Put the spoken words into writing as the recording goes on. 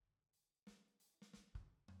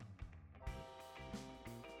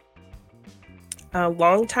A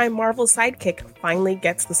longtime Marvel sidekick finally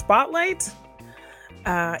gets the spotlight.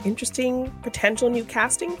 Interesting potential new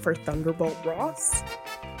casting for Thunderbolt Ross.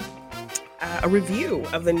 A review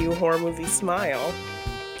of the new horror movie Smile.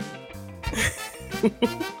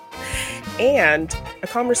 And a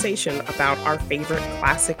conversation about our favorite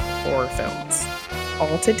classic horror films.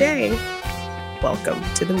 All today. Welcome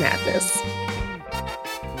to the madness.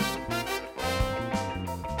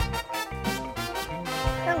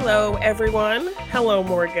 Hello, everyone. Hello,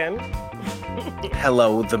 Morgan.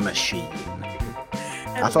 Hello, the machine.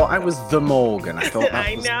 I thought I was the Morgan. I thought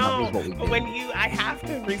that was, that was what we did. When I have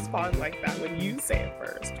to respond like that when you say it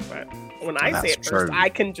first, but when I say it true. first, I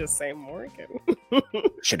can just say Morgan.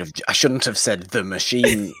 I shouldn't have said the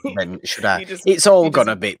machine. Then should I? It's all gone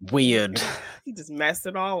a bit weird. You just messed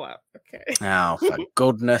it all up. Okay. Oh, for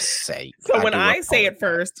goodness sake! So when I say it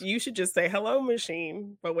first, you should just say hello,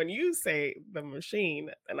 machine. But when you say the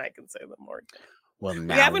machine, then I can say the Morgan. Well,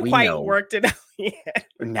 now we haven't quite worked it out yet.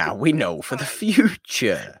 Now we know for the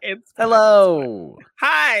future. It's hello.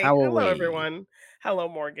 Hi. How are hello, we? Everyone. Hello,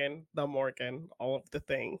 Morgan. The Morgan. All of the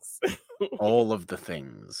things. All of the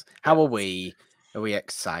things. How are we? Are we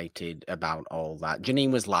excited about all that?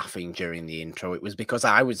 Janine was laughing during the intro. It was because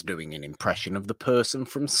I was doing an impression of the person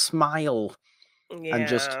from Smile. Yeah, and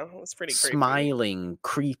just it was pretty smiling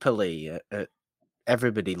creepily at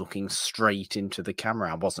everybody looking straight into the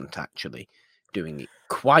camera. I wasn't actually doing it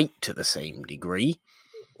quite to the same degree.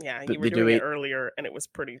 Yeah, you were doing it earlier, and it was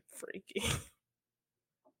pretty freaky.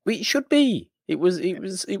 It should be. It was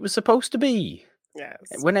supposed to be. Yes.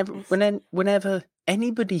 Whenever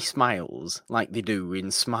anybody smiles like they do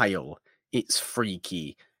in Smile, it's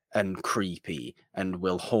freaky and creepy and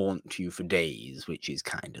will haunt you for days, which is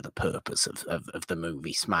kind of the purpose of the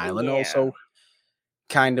movie Smile, and also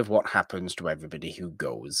kind of what happens to everybody who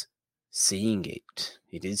goes seeing it.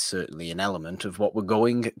 It is certainly an element of what we're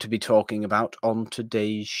going to be talking about on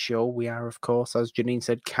today's show. We are, of course, as Janine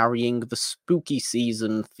said, carrying the spooky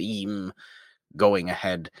season theme, going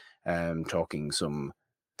ahead, talking some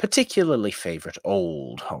particularly favourite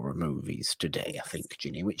old horror movies today, I think,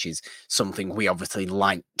 Ginny, which is something we obviously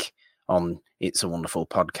like on It's a Wonderful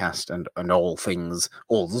Podcast and all things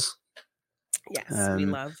us. Yes, we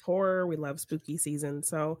love horror. We love spooky season.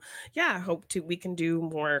 So yeah, I hope we can do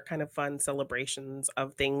more kind of fun celebrations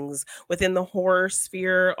of things within the horror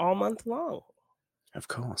sphere all month long. Of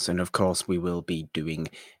course. And of course, we will be doing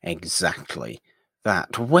exactly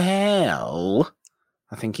that. Well,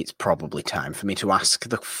 I think it's probably time for me to ask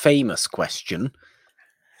the famous question.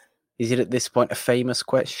 Is it at this point a famous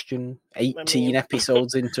question? 18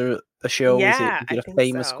 episodes into a show? Yeah, is it a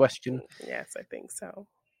famous question? Yes, I think so.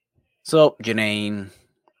 So, Janine,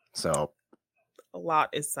 a lot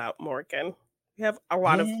is up, Morgan. We have a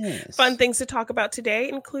lot of fun things to talk about today,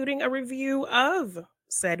 including a review of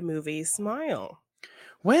said movie, Smile.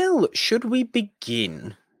 Well, should we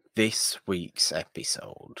begin this week's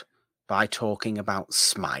episode by talking about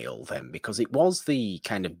Smile then? Because it was the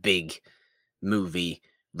kind of big movie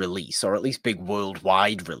release, or at least big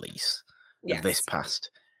worldwide release of this past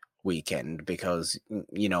weekend, because,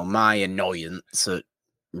 you know, my annoyance at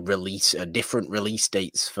different release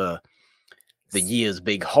dates for the year's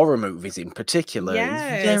big horror movies in particular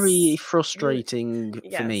is very frustrating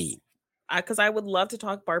for me. Because I would love to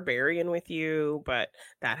talk Barbarian with you, but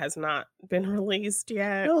that has not been released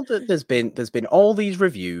yet. No, there's been all these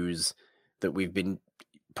reviews that we've been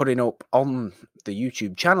putting up on the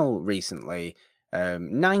YouTube channel recently,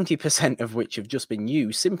 90% of which have just been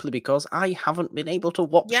you, simply because I haven't been able to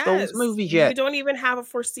watch those movies yet. You don't even have a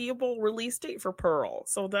foreseeable release date for Pearl,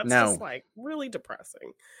 so that's just like really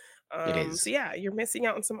depressing. It is. So yeah, you're missing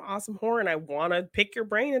out on some awesome horror, and I want to pick your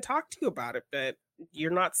brain and talk to you about it, but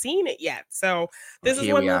you're not seeing it yet. So this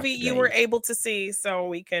is one movie you were able to see, so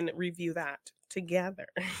we can review that together.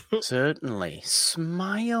 Certainly.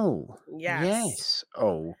 Smile. Yes.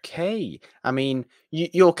 Okay. I mean,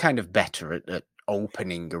 you're kind of better at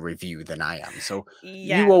opening a review than I am. So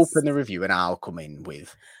you open the review and I'll come in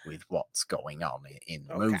with what's going on in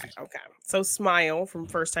the movie. Okay. So Smile from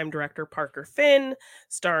first-time director Parker Finn,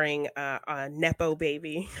 starring Nepo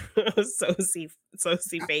baby Sosie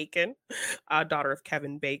Bacon, daughter of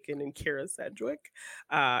Kevin Bacon and Kira Sedgwick,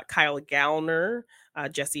 Kyle Gallner,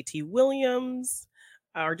 Jesse T. Williams,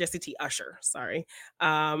 or Jesse T. Usher, sorry.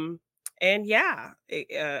 And yeah,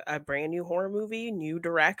 a brand new horror movie, new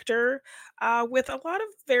director, with a lot of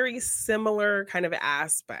very similar kind of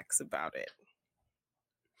aspects about it.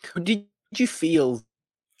 Did you feel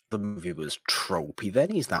the movie was tropey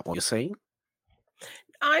then? Is that what you're saying?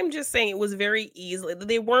 I'm just saying it was very easily,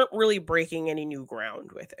 they weren't really breaking any new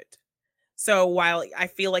ground with it. So while I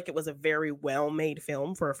feel like it was a very well-made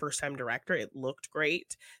film for a first-time director, it looked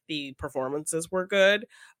great, the performances were good,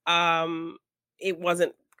 it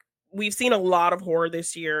wasn't we've seen a lot of horror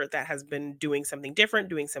this year that has been doing something different,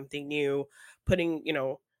 doing something new, putting,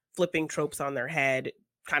 flipping tropes on their head,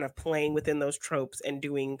 kind of playing within those tropes and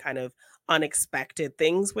doing kind of unexpected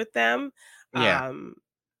things with them. Yeah. Um,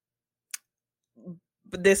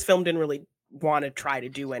 but this film didn't really want to try to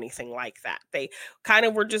do anything like that. They kind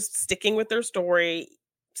of were just sticking with their story,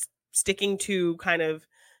 sticking to kind of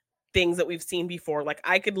things that we've seen before. Like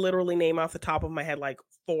I could literally name off the top of my head like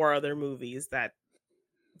 4 other movies that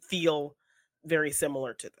feel very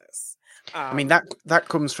similar to this. I mean that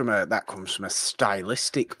comes from a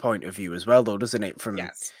stylistic point of view as well, though, doesn't it? From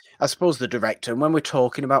Yes. I suppose the director, and when we're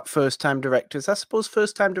talking about first-time directors, I suppose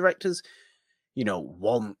first-time directors,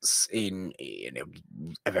 once in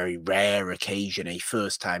a very rare occasion, a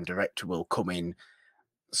first-time director will come in,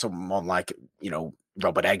 someone like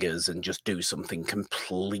Robert Eggers, and just do something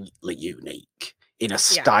completely unique in a Yeah.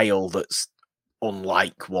 style that's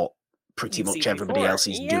unlike what pretty You've much seen everybody before. else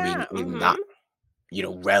is doing Yeah. in that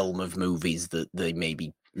realm of movies that they may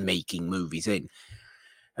be making movies in.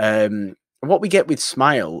 What we get with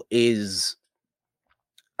Smile is,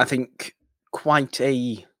 I think, quite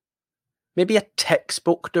maybe a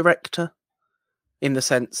textbook director, in the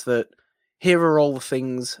sense that here are all the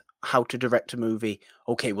things how to direct a movie.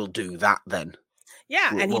 Okay, we'll do that then. Yeah,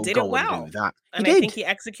 and he We'll did it go and do well. that. He And I think did. he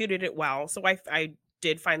executed it well. So I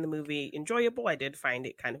did find the movie enjoyable. I did find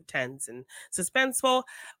it kind of tense and suspenseful.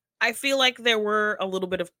 I feel like there were a little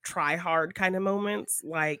bit of try hard kind of moments,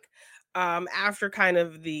 like after kind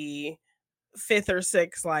of the fifth or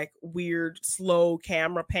sixth like weird slow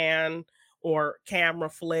camera pan or camera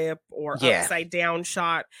flip or Yeah. upside down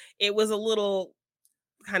shot. It was a little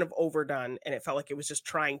kind of overdone, and it felt like it was just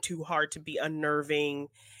trying too hard to be unnerving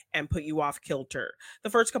and put you off kilter. The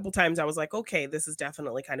first couple times I was like, okay, this is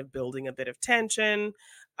definitely kind of building a bit of tension,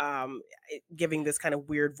 giving this kind of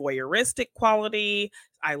weird voyeuristic quality.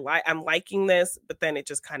 I'm liking this, but then it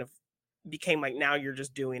just kind of became like, now you're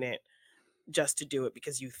just doing it just to do it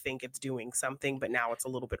because you think it's doing something, but now it's a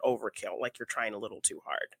little bit overkill, like you're trying a little too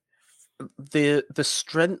hard. The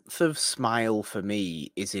strength of Smile for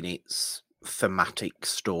me is in its thematic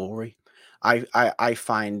story. I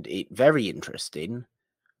find it very interesting,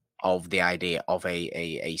 of the idea of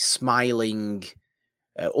a smiling,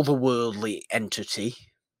 otherworldly entity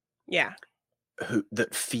Yeah,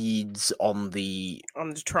 that feeds on the on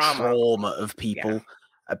the trauma. of Yeah,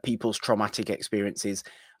 people's traumatic experiences,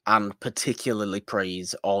 and particularly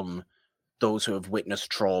preys on those who have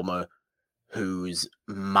witnessed trauma, whose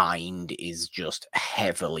mind is just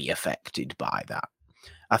heavily affected by that.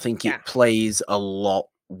 I think yeah, it plays a lot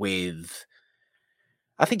with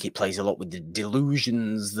the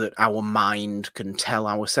delusions that our mind can tell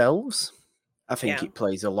ourselves. I think yeah, it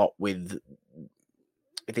plays a lot with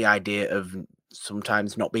the idea of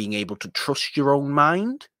sometimes not being able to trust your own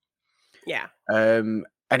mind. yeah, And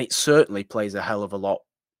it certainly plays a hell of a lot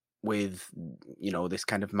with, this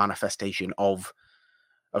kind of manifestation of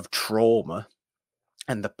trauma,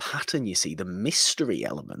 and the pattern you see, the mystery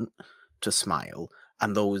element to Smile,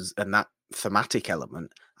 and that thematic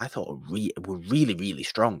element, I thought were really, really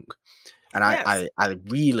strong. And yes. I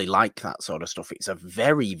really like that sort of stuff. It's a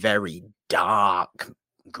very, very dark,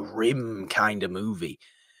 grim kind of movie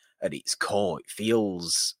at its core. It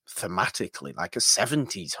feels thematically like a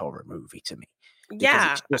 70s horror movie to me, because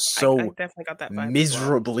Yeah, it's just I so definitely got that vibe as well.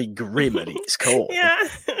 miserably grim at its core. Yeah.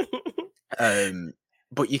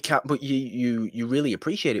 But you can't. But you really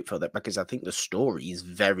appreciate it for that, because I think the story is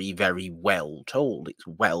very, very well told. It's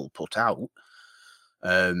well put out,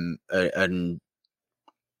 and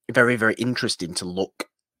very, very interesting to look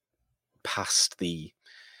past the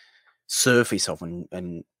surface of,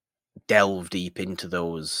 and delve deep into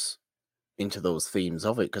those themes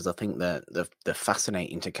of it, because I think they're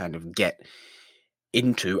fascinating to kind of get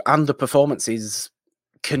into, and the performances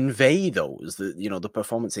convey those. The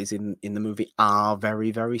performances in the movie are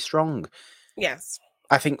very, very strong. Yes.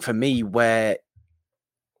 I think for me, where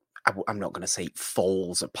I'm not going to say it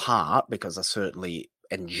falls apart, because I certainly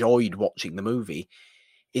enjoyed watching the movie,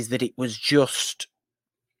 is that it was just,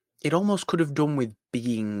 it almost could have done with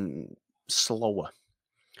being slower,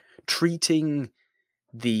 treating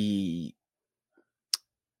the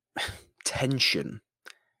tension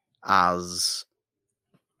as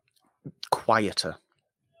quieter.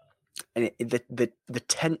 And the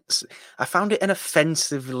tense, I found it an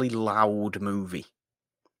offensively loud movie.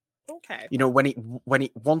 Okay. When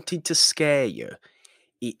it wanted to scare you,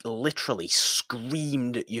 it literally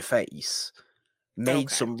screamed at your face, made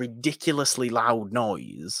Okay. some ridiculously loud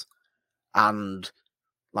noise, and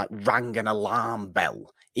like rang an alarm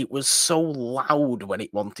bell. It was so loud when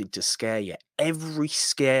it wanted to scare you. Every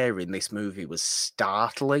scare in this movie was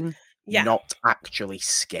startling, Yeah. not actually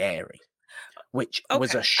scary, which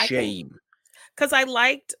was a Okay. I can shame. because I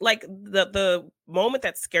liked like the moment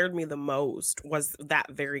that scared me the most was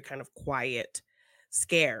that very kind of quiet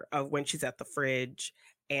scare of when she's at the fridge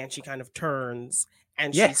and she kind of turns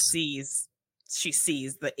and Yes, she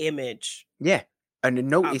sees the image yeah. And of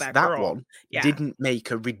notice that that girl. one Yeah. didn't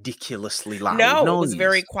make a ridiculously loud No, it was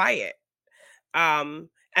very noise. quiet.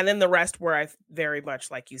 And then the rest were very much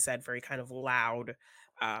like you said, very kind of loud,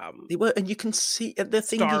 They were, and you can see the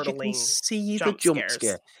thing is, you can startling see the jump jump scares.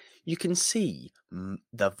 scare. You can see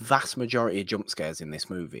the vast majority of jump scares in this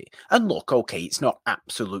movie. And look, okay, it's not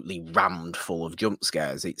absolutely rammed full of jump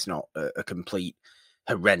scares. It's not a complete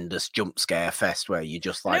horrendous jump scare fest where you're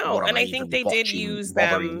just like, No, what am and I I think even they did watching, use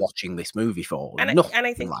bothering them watching this movie for? and I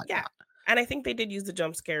Nothing think like yeah. that. And I think they did use the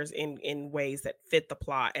jump scares in ways that fit the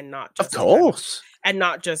plot and not Of just to kind of course. and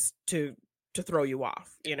not just to throw you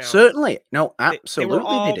off, Certainly. No, They were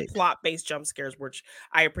absolutely they all did. plot-based jump scares, which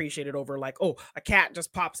I appreciated over like, "Oh, a cat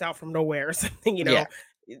just pops out from nowhere," or something, Yeah,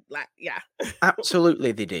 like yeah.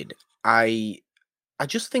 absolutely they did. I I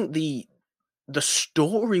just think the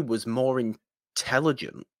story was more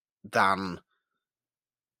intelligent than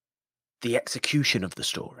the execution of the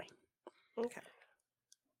story, Okay.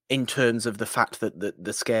 in terms of the fact that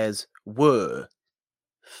the scares were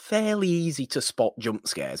fairly easy to spot jump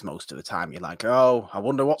scares most of the time. You're like, oh, I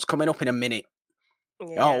wonder what's coming up in a minute.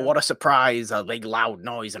 Oh, Yeah. what a surprise, a big loud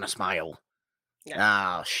noise and a smile. Yeah.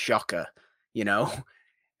 Ah, shocker. You know?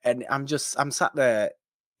 And I'm sat there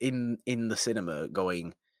in the cinema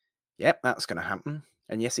going, yep, that's gonna happen.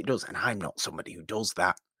 And yes, it does. And I'm not somebody who does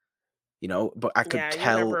that. But I could Yeah, you're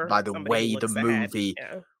tell never by the somebody who way the looks ahead. movie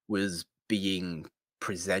Yeah. was being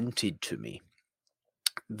presented to me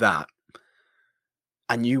that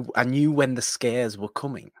I knew when the scares were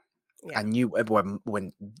coming. I Yeah. knew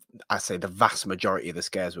when I say the vast majority of the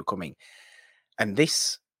scares were coming. And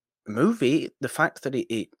this movie, the fact that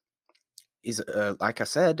it is, like I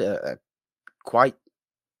said, a quite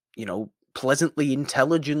pleasantly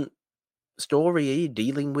intelligent story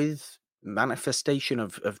dealing with manifestation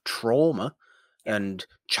of trauma Yeah. and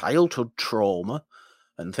childhood trauma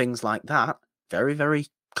and things like that. Very, very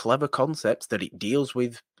clever concepts that it deals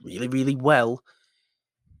with really, really well.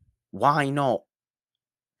 Why not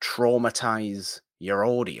traumatize your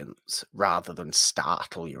audience rather than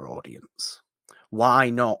startle your audience? Why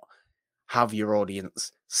not have your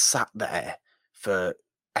audience sat there for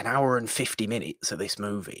an hour and 50 minutes of this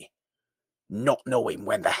movie, not knowing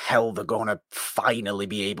when the hell they're going to finally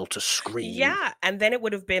be able to scream? Yeah, and then it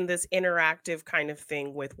would have been this interactive kind of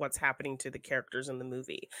thing with what's happening to the characters in the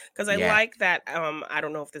movie. Because I Yeah. like that, I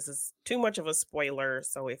don't know if this is too much of a spoiler,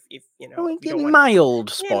 so Oh, if you don't want mild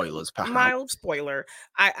yeah, spoilers, mild perhaps. spoiler.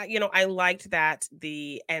 I liked that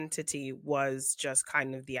the entity was just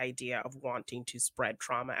kind of the idea of wanting to spread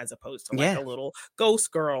trauma as opposed to like Yeah. a little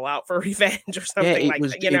ghost girl out for revenge or Yeah, something it like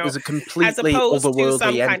was that, it was a as completely opposed to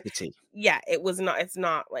some otherworldly kind entity. yeah, it's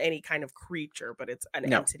not any kind of creature, but it's an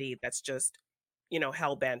No. entity that's just,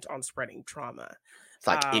 hell bent on spreading trauma. It's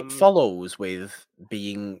like it Um follows with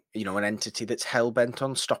being, an entity that's hell bent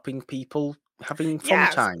on stopping people having fun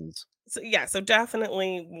yes. times. So yeah, so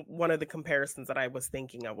definitely one of the comparisons that I was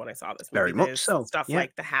thinking of when I saw this movie. Very much There's so. stuff Yeah.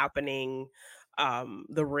 like The Happening,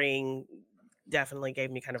 The Ring definitely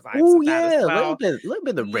gave me kind of vibes Oh of that as yeah, well. a little bit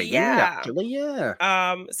of the ring, Yeah. actually,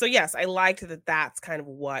 yeah. So yes, I liked that that's kind of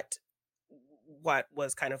what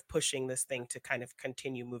was kind of pushing this thing to kind of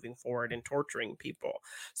continue moving forward and torturing people.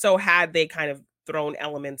 So had they kind of thrown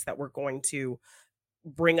elements that were going to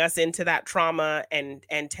bring us into that trauma and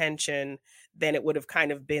tension, then it would have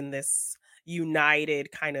kind of been this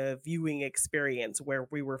united kind of viewing experience where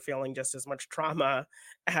we were feeling just as much trauma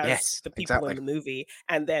as Yes, the people in exactly. the movie.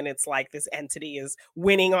 And then it's like this entity is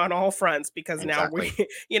winning on all fronts because now we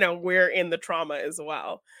Exactly. we're in the trauma as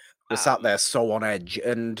well. We're sat um there so on edge,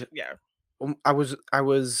 and yeah. I was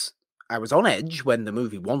on edge when the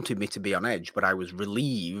movie wanted me to be on edge, but I was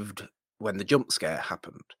relieved when the jump scare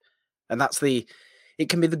happened. And it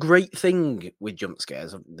can be the great thing with jump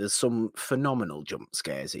scares. There's some phenomenal jump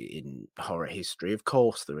scares in horror history, of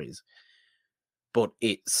course there is, but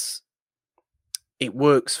it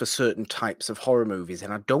works for certain types of horror movies,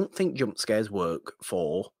 and I don't think jump scares work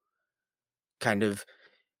for kind of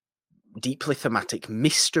deeply thematic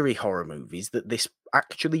mystery horror movies that this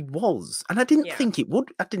actually was. And I didn't Yeah. think it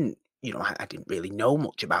would. I didn't really know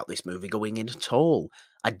much about this movie going in at all.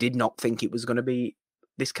 I did not think it was going to be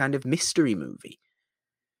this kind of mystery movie.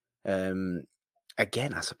 Um,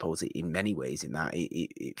 again, I suppose in many ways, in that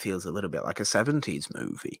it feels a little bit like a 70s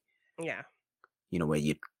movie, Yeah. where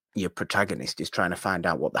your protagonist is trying to find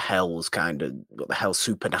out what the hell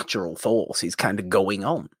supernatural force is kind of going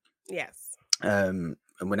on. Yes. And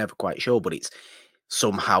we're never quite sure, but it's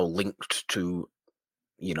somehow linked to,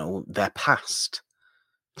 their past,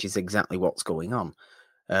 which is exactly what's going on.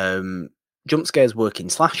 Jump scares work in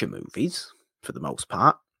slasher movies for the most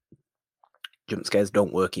part. Jump scares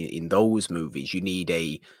don't work in those movies. You need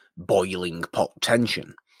a boiling pot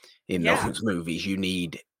tension in those movies. You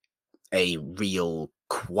need a real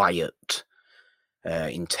quiet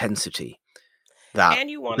intensity that And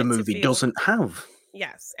you want the it to movie feel doesn't have.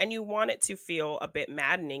 Yes, and you want it to feel a bit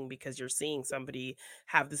maddening because you're seeing somebody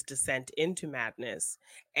have this descent into madness.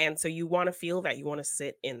 And so you want to feel that, you want to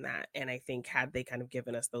sit in that. And I think had they kind of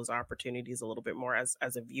given us those opportunities a little bit more as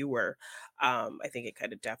a viewer, I think it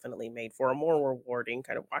could have definitely made for a more rewarding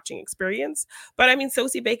kind of watching experience. But I mean,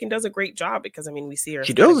 Sosie Bacon does a great job because I mean, we see her She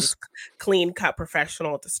as kind of does. this clean cut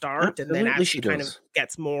professional at the start, and then Absolutely, as she she kind of does.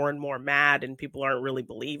 gets more and more mad and people aren't really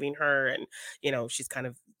believing her, and she's kind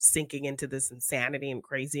of sinking into this insanity and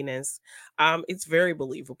craziness. It's very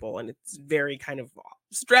believable, and it's very kind of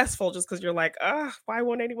stressful just because you're like, why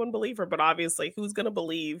won't anyone believe her? But obviously, who's gonna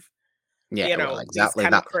believe, Yeah, well, these exactly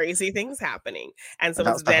kind of that. crazy things happening? And so it's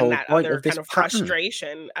That's the then whole that point other of this kind of pattern.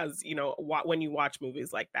 frustration as when you watch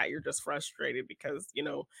movies like that, you're just frustrated because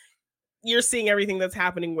you're seeing everything that's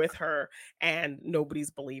happening with her and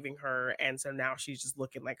nobody's believing her, and so now she's just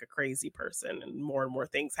looking like a crazy person, and more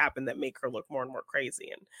things happen that make her look more and more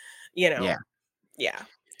crazy, and you Yeah, know yeah,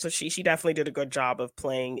 so she definitely did a good job of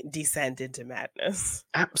playing descent into madness.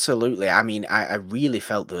 absolutely. I mean, I really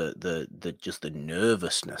felt the just the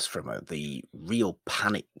nervousness from her, the real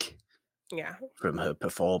panic Yeah. from her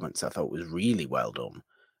performance. I thought was really well done.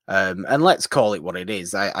 And let's call it what it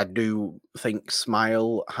is. I do think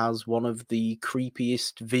Smile has one of the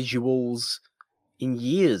creepiest visuals in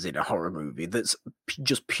years in a horror movie. That's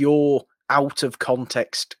just pure out of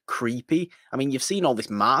context creepy. I mean, you've seen all this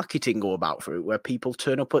marketing go about for it, where people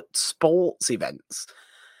turn up at sports events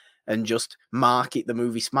and just market the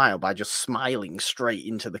movie Smile by just smiling straight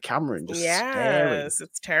into the camera and just staring. Yes,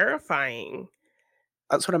 it's terrifying.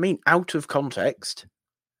 That's what I mean. Out of context,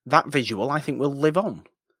 that visual I think will live on.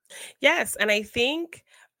 Yes, and I think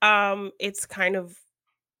it's kind of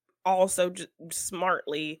also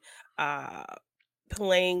smartly uh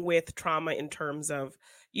playing with trauma in terms of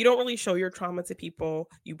you don't really show your trauma to people.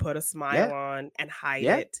 You put a smile Yeah, on and hide yeah,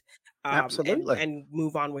 it, absolutely. and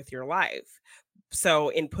move on with your life. So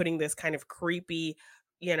in putting this kind of creepy,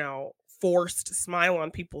 forced smile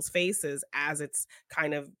on people's faces as it's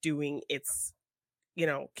kind of doing its,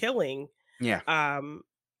 killing, Yeah, um,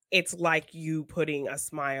 it's like you putting a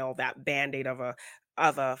smile, that band-aid of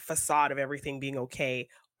a facade of everything being okay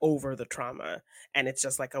over the trauma, and it's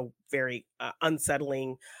just like a very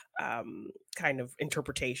unsettling kind of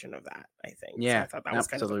interpretation of that, I think. So I yeah, thought that was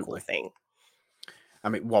kind of a cool absolutely. thing. I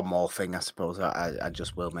mean, one more thing, I suppose I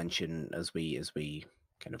just will mention as we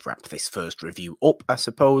kind of wrap this first review up, I Yeah.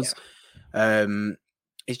 suppose, um,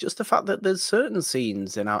 is just the fact that there's certain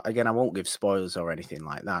scenes, and again, I won't give spoilers or anything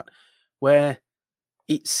like that, where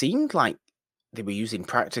it seemed like they were using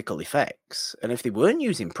practical effects, and if they weren't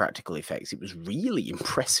using practical effects, it was really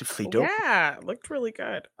impressively done. Yeah, it looked really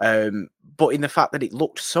good. But in the fact that it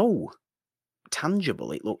looked so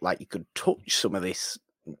tangible, it looked like you could touch some of this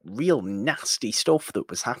real nasty stuff that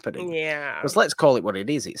was happening. Yeah. Because let's call it what it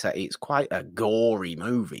is. It's quite a gory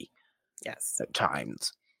movie Yes. at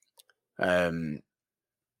times. But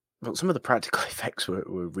some of the practical effects were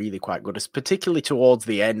really quite good, particularly towards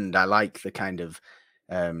the end. I like the kind of,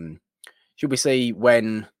 should we say,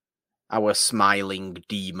 when our smiling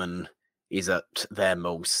demon is at their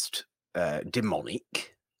most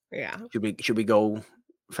demonic. Yeah. Should we go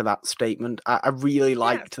for that statement? I really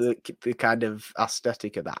liked Yes. the kind of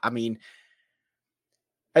aesthetic of that. I mean,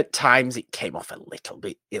 at times it came off a little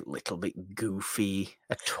bit goofy,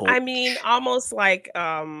 a I mean, touch. almost like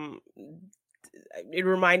it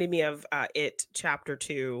reminded me of It Chapter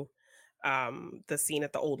 2, the scene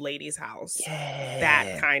at the old lady's house. That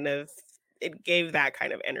Yeah, kind of it gave that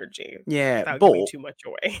kind of energy yeah, without giving but too much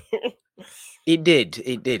away. it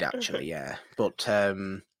did actually, yeah. But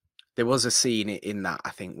there was a scene in that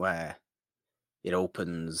I think where it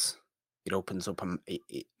opens up and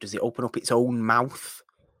does it open up its own mouth?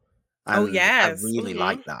 Oh, And I yes. really Mhm.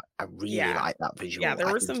 like that. I really Yeah. like that Yeah, visual. there I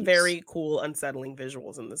were think some it's very cool unsettling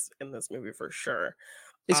visuals in this movie for sure.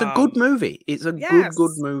 it's a good Um, movie. It's a good yes.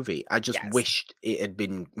 movie. I just Yes. wished it had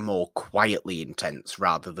been more quietly intense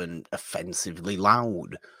rather than offensively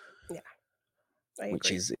loud. Yeah. I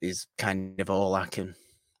which agree. is kind of all I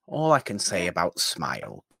can say Yeah. about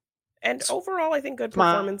Smile. And overall, I think good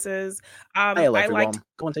Smile, performances. I liked everyone.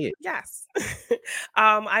 Go and see it. yes.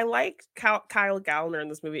 I like Kyle Gallner in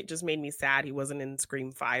this movie. It just made me sad he wasn't in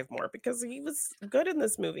Scream 5 more because he was good in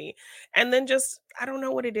this movie. And then just I don't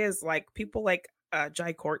know what it is, like people like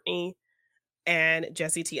Jai Courtney and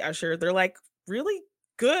Jesse T. Usher, they're like really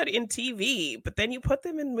good in TV, but then you put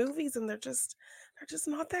them in movies and they're just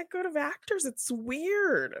not that good of actors. It's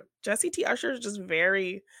weird. Jesse T. Usher is just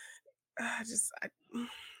very just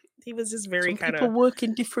he was just very Some kind people of work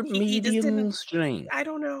in different he just didn't mediums, Janine. I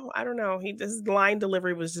don't know. He his line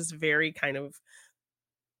delivery was just very kind of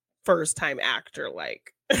first time actor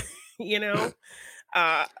like, you know?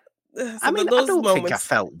 Uh I so mean, I those don't think I moments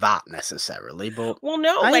felt that necessarily, but well,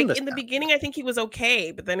 no, I like in the understand. beginning, I think he was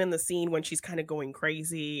okay, but then in the scene when she's kind of going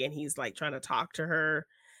crazy and he's like trying to talk to her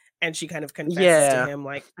and she kind of confesses to Yeah, him,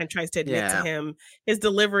 like, and tries to admit to yeah. him, his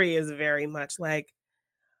delivery is very much like,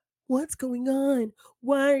 "What's going on?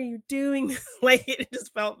 Why are you doing this?" Like, it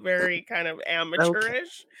just felt very kind of Okay,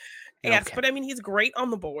 amateurish. Yes, okay. but I mean, he's great on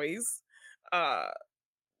The Boys. Uh,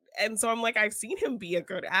 and so I'm like, I've seen him be a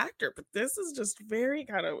good actor, but this is just very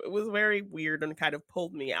kind of it was very weird and kind of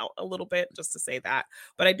pulled me out a little bit, just to say that.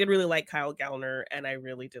 But I did really like Kyle Gallner and I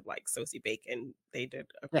really did like Sosie Bacon. They did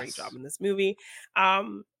a great job Yes. in this movie.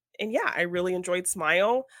 Um, and yeah, I really enjoyed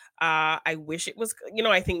Smile. I wish it was,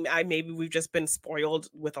 I think I maybe we've just been spoiled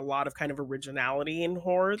with a lot of kind of originality in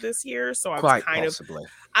horror this year. So Quite possibly.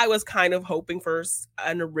 I was kind of hoping for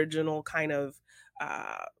an original kind of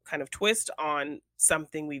twist on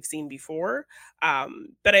something we've seen before.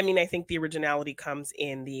 But I mean, I think the originality comes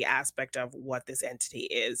in the aspect of what this entity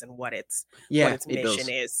is and what Yeah, its it mission does.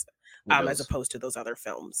 is, It as does. opposed to those other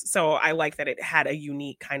films. So I like that it had a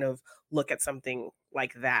unique kind of look at something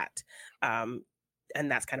like that. Um, and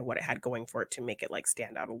that's kind of what it had going for it to make it like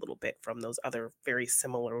stand out a little bit from those other very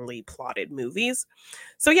similarly plotted movies.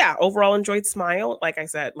 So yeah, overall enjoyed Smile. Like I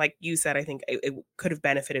said, like you said, I think it could have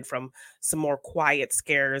benefited from some more quiet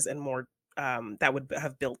scares and more that would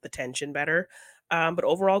have built the tension better. But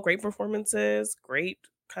overall, great performances, great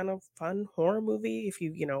kind of fun horror movie. If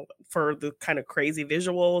for the kind of crazy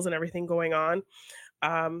visuals and everything going on.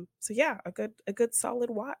 So yeah, a good solid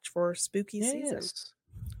watch for spooky season. Yes.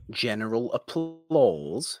 General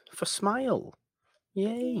applause for Smile.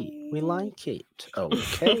 Yay, we Yay. like it.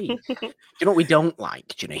 Okay. Do you know what we don't like,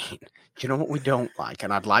 Janine? Do you know what we don't like?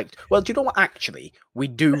 And well, do you know what actually we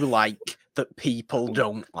do like that people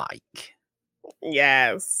don't like,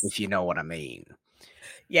 Yes. if you know what I mean?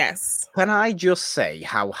 Yes. Can I just say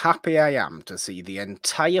how happy I am to see the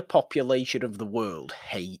entire population of the world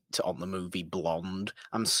hate on the movie Blonde?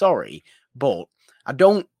 I'm sorry, but I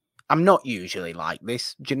don't. I'm not usually like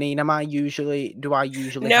this. Janine, do I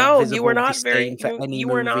usually have No, you were visible not very disdain for any you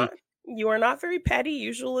movie? you are not very petty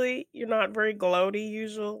usually. You're not very gloaty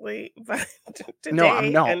usually, but No, I'm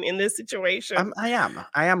today not. and in this situation. I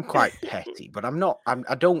am quite petty, but I'm not.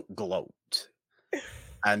 I don't gloat,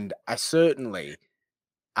 and I certainly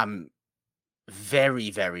am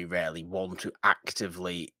very, very rarely one to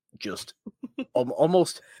actively just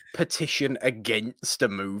almost petition against a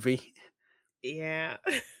movie. Yeah.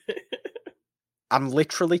 I'm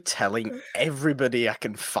literally telling everybody I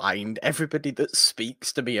can find, everybody that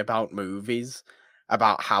speaks to me about movies,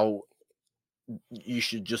 about how you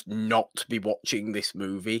should just not be watching this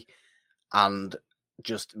movie and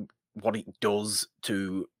just what it does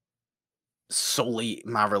to sully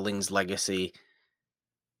Marilyn's legacy,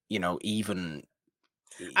 even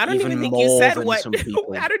I don't even even think you more said than what some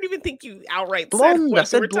people. I don't even think you outright said Blonde, I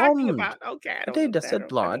what you were said talking blonde. about. Okay, I did, I I said don't I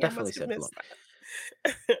blonde. I think I definitely must have said blonde. missed that.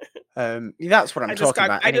 That's what I'm talking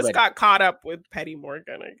about I just anyway. got caught up with Petty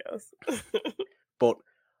Morgan, I guess. But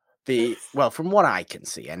from what I can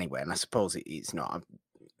see anyway, and I suppose it's not.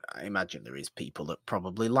 I imagine there is people that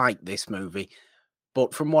probably like this movie,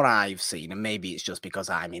 but from what I've seen, and maybe it's just because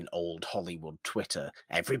I'm in old Hollywood Twitter,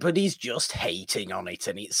 everybody's just hating on it,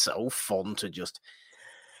 and it's so fun to just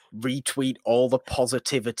retweet all the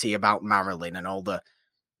positivity about Marilyn and all the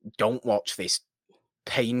don't watch this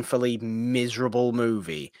painfully miserable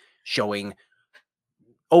movie showing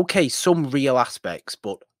some real aspects,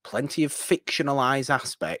 but plenty of fictionalized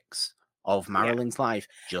aspects of Yeah. Marilyn's life,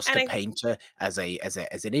 just And to I paint her as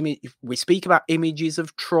an image. We speak about images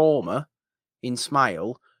of trauma in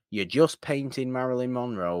Smile. You're just painting Marilyn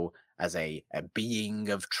Monroe as a being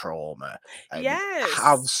of trauma, and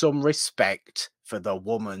have yes. some respect for the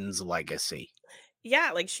woman's legacy.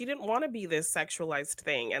 Yeah, like she didn't want to be this sexualized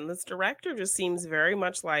thing. And this director just seems very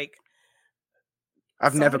much like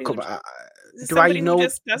I've never somebody who come. Do I somebody who know?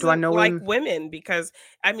 just Do I doesn't know like him? women because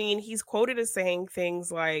I mean he's quoted as saying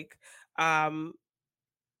things like um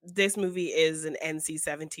this movie is an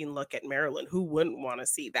NC-17 look at Marilyn. Who wouldn't want to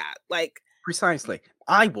see that? Like Precisely.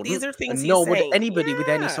 I these wouldn't, are things and he's nor would saying. anybody with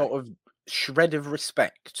any Yeah. sort of shred of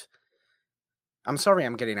respect. I'm sorry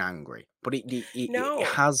I'm getting angry, but it No.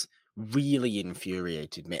 has really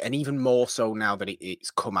infuriated me, and even more so now that it's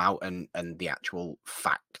come out and the actual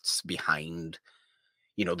facts behind,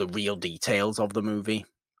 the real details of the movie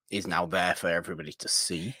is now there for everybody to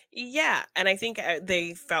see. Yeah, and I think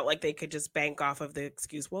they felt like they could just bank off of the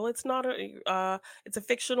excuse. Well, it's not it's a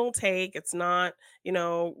fictional take. It's not,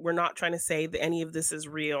 we're not trying to say that any of this is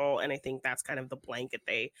real. And I think that's kind of the blanket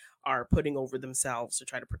they are putting over themselves to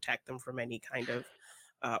try to protect them from any kind of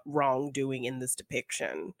wrongdoing in this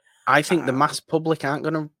depiction. I think the Um, mass public aren't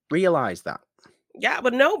going to realize that. yeah,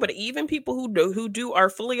 but no, but even people who do are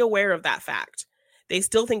fully aware of that fact. They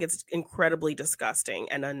still think it's incredibly disgusting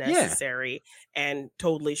and Yeah, unnecessary and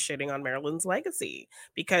totally shitting on Marilyn's legacy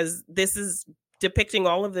because this is depicting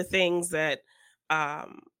all of the things that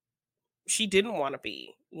um she didn't want to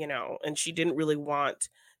be, and she didn't really want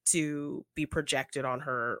to be projected on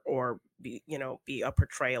her or be a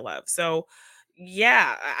portrayal of. So,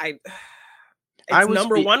 yeah, I it's was.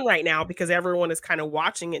 number 1 right now because everyone is kind of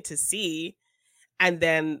watching it to see and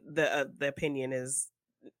then the opinion is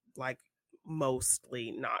like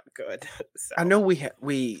mostly not good. I So know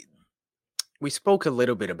we spoke a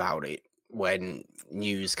little bit about it when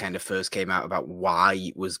news kind of first came out about why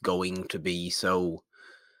it was going to be so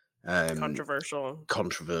um controversial.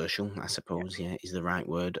 controversial, I Yeah. suppose, yeah, is the right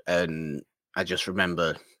word. And I just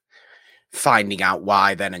remember finding out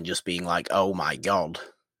why then and just being like, oh my god,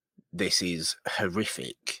 this is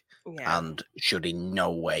horrific Yeah. and should in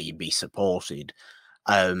no way be supported.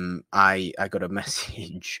 I got a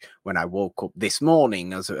message when I woke up this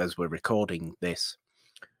morning as we're recording this,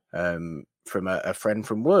 from a friend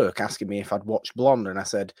from work asking me if I'd watched Blonde, and I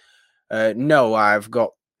said, no, I've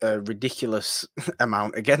got a ridiculous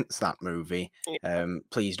amount against that movie. Yeah.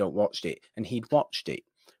 Please don't watch it. And he'd watched it,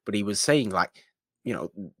 but he was saying like,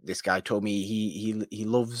 this guy told me he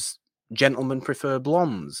loves Gentlemen Prefer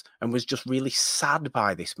Blondes and was just really sad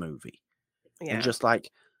by this movie and Yeah. just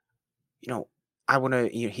like, you know. I want to.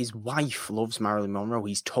 His wife loves Marilyn Monroe.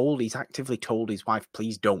 He's actively told his wife,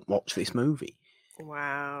 please don't watch this movie.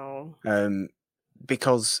 Wow.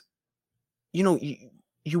 Because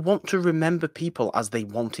you want to remember people as they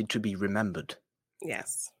wanted to be remembered,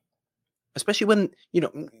 Yes. especially when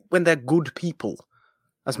they're good people,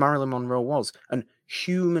 as Marilyn Monroe was, and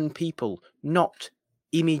human people, not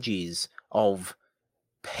images of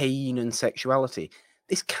pain and sexuality.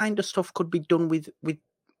 This kind of stuff could be done with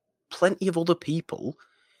plenty of other people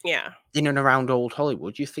Yeah. in and around old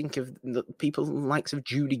Hollywood. You think of the people likes of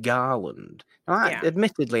Judy Garland. Now, Yeah.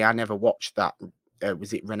 admittedly, I never watched that.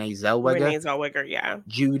 Was it Renee Zellweger? Renee Zellweger, yeah.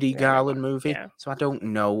 Judy Yeah, I never Garland movie. yeah. So I don't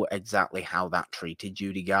know exactly how that treated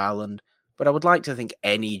Judy Garland, but I would like to think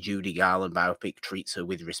any Judy Garland biopic treats her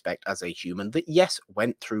with respect as a human that, yes,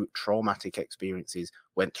 went through traumatic experiences,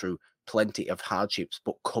 went through plenty of hardships,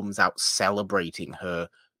 but comes out celebrating her,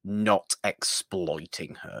 not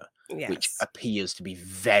exploiting her, which Yes. appears to be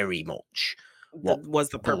very much what Was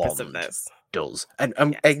the purpose of Blonde this. does. And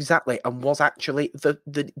Yes. exactly, and was actually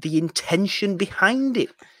the intention behind it.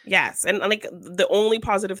 Yes, and like the only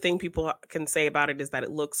positive thing people can say about it is that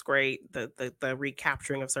it looks great. The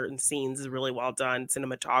recapturing of certain scenes is really well done.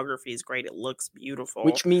 Cinematography is great. It looks beautiful.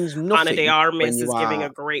 Which means Ana de nothing when Armas you is giving a are.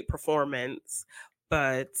 great performance,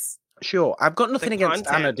 but Sure, I've got the nothing against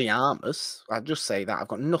Ana content, de Armas. I'll just say that I've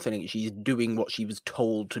got nothing against. She's doing what she was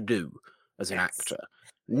told to do as an yes, actor. yes,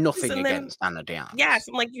 Nothing and then against Ana de yes, Armas.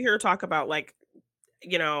 and like you hear her talk about like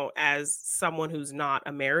as someone who's not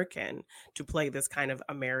American to play this kind of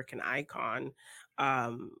American icon,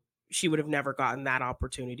 um, she would have never gotten that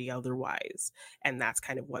opportunity otherwise. And that's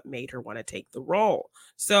kind of what made her want to take the role.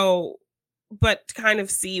 So, but to kind of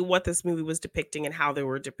see what this movie was depicting and how they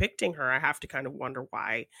were depicting her, I have to kind of wonder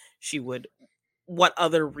why she would, what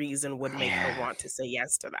other reason would make her Yeah. want to say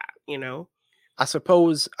yes to that? I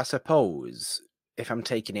suppose if I'm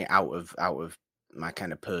taking it out of my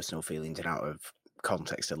kind of personal feelings and out of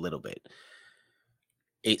context a little bit,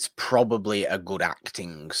 it's probably a good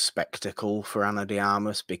acting spectacle for Ana de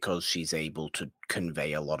Armas because she's able to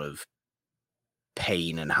convey a lot of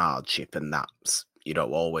pain and hardship, and that's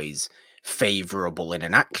always favorable in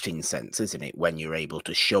an acting sense, isn't it, when you're able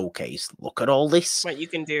to showcase, look at all this, What you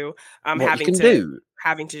can do, what you having can to do.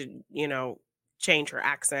 having to, change her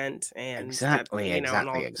accent and that, Exactly, and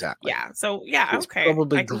all. exactly. Yeah. So yeah, It's okay.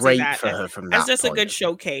 probably I can see great that for her from as that just a point good of view.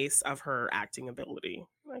 showcase of her acting ability.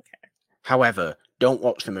 Okay. However, don't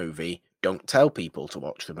watch the movie. Don't tell people to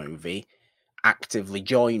watch the movie. Actively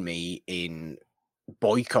join me in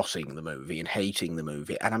boycotting the movie and hating the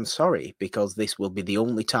movie. And I'm sorry, because this will be the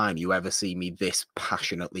only time you ever see me this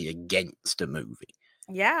passionately against a movie.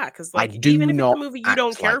 Yeah, because I like do even if it's a not movie you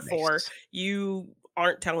don't act like care for, this. you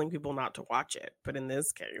aren't telling people not to watch it. But in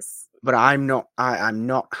this case, But I'm not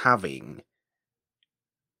having,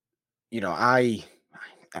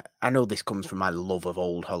 I know this comes from my love of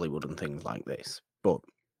old Hollywood and things like this, but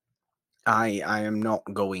I am not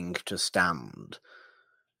going to stand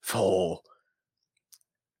for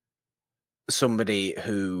somebody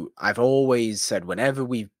who I've always said whenever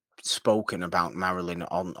we've spoken about Marilyn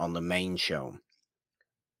on the main show,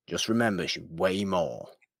 just remember she's way more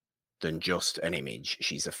than just an image.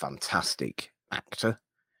 She's a fantastic actor.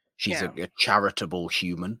 She's yeah, a charitable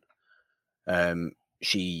human.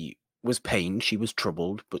 She was pained, she was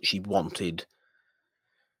troubled, but she wanted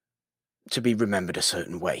to be remembered a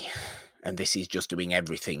certain way. And this is just doing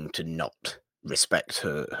everything to not respect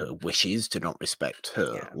her wishes, to not respect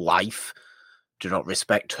her yeah, life, to not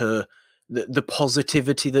respect her the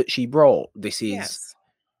positivity that she brought. This is yes,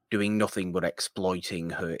 doing nothing but exploiting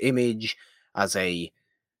her image as a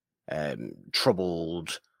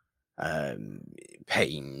troubled,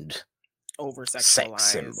 pained over sex sexualized.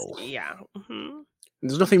 symbol. Yeah.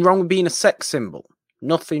 There's nothing wrong with being a sex symbol.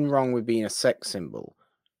 Nothing wrong with being a sex symbol.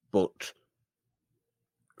 But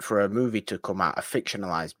for a movie to come out, a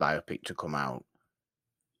fictionalized biopic to come out,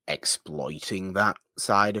 exploiting that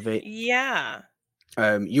side of it, Yeah.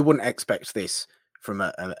 you wouldn't expect this from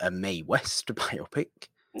a Mae West biopic,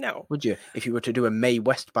 No. would you? If you were to do a Mae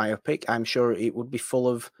West biopic, I'm sure it would be full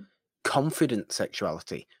of confident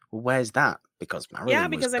sexuality. Well, where's that? Because Yeah, Marilyn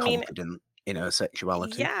was because I mean, confident in her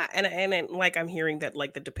sexuality. yeah, and like I'm hearing that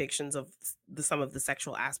like the depictions of some of the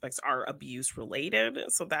sexual aspects are abuse related,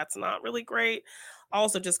 so that's not really great.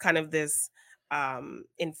 Also, just kind of this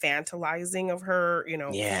infantilizing of her,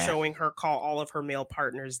 Yeah, showing her call all of her male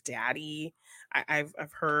partners daddy. I've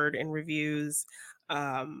heard in reviews.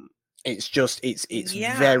 Um, it's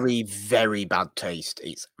yeah, very, very bad taste.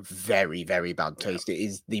 It's very, very bad yeah, taste. It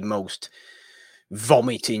is the most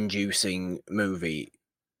vomit-inducing movie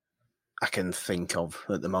I can think of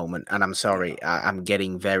at the moment. And I'm yeah, sorry, I'm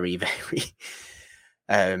getting very, very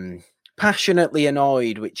passionately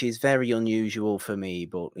annoyed, which is very unusual for me,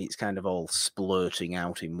 but it's kind of all splurting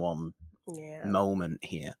out in one yeah, moment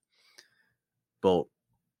here. But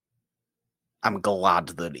I'm glad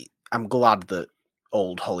that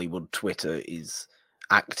old Hollywood Twitter is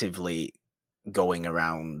actively going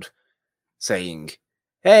around saying,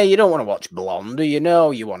 "Hey, you don't want to watch Blonde, do you?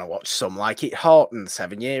 Know you want to watch Some Like It Hot and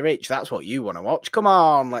 7 Year Itch. That's what you want to watch. Come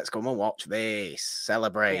on, let's come and watch this. yeah,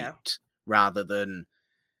 Celebrate rather than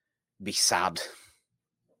be sad."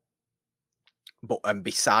 And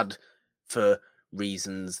be sad for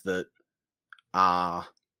reasons that are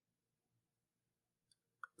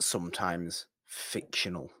sometimes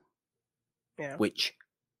fictional, yeah. which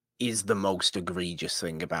is the most egregious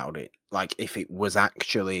thing about it. Like, if it was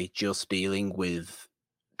actually just dealing with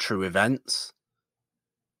true events,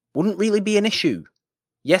 wouldn't really be an issue.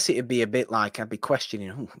 Yes, it'd be a bit like I'd be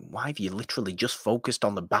questioning, why have you literally just focused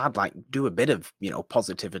on the bad? Like, do a bit of,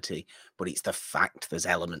 positivity. But it's the fact there's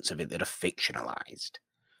elements of it that are fictionalized.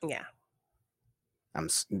 Yeah.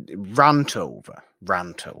 Rant over.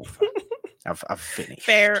 I've finished.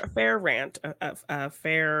 Fair rant,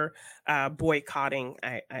 fair boycotting.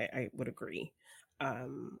 I would agree.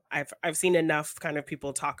 I've seen enough kind of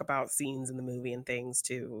people talk about scenes in the movie and things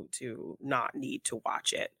to not need to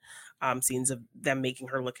watch it. Scenes of them making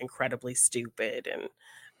her look incredibly stupid and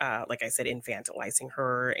like I said, infantilizing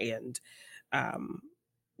her and um,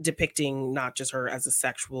 depicting not just her as a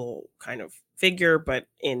sexual kind of figure, but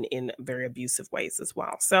in very abusive ways as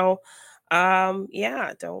well. So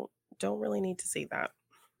yeah, don't really need to see that.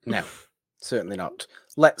 No, certainly not.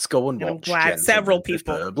 Let's go and And I'm watch glad several Gentlemen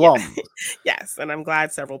people, Prefer yeah, Blonde. yes, and I'm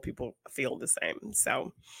glad several people feel the same.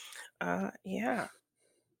 So, yeah,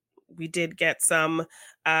 we did get some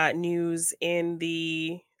news in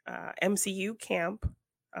the MCU camp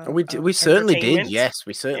We of certainly did. entertainment. Yes,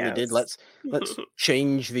 we certainly did. Yes, Let's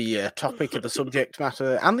change the topic of the subject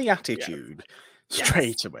matter and the yes, attitude yes.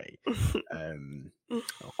 straight away.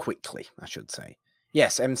 Or quickly, I should say.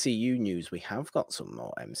 Yes, MCU news. We have got some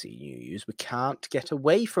more MCU news. We can't get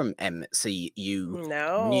away from MCU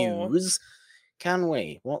No. news, can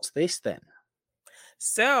we? What's this then?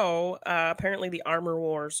 So apparently, the Armor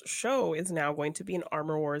Wars show is now going to be an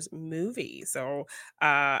Armor Wars movie. So,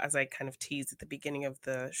 as I kind of teased at the beginning of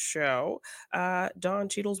the show, Don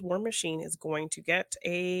Cheadle's War Machine is going to get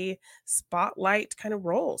a spotlight kind of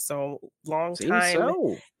role. So, long Seems time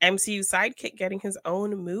so. MCU sidekick getting his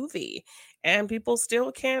own movie, and people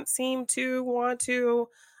still can't seem to want to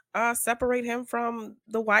separate him from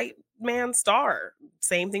the white man star.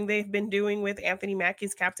 Same thing they've been doing with Anthony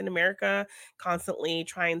Mackie's Captain America, constantly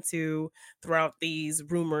trying to throw out these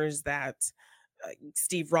rumors that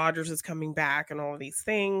Steve Rogers is coming back and all of these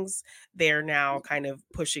things. They're now kind of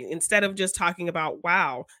pushing, instead of just talking about,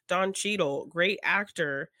 wow, Don Cheadle, great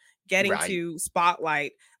actor, getting Right. to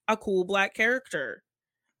spotlight a cool black character.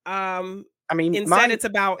 Um, I mean, instead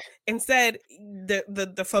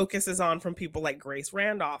the focus is on from people like Grace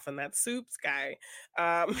Randolph and that Soups guy.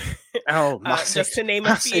 Um, massive, just to name a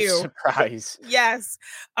massive few. surprise. Yes.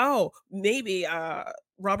 Oh, maybe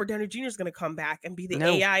Robert Downey Jr. is going to come back and be the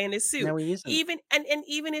No. AI in his suit. No, he isn't. Even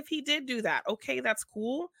even if he did do that, okay, that's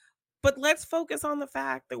cool. But let's focus on the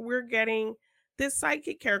fact that we're getting this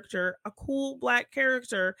sidekick character, a cool black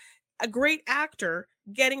character, a great actor,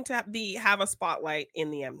 getting to have a spotlight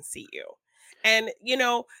in the MCU. And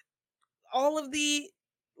all of the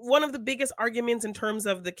one of the biggest arguments in terms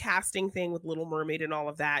of the casting thing with Little Mermaid and all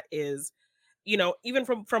of that is, even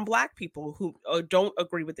from black people who don't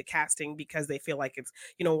agree with the casting because they feel like it's,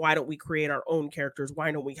 why don't we create our own characters?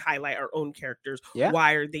 Why don't we highlight our own characters? Yeah.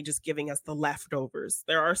 Why are they just giving us the leftovers?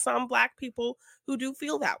 There are some black people who do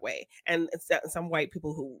feel that way, and some white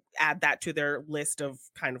people who add that to their list of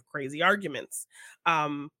kind of crazy arguments.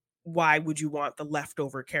 Why would you want the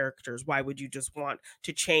leftover characters? Why would you just want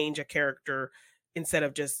to change a character instead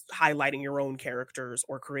of just highlighting your own characters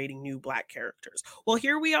or creating new black characters? Well,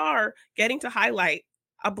 here we are getting to highlight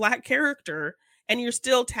a black character, and you're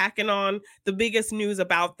still tacking on the biggest news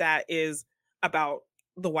about that is about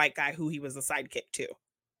the white guy who he was a sidekick to.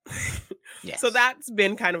 Yes. So that's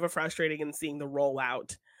been kind of a frustrating in seeing the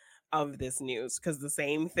rollout of this news, because the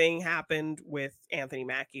same thing happened with Anthony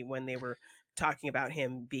Mackie when they were talking about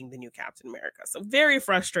him being the new Captain America. So very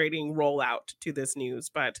frustrating rollout to this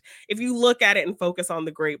news. But if you look at it and focus on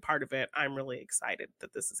the great part of it, I'm really excited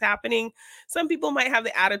that this is happening. Some people might have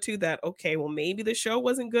the attitude that, okay, well, maybe the show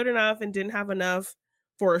wasn't good enough and didn't have enough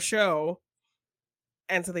for a show,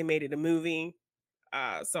 and so they made it a movie.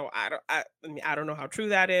 So I don't know how true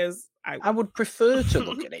that is. I would prefer to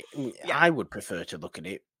look at it. Yeah. I would prefer to look at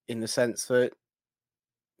it in the sense that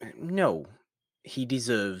no, he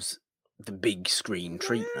deserves the big screen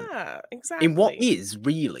treatment. Yeah, exactly. In what is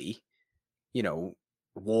really,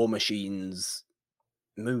 War Machine's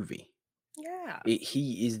movie. Yeah.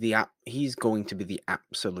 He's going to be the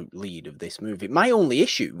absolute lead of this movie. My only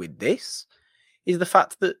issue with this is the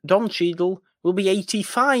fact that Don Cheadle will be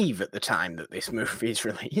 85 at the time that this movie is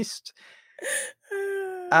released.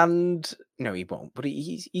 And no, he won't. But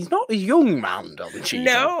he's not a young man, Don Cheadle.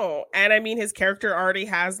 No, and I mean his character already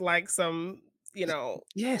has like some,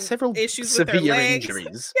 several issues severe with their legs.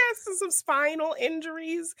 injuries. Yes, some spinal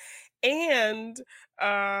injuries, and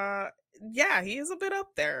he is a bit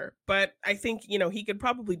up there. But I think he could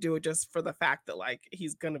probably do it just for the fact that like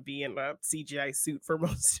he's gonna be in a CGI suit for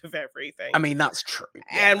most of everything. I mean, that's true.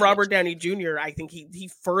 And Robert Downey Jr., I think he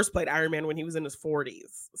first played Iron Man when he was in his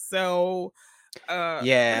 40s. So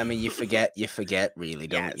I mean, you forget really,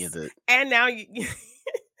 don't you? That and now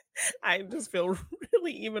I just feel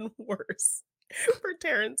really even worse for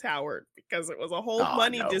Terrence Howard, because it was a whole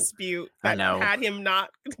money dispute that had him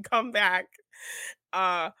not come back.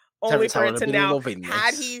 Only Terrence for Howard it to now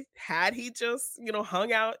had he just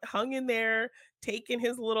hung in there, taking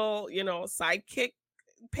his little sidekick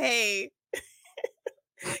pay.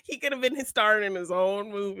 He could have been starring in his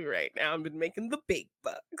own movie right now and been making the big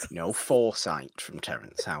bucks. No foresight from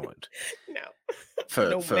Terrence Howard. No.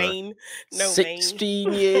 For vein. No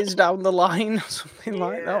 16 years down the line, or something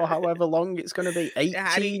like that, or however long it's going to be.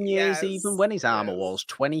 18 years even. When is Armor Wars?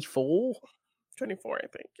 24? 24, I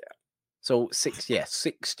think, yeah. So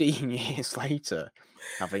 16 years later,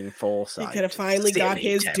 having foresight. He could have finally got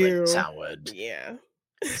his due. Howard. Yeah.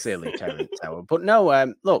 Silly Terrence Howard. But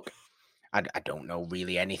no, look, I don't know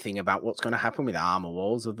really anything about what's going to happen with Armor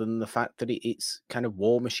Wars other than the fact that it's kind of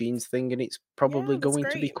War Machine's thing, and it's probably going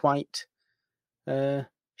to be quite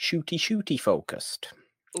shooty focused.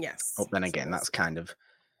 Yes. But then again, that's kind of,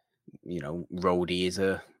 Rhodey is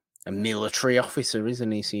a military officer,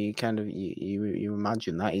 isn't he? So you kind of you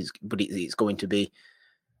imagine that is, but it's going to be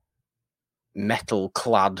metal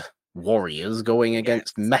clad warriors going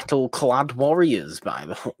against Yes. metal-clad warriors by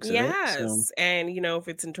the looks of it. So Yes. And if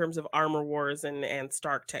it's in terms of armor wars and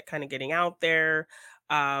Stark Tech kind of getting out there,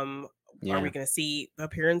 um, are we yeah, going to see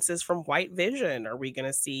appearances from White Vision? Are we going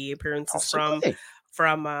to see appearances from possibly.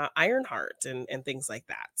 Ironheart and things like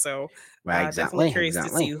that? So Well, definitely exactly, curious to see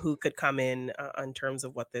exactly. who could come in terms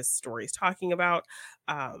of what this story is talking about.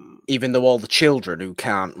 Um, Even though all the children who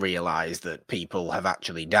can't realize that people have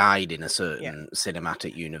actually died in a yeah. certain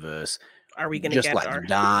cinematic universe, Are we going to just get let them our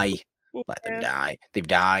die. Let them yeah. die. They've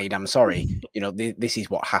died. I'm sorry. This is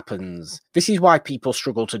what happens. This is why people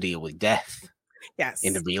struggle to deal with death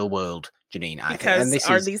in the Yes. real world, Janine, I think. And Because this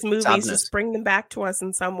are is these movies sadness. just bring them back to us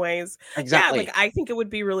in some ways? Yeah, like Exactly. I think it would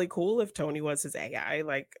be really cool if Tony was his AI,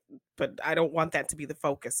 but I don't want that to be the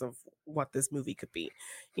focus of what this movie could be,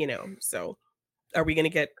 So are we gonna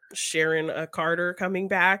get Sharon Carter coming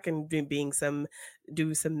back and do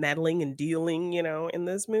some meddling and dealing, in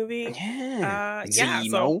this movie? Yeah. Yeah, so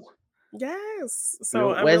Zemo. yes. You So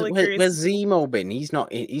know, I'm really curious to where's see. Zemo been? He's not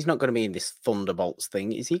going to be in this Thunderbolts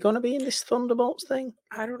thing. Is he going to be in this Thunderbolts thing?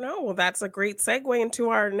 I don't know. Well, that's a great segue into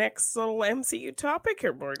our next little MCU topic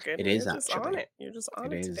here, Morgan. It You're is just on actually. it. You're just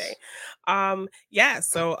on It it today. is. Yeah,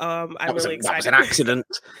 so I'm really That was an excited. accident.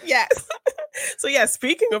 Yes. So yeah,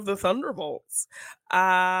 speaking of the Thunderbolts,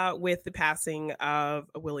 with the passing of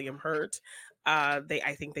William Hurt,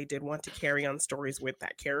 I think they did want to carry on stories with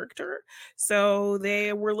that character. So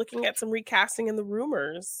they were looking at some recasting in the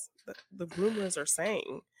rumors. The rumors are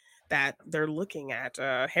saying that they're looking at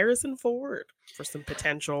Harrison Ford for some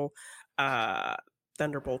potential uh,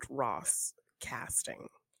 Thunderbolt Ross casting.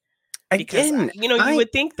 Because Again, you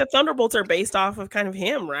would think the Thunderbolts are based off of kind of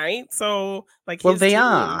him, right? So like well, his they team.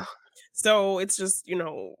 are. So it's just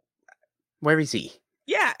Where is he?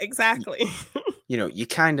 yeah, exactly. You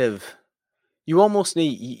kind of, you almost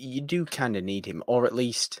need, you do kind of need him, or at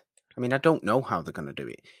least, I mean, I don't know how they're going to do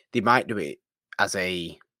it. They might do it as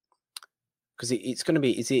a, because it's going to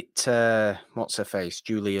be, is it, what's her face?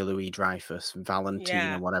 Julia Louis-Dreyfus, Valentina,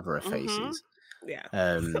 Yeah. whatever her face Mhm. is. Yeah.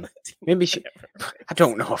 Maybe she, Whatever I face.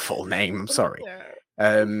 don't know her full name, I'm sorry.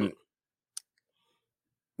 Yeah.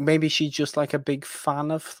 Maybe she's just like a big fan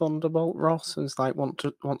of Thunderbolt Ross and is like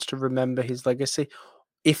wants to remember his legacy.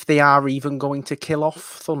 If they are even going to kill off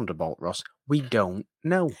Thunderbolt Ross, we don't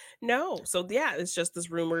know. No. So yeah, it's just this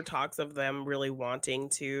rumor talks of them really wanting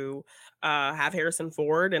to have Harrison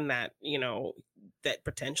Ford and that, that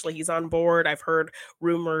potentially he's on board. I've heard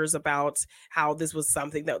rumors about how this was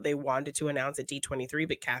something that they wanted to announce at D23,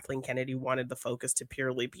 but Kathleen Kennedy wanted the focus to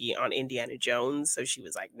purely be on Indiana Jones, so she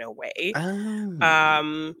was like, "No way."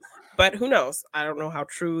 Oh. But who knows? I don't know how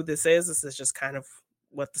true this is. This is just kind of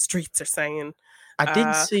what the streets are saying. I did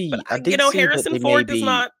But see I did see that Harrison they may Ford does be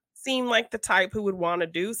not seem like the type who would want to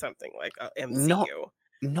do something like a not MCU.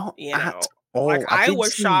 not You at know, like all. I I did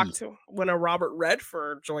was see shocked when a Robert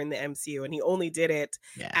Redford joined the MCU, and he only did it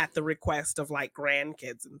yeah. at the request of like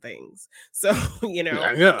grandkids and things. So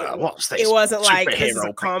Yeah, what's it this wasn't like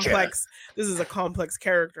superhero picture? this is a complex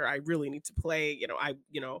character I really need to play.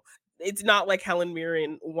 It's not like Helen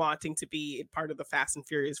Mirren wanting to be part of the Fast and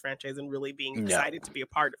Furious franchise and really being No, excited to be a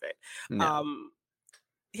part of it. no.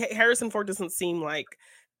 Harrison Ford doesn't seem like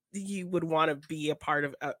he would want to be a part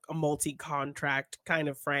of a multi-contract kind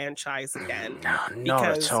of franchise again, No, not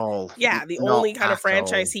at because all. yeah, the Not only kind of at all.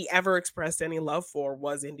 franchise he ever expressed any love for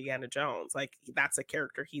was Indiana Jones. Like that's a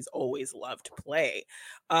character he's always loved to play.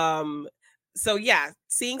 So yeah,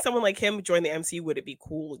 seeing someone like him join the MCU, would it be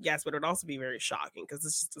cool? Yes, but it would also be very shocking because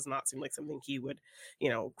this just does not seem like something he would,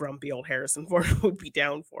 grumpy old Harrison Ford would be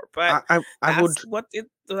down for. But I would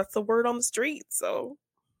that's the word on the street. So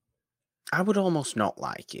I would almost not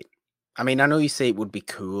like it. I mean, I know you say it would be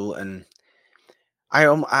cool, and I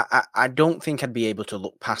don't think I'd be able to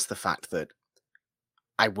look past the fact that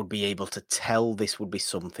I would be able to tell this would be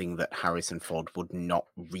something that Harrison Ford would not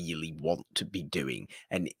really want to be doing.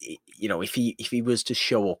 And if he was to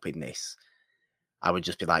show up in this, I would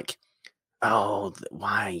just be like, "Oh,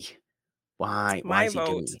 why? Why my is he vote,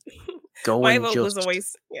 doing it? Go my and vote was just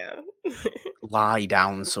always yeah. lie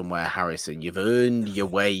down somewhere, Harrison. You've earned your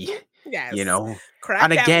way." Yes. And Crack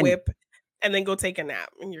that again, whip and then go take a nap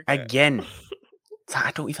and you're good. again,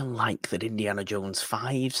 I don't even like that Indiana Jones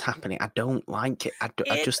 5's happening. I don't like it.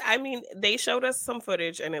 I mean, they showed us some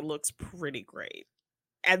footage and it looks pretty great.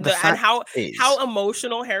 And The fact how is,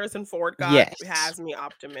 emotional Harrison Ford got yes, has me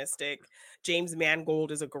optimistic. James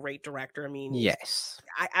Mangold is a great director. I mean, yes.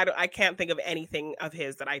 I can't think of anything of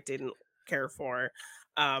his that I didn't care for.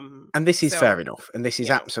 And this is fair So enough. And this is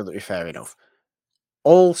you know, absolutely fair enough.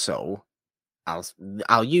 Also,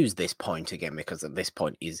 I'll use this point again because at this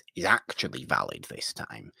point is actually valid this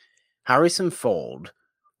time. Harrison Ford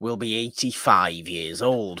will be 85 years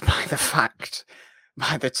old by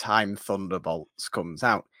the time Thunderbolts comes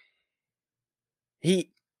out.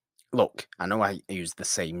 Look, I know I used the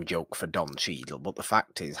same joke for Don Cheadle, but the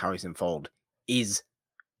fact is Harrison Ford is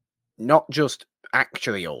not just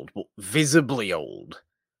actually old, but visibly old.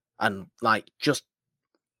 And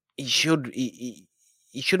he shouldn't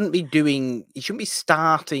be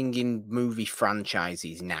starting in movie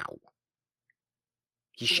franchises now.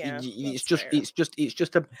 It's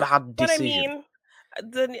just a bad decision.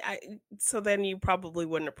 But I mean, then you probably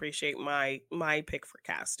wouldn't appreciate my pick for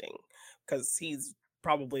casting, because he's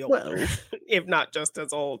probably older, if not just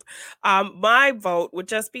as old. My vote would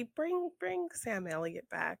just be bring Sam Elliott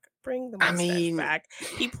back. Bring the mustache back.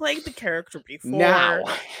 He played the character before. Now,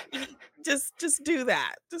 just do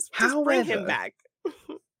that. Just bring him back.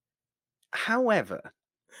 However,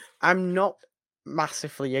 I'm not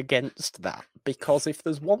massively against that, because if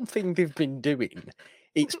there's one thing they've been doing,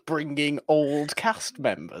 it's bringing old cast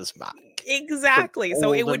members back. Exactly.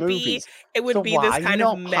 So it would be this kind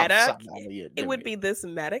of meta. It would be this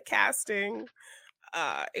meta casting.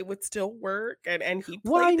 It would still work, and he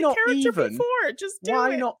played the character before. Just do it.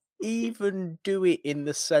 Why not even do it in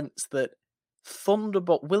the sense that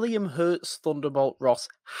William Hurt's Thunderbolt Ross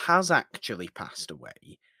has actually passed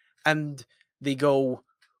away, and they go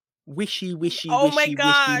wishy multiverse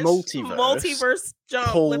jump.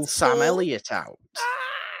 Pull Sam Elliott out.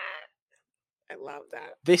 I love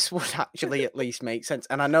that. This would actually at least make sense.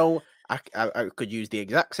 And I know I could use the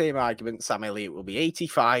exact same argument. Sam Elliott will be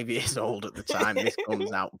 85 years old at the time this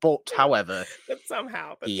comes out. But however,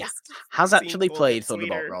 he has actually played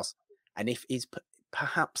Thunderbolt Ross. And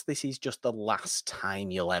perhaps this is just the last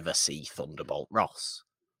time you'll ever see Thunderbolt Ross.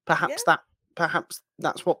 Perhaps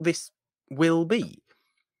that's what this will be.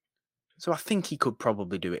 So I think he could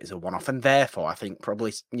probably do it as a one-off. And therefore, I think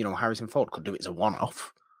probably, Harrison Ford could do it as a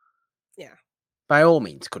one-off. Yeah. By all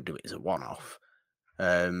means, could do it as a one-off.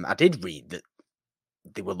 I did read that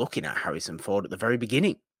they were looking at Harrison Ford at the very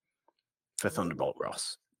beginning for Thunderbolt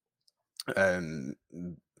Ross. And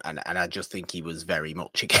I just think he was very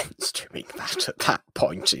much against doing that at that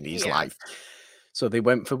point in his life. So they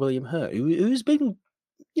went for William Hurt, who's been,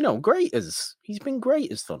 great as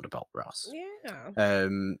Thunderbolt Ross. Yeah.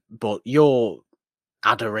 But your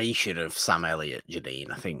adoration of Sam Elliott,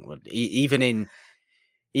 Janine, I think would even in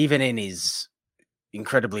his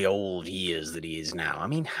incredibly old years that he is now. I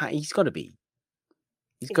mean, he's got to be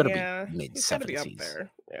mid-70s.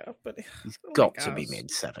 Yeah, but he's got to be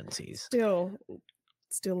mid-70s.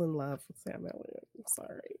 Still in love with Sam Elliott. I'm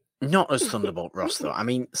sorry. Not as Thunderbolt Ross, though. I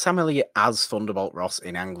mean, Sam Elliott as Thunderbolt Ross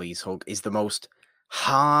in Ang Lee's Hulk is the most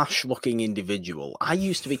harsh-looking individual. I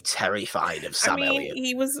used to be terrified of Sam Elliott.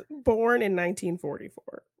 He was born in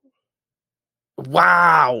 1944.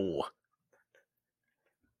 Wow!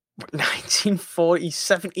 1940,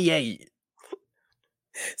 78.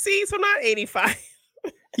 See, so not 85.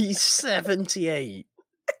 He's 78.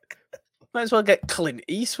 Might as well get Clint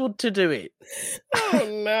Eastwood to do it.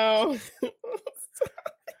 Oh, no.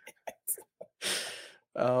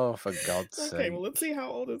 Oh, for God's sake. Okay, well, let's see how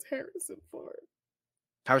old is Harrison Ford.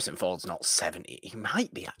 Harrison Ford's not 70. He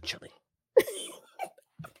might be, actually.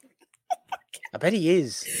 I bet he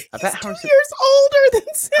is. I bet He's 2 years older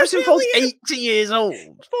than Sam Harrison Ford's 80 years old.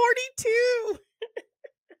 42.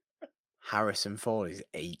 Harrison Ford is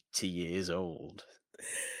 80 years old.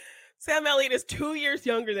 Sam Elliott is 2 years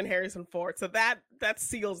younger than Harrison Ford, so that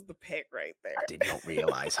seals the pick right there. I did not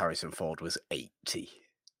realize Harrison Ford was 80.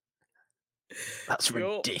 That's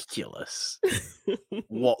ridiculous.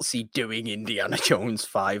 What's he doing, Indiana Jones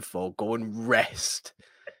 5 for? Go and rest,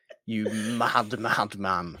 you mad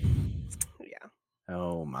man. Yeah.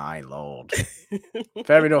 Oh, my Lord.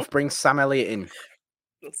 Fair enough. Bring Sam Elliott in.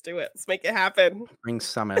 Let's do it. Let's make it happen. Bring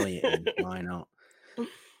Sam Elliott in. Why not?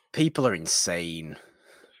 People are insane.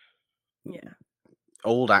 Yeah.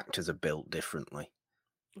 Old actors are built differently.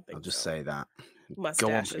 I'll just say that.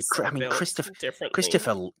 Mustaches.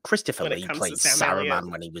 Christopher Lee played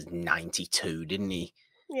Saruman when he was 92, didn't he?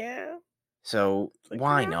 Yeah. So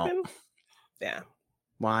why not? Yeah.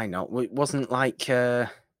 Why not? It wasn't like I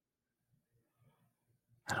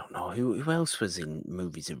don't know who else was in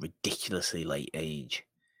movies at ridiculously late age.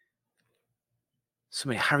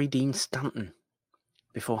 Harry Dean Stanton.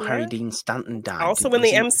 Before Harry Dean Stanton died. Also in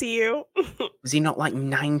the MCU. Was he not like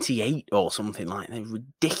 98 or something like that?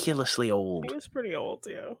 Ridiculously old. He was pretty old,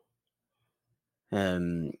 yeah.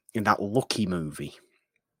 In that Lucky movie.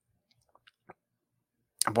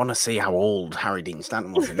 I want to see how old Harry Dean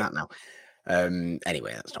Stanton was in that now.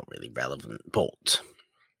 Anyway, that's not really relevant. But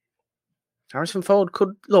Harrison Ford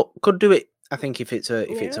could do it I think if it's a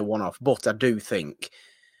Yeah. one-off, but I do think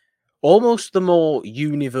almost the more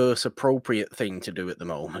universe appropriate thing to do at the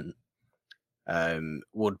moment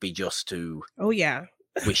would be just to Oh yeah.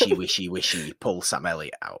 wishy pull Sam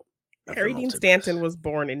Elliott out of the Harry Dean multiverse. Stanton was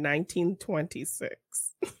born in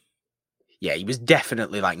 1926. Yeah, he was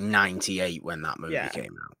definitely like 98 when that movie Yeah.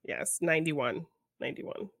 came out. Yes, 91.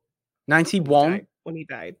 91. 91? When he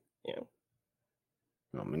died. Yeah.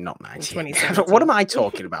 I mean, not In 98. 2017. What am I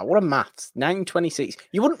talking about? What are maths? 926.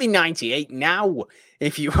 You wouldn't be 98 now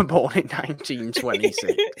if you were born in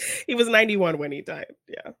 1926. He was 91 when he died.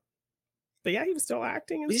 Yeah. But yeah, he was still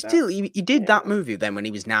acting and But stuff. still, he did Yeah. that movie then when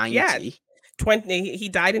he was 90. Yeah. He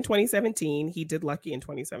died in 2017. He did Lucky in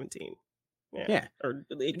 2017. Yeah. Or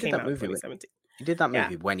it did came that out in movie 2017. He did that Yeah.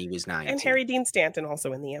 movie when he was 90. And Harry Dean Stanton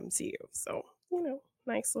also in the MCU. So,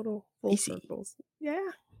 nice little full Is he? circles.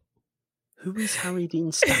 Yeah. Who is Harry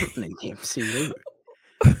Dean Stanton in the MCU?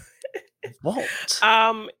 What?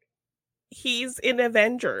 He's in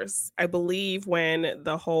Avengers, I believe, when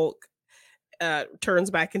the Hulk turns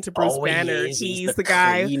back into Bruce Banner. He's the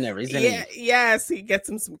guy. Cleaner, isn't Yeah, he? yes, he gets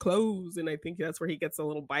him some clothes, and I think that's where he gets a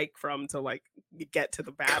little bike from to like get to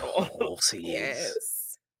the battle. Of course he is.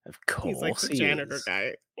 Yes, Of course he's like the he janitor is.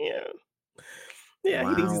 guy. Yeah, yeah,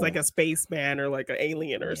 he thinks he's like Wow. a spaceman or like an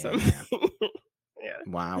alien or something. Yeah.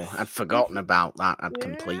 Wow, I'd forgotten about that. I'd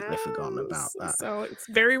completely forgotten about that. So it's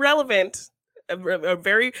very relevant. A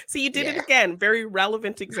very you did it again. Very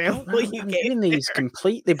relevant example. I'm doing these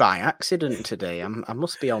completely by accident today. I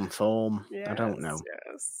must be on form. I don't know.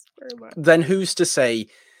 Yes, very much. Then who's to say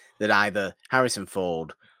that either Harrison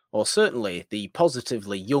Ford or certainly the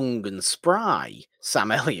positively young and spry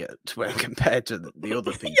Sam Elliott, when compared to the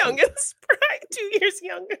other people, young and spry, 2 years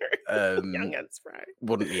younger, young and spry,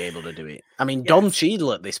 wouldn't be able to do it. I mean, Don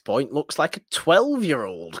Cheadle at this point looks like a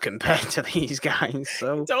 12-year-old compared to these guys.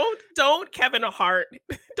 So don't Kevin Hart,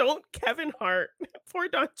 poor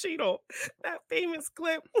Don Cheadle. That famous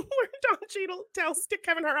clip where Don Cheadle tells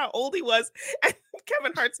Kevin Hart how old he was, and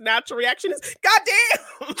Kevin Hart's natural reaction is "God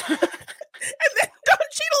damn," and then Don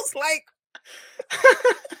Cheadle's like.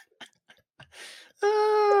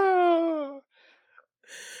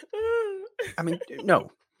 I mean,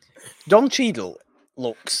 no. Don Cheadle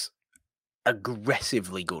looks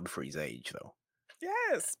aggressively good for his age, though.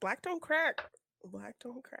 Yes, black don't crack. Black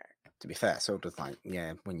don't crack. To be fair, so does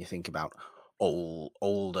when you think about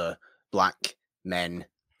older black men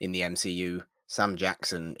in the MCU, Sam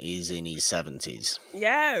Jackson is in his 70s.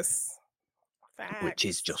 Yes. Facts. Which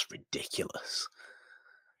is just ridiculous.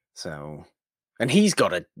 So, and he's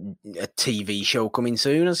got a TV show coming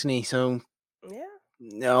soon, hasn't he? So, yeah.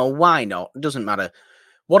 No, why not? It doesn't matter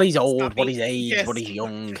what he's old, what he's age, what he's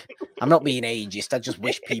young. I'm not being ageist. I just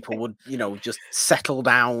wish people would, just settle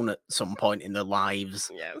down at some point in their lives.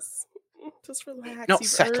 Yes. Just relax. Not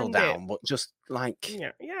settle down, but just like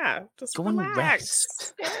just go relax. and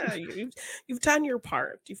rest. Yeah, you've done your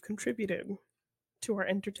part. You've contributed to our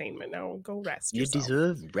entertainment. Now go rest. You yourself.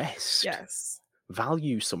 deserve rest. Yes.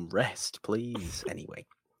 Value some rest, please. Anyway,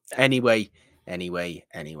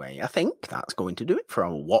 I think that's going to do it for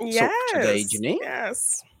our What's Up today, Janine.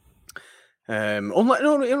 Yes.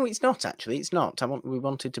 No, it's not actually. It's not. We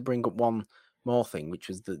wanted to bring up one more thing, which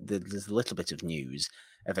was there's a little bit of news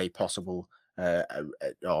of a possible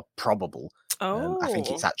or probable. I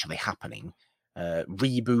think it's actually happening.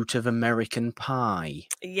 Reboot of American Pie.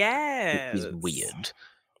 Yes. Which is weird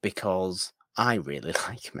because I really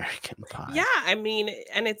like American Pie. Yeah, I mean,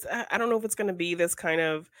 and it's I don't know if it's going to be this kind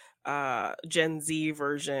of Gen Z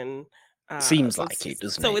version. Seems like it,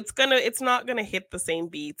 doesn't it? So it's not gonna hit the same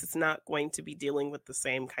beats. It's not going to be dealing with the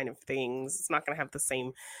same kind of things. It's not gonna have the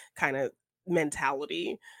same kind of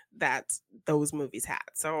mentality that those movies had.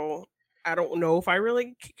 So I don't know if I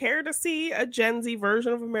really care to see a Gen Z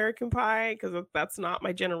version of American Pie because that's not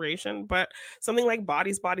my generation. But something like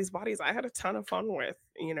Bodies, I had a ton of fun with.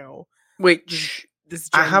 Which this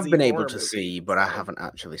I have been able movie, to see, but I haven't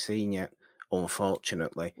actually seen yet.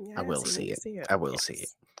 Unfortunately, I will see it. I will see it.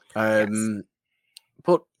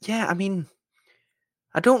 But yeah, I mean,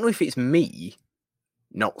 I don't know if it's me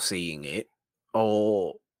not seeing it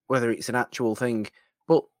or whether it's an actual thing,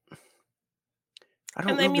 but I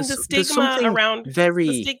don't know. I mean, the stigma around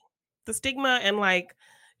the stigma and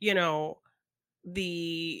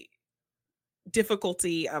the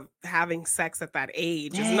difficulty of having sex at that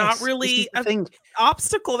age is not really an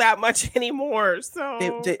obstacle that much anymore.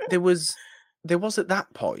 So there was at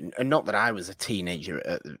that point, and not that I was a teenager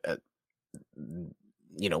at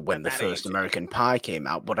when the first American Pie came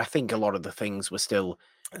out, but I think a lot of the things were still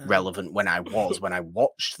relevant when I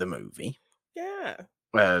watched the movie. Yeah.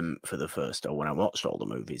 for the first, or when I watched all the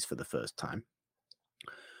movies for the first time,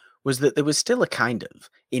 was that there was still a kind of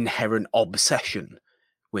inherent obsession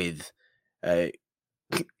with uh,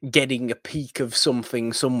 getting a peek of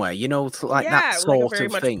something somewhere, like that Yeah, like a sort very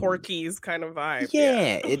of much thing. Porky's kind of vibe.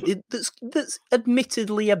 Yeah. Yeah, that's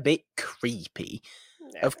admittedly a bit creepy.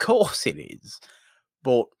 Yeah. Of course it is,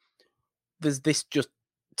 but there's this just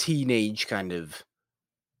teenage kind of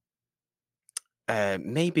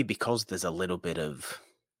maybe because there's a little bit of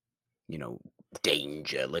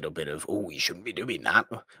danger, a little bit of, oh, you shouldn't be doing that.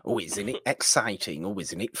 Oh, isn't it exciting? Oh,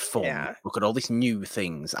 isn't it fun? Yeah. Look at all these new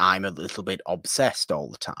things. I'm a little bit obsessed all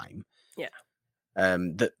the time. Yeah.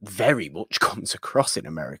 That very much comes across in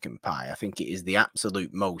American Pie. I think it is the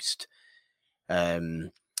absolute most. I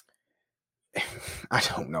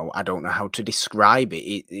don't know. I don't know how to describe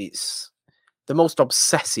it. It's the most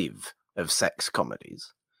obsessive of sex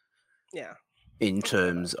comedies. Yeah. In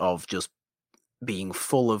terms of just being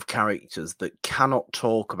full of characters that cannot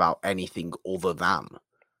talk about anything other than,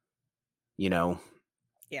 Yeah.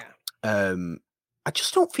 I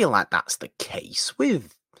just don't feel like that's the case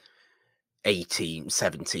with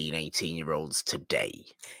 18-year-olds today.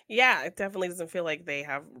 Yeah, it definitely doesn't feel like they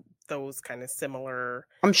have those kind of similar.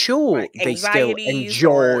 I'm sure they still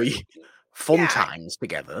enjoy fun times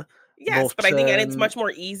together. Yes, but I think, and it's much more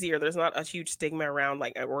easier. There's not a huge stigma around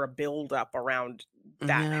like or a build up around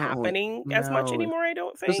that happening as much anymore. I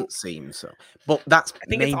don't think. Doesn't seem so. But that's I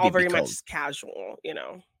think it's all very much casual,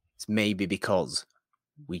 It's maybe because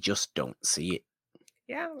we just don't see it.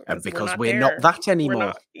 Yeah, because we're not that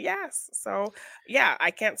anymore. Yes. So yeah, I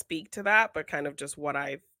can't speak to that, but kind of just what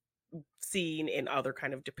I've seen in other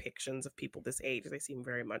kind of depictions of people this age, they seem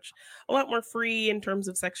very much a lot more free in terms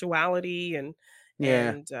of sexuality and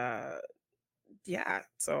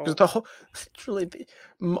so literally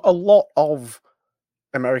a lot of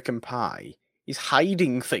American Pie is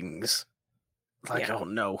hiding things. Like, oh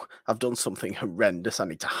no, I've done something horrendous. I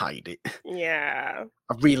need to hide it. Yeah.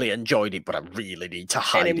 I really enjoyed it, but I really need to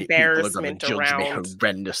hide it. People are going to judge me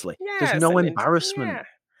horrendously. There's no embarrassment. Yeah.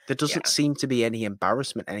 There doesn't seem to be any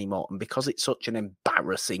embarrassment anymore. And because it's such an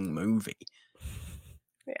embarrassing movie,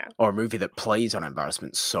 or a movie that plays on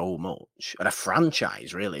embarrassment so much, and a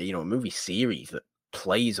franchise, really, a movie series that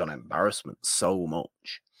plays on embarrassment so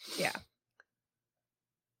much. Yeah.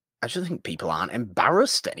 I just think people aren't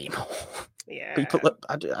embarrassed anymore. Yeah. People,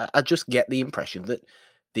 I just get the impression that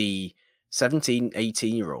the 17,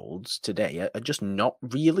 18-year-olds today are just not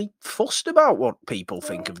really fussed about what people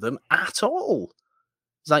think of them at all.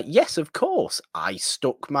 It's like, yes, of course, I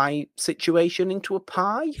stuck my situation into a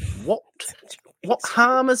pie. What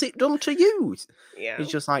harm has it done to you? Yeah.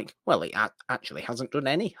 It's just like, well, it actually hasn't done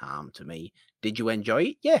any harm to me. Did you enjoy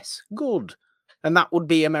it? Yes, good. And that would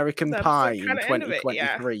be American Pie in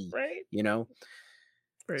 2023, right?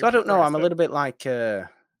 So I don't know. I'm a little bit like, I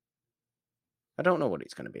don't know what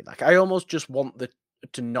it's going to be like. I almost just want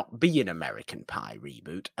to not be an American Pie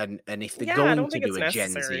reboot. And if they're going to do a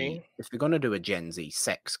Gen Z, if they're going to do a Gen Z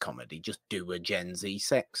sex comedy, just do a Gen Z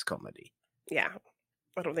sex comedy. Yeah.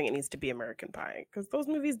 I don't think it needs to be American Pie because those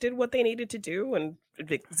movies did what they needed to do and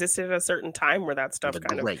it existed at a certain time where that stuff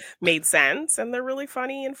kind of made sense and they're really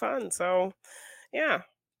funny and fun. So, yeah.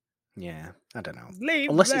 Yeah, I don't know.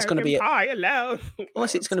 Unless it's going to be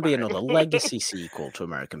unless it's going to be another legacy sequel to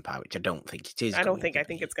American Pie, which I don't think it is. I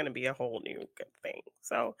think it's going to be a whole new good thing.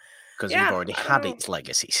 So because we've already had its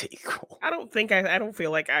legacy sequel. I don't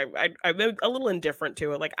feel like I'm a little indifferent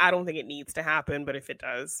to it. Like I don't think it needs to happen, but if it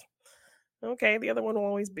does, okay, the other one will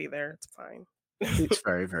always be there. It's fine. It's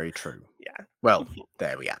very, very true. Yeah. Well,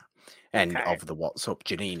 there we are. End of the What's Up,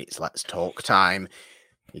 Janine. It's Let's Talk time.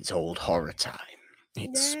 It's old horror time.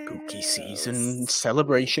 It's spooky season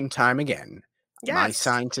celebration time again. Yes. My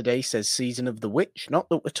sign today says Season of the Witch. Not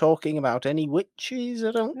that we're talking about any witches, I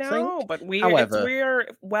don't think. No, but we're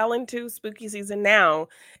well into spooky season now.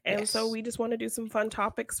 And so we just want to do some fun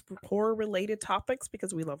topics, horror-related topics,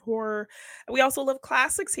 because we love horror. We also love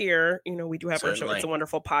classics here. We do have our show. It's a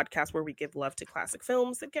wonderful podcast where we give love to classic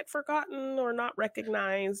films that get forgotten or not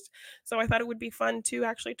recognized. So I thought it would be fun to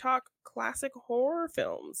actually talk classic horror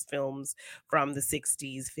films from the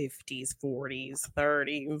 60s, 50s, 40s,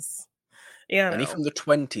 30s. Yeah. Any from the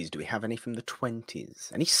 20s? Do we have any from the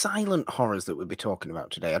 20s? Any silent horrors that we'll be talking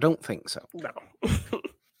about today? I don't think so. No.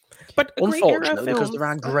 But unfortunately, because there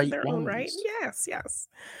are great ones. Right? Yes.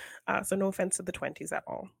 So no offense to the 20s at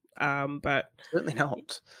all. But certainly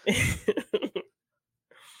not.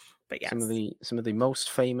 But yes. Some of the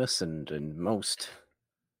most famous and most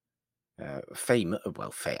famous.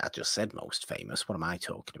 Well, I just said most famous. What am I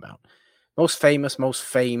talking about? Most famous, most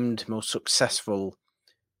famed, most successful.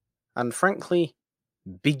 And frankly,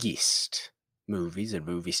 biggest movies and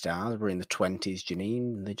movie stars were in the 20s,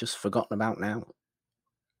 Janine, and they're just forgotten about now.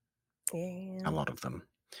 Yeah. A lot of them,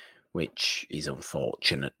 which is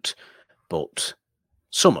unfortunate, but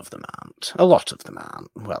some of them aren't. A lot of them aren't.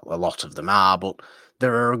 Well, a lot of them are, but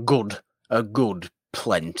there are a good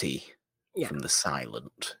plenty from the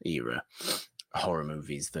silent era horror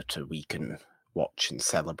movies that we can watch and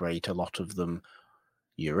celebrate. A lot of them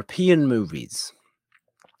European movies,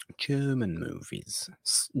 German movies,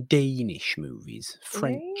 Danish movies,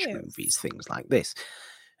 French movies, things like this.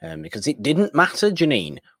 Because it didn't matter,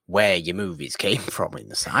 Janine, where your movies came from in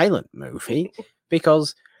the silent movie,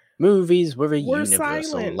 because movies were a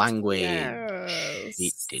universal silent. language. Yes.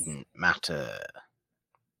 It didn't matter.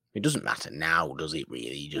 It doesn't matter now, does it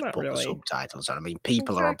really? You just Not put really. the subtitles on. I mean,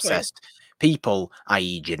 people are Exactly. obsessed. People,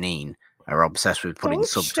 i.e. Janine, are obsessed with putting Don't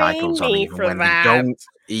subtitles shame on me even for when that. they don't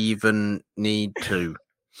even need to.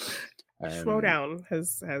 Schmodown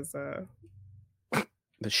has The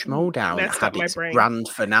Schmodown messed had up my its brain. grand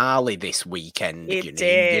finale this weekend, It Janine.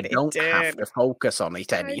 did, You don't it have did. to focus on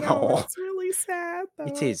it I know, anymore. it's really sad though.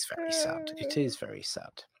 It is very sad. It is very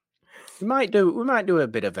sad. We might do a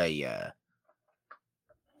bit of a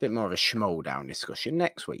bit more of a Schmodown discussion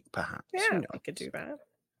next week, perhaps. Yeah, we could do that.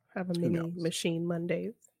 Have a Who mini knows? Machine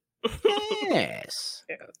Mondays. Yes.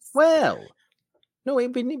 Yes. Well, no,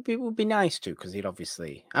 it would be nice to, because it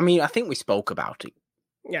obviously. I mean, I think we spoke about it.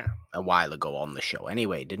 Yeah. A while ago on the show,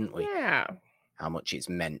 anyway, didn't we? Yeah. How much it's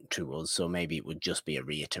meant to us. So maybe it would just be a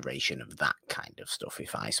reiteration of that kind of stuff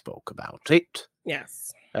if I spoke about it.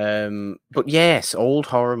 Yes. But yes, old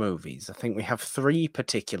horror movies. I think we have 3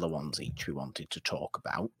 particular ones each we wanted to talk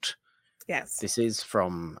about. Yes. This is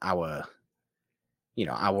from our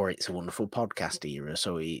It's a Wonderful podcast era,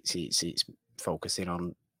 so it's focusing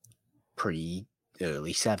on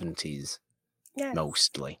early 70s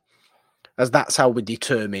mostly, as that's how we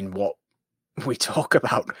determine what we talk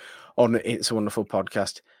about on It's a Wonderful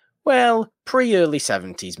podcast. Well, early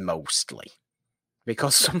 70s mostly,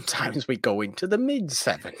 because sometimes we go into the mid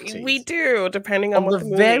 70s. We do, depending on what the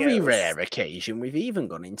movie very is. rare occasion, we've even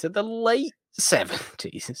gone into the late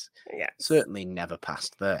 70s. Yes. Certainly never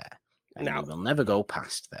past there. And No. we will never go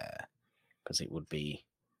past there, because it would be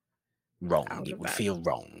wrong. It would feel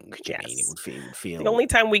wrong, Janine. Yes. It would feel. The only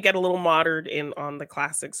time we get a little modern on the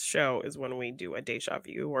classics show is when we do a deja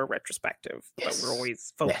vu or retrospective. But we're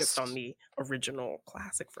always focused on the original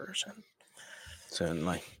classic version.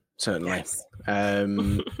 Certainly. Yes.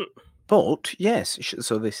 But yes,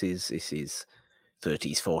 so this is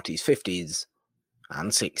 30s, 40s, 50s,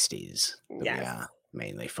 and 60s that we are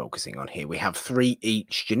mainly focusing on here. We have 3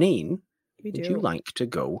 each. Janine, would you like to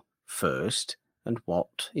go first? And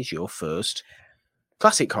what is your first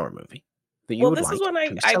classic horror movie that you would like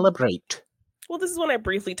to celebrate? Well, this is one I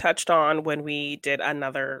briefly touched on when we did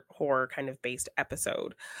another horror kind of based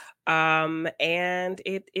episode. And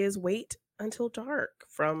it is Wait Until Dark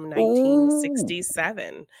from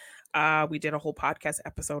 1967. We did a whole podcast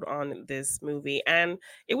episode on this movie, and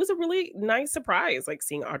it was a really nice surprise, like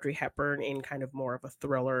seeing Audrey Hepburn in kind of more of a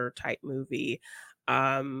thriller type movie.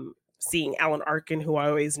 Seeing Alan Arkin, who I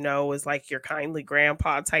always know is like your kindly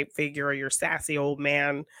grandpa type figure, or your sassy old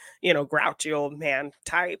man, grouchy old man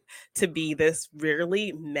type, to be this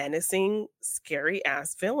really menacing, scary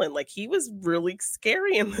ass villain. Like, he was really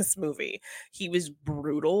scary in this movie. He was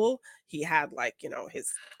brutal. He had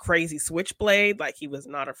his crazy switchblade. Like, he was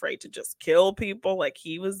not afraid to just kill people. Like,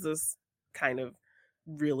 he was this kind of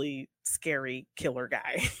really scary killer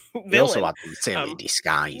guy. He also had these silly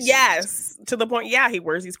disguises. Yes, to the point. Yeah, he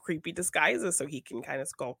wears these creepy disguises so he can kind of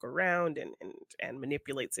skulk around and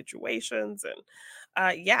manipulate situations.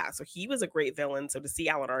 And so he was a great villain. So to see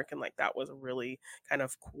Alan Arkin like that was a really kind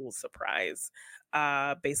of cool surprise.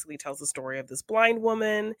 Basically tells the story of this blind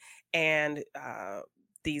woman, and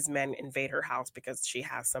these men invade her house because she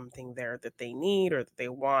has something there that they need or that they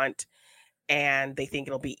want, and they think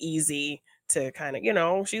it'll be easy to kind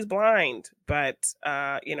of, she's blind, but,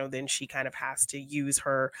 then she kind of has to use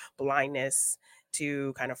her blindness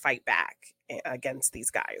to kind of fight back against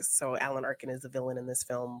these guys. So Alan Arkin is the villain in this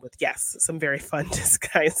film with, some very fun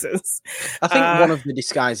disguises. I think one of the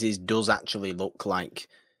disguises does actually look like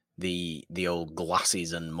the old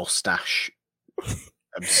glasses and mustache.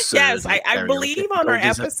 Yes, I believe on our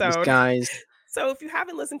episode. Disguise. So if you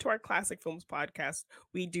haven't listened to our Classic Films podcast,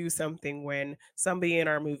 we do something when somebody in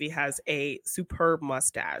our movie has a superb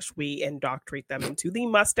mustache. We indoctrinate them into the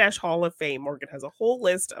Mustache Hall of Fame. Morgan has a whole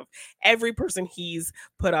list of every person he's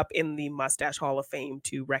put up in the Mustache Hall of Fame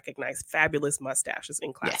to recognize fabulous mustaches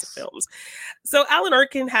in classic Yes. films. So Alan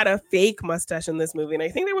Arkin had a fake mustache in this movie, and I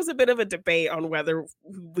think there was a bit of a debate on whether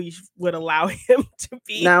we would allow him to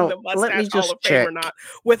be Now, in the let me Mustache Hall just of Fame or check. not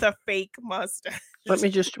with a fake mustache. Let me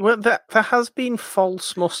just. Well, there has been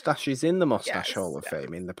false mustaches in the Mustache Yes, Hall of yes.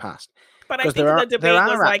 Fame in the past. But I Because think there the are debate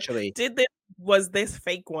was like, actually. was this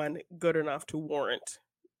fake one good enough to warrant?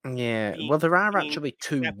 Yeah, being- well, there are being actually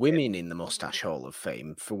 2 accepted? women in the Mustache Hall of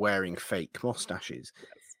Fame for wearing fake mustaches.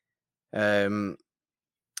 Yes.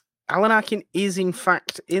 Alan Arkin is in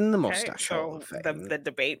fact in the Okay, Mustache Hall so of Fame. the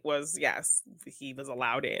debate was yes, he was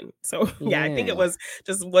allowed in. So yeah, I think it Yeah. was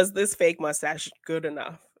just, was this fake mustache good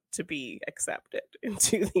enough to be accepted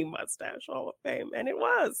into the Mustache Hall of Fame? And it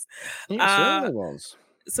was. It certainly was.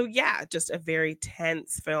 So yeah, just a very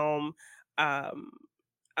tense film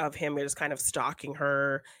of him just kind of stalking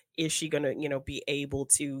her. Is she gonna, be able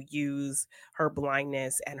to use her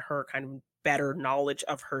blindness and her kind of better knowledge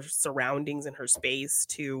of her surroundings and her space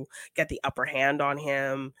to get the upper hand on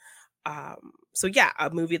him? So yeah, a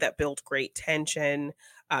movie that built great tension.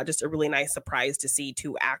 Just a really nice surprise to see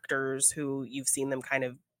 2 actors who you've seen them kind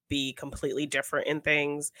of be completely different in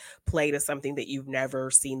things play to something that you've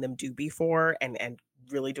never seen them do before, and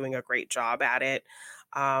really doing a great job at it.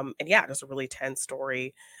 And yeah, just a really tense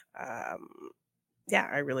story. Yeah,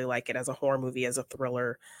 I really like it as a horror movie, as a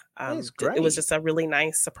thriller. It's It was great. just a really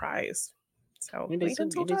nice surprise. So It Wait is a-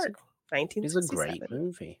 Until it is a- Dark, It is a great 1967.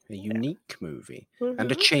 movie, a unique movie,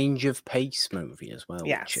 and a Mhm. change of pace movie as well, which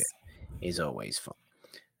Yes. is always fun.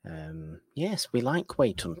 Yes, we like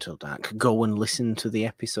Wait Until Dark. Go and listen to the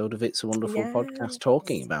episode of It's a Wonderful Podcast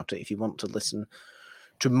talking Yes. about it if you want to listen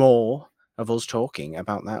to more of us talking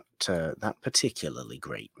about that particularly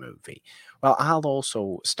great movie. Well, I'll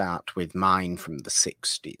also start with mine from the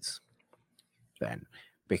 60s then,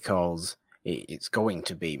 because it's going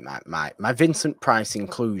to be my Vincent Price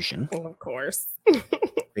inclusion, Of course.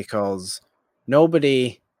 because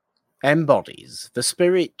nobody embodies the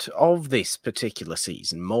spirit of this particular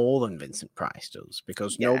season more than Vincent Price does,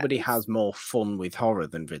 because nobody Yes. has more fun with horror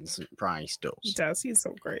than Vincent Price He does. does. He's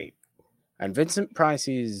so great. And Vincent Price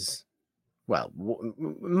is, well,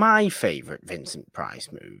 my favorite Vincent Price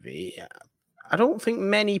movie. I don't think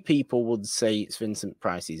many people would say it's Vincent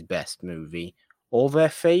Price's best movie or their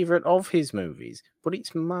favorite of his movies, but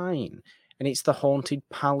it's mine. And it's The Haunted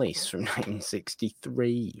Palace from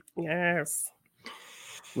 1963. Yes.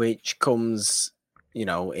 Which comes,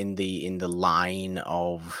 in the line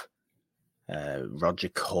of Roger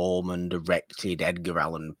Corman directed Edgar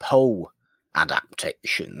Allan Poe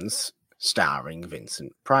adaptations starring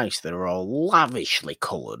Vincent Price. They're all lavishly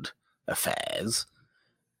coloured affairs,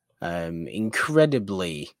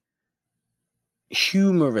 incredibly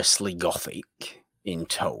humorously gothic in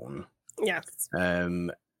tone, Yes.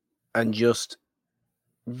 and just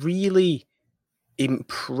really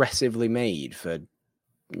impressively made for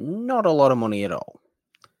not a lot of money at all.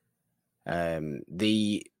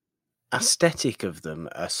 The aesthetic of them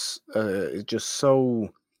are just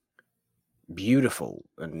so beautiful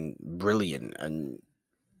and brilliant, and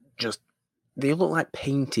just they look like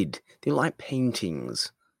painted. They look like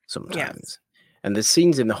paintings sometimes. Yes. And there's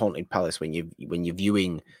scenes in the Haunted Palace when you're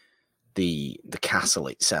viewing the castle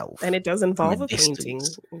itself, And it does involve a distance.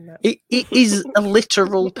 painting. It is a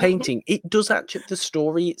literal painting. It does actually. The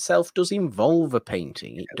story itself does involve a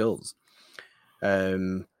painting. It does.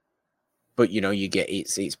 But you get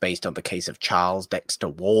it's based on the case of Charles Dexter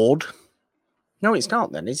Ward. No, it's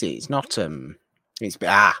not. Then is it? It's not. It's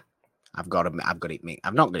I've got it.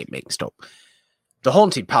 I've not got it mixed up. The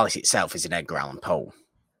Haunted Palace itself is an Edgar Allan Poe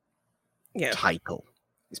title.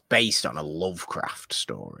 It's based on a Lovecraft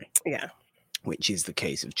story. Yeah. Which is the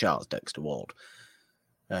case of Charles Dexter Ward.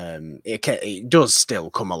 It does still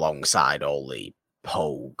come alongside all the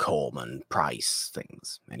Poe, Corman, Price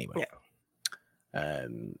things, anyway. Yeah.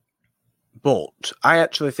 But I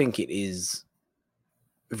actually think it is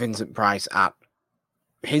Vincent Price at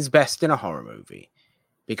his best in a horror movie,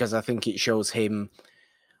 because I think it shows him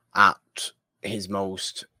at his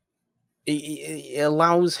most. It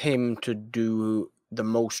allows him to do the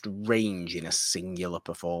most range in a singular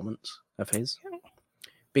performance of his,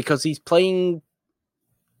 because he's playing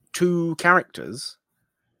 2 characters,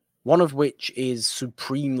 one of which is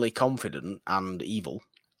supremely confident and evil.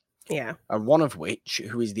 Yeah. And one of which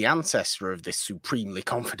who is the ancestor of this supremely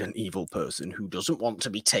confident evil person who doesn't want to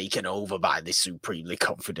be taken over by this supremely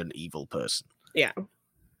confident evil person. Yeah.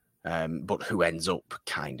 but who ends up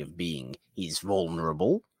kind of being, he's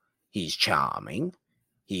vulnerable, he's charming,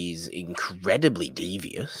 he's incredibly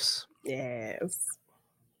devious. Yes.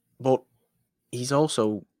 But he's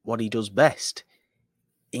also what he does best,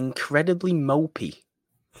 incredibly mopey.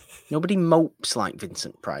 Nobody mopes like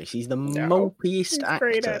Vincent Price. He's the mopiest He's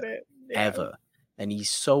great at actor it. ever. And he's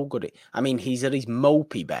so good at, I mean, he's at his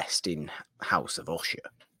mopey best in House of Usher.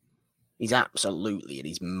 He's absolutely at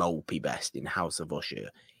his mopey best in House of Usher.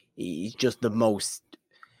 He's just the most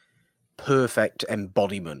perfect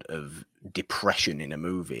embodiment of depression in a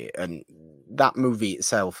movie. And that movie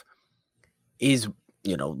itself is,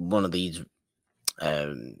 you know, one of these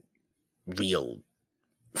real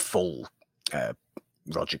full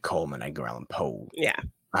Roger Corman, Edgar Allan Poe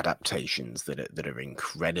adaptations that are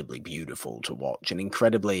incredibly beautiful to watch and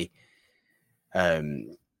incredibly,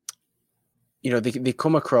 you know, they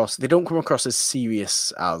come across, they don't come across as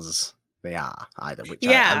serious as they are either, which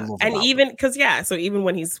I love and about even because so even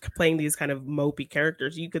when he's playing these kind of mopey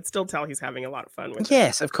characters, you could still tell he's having a lot of fun with it.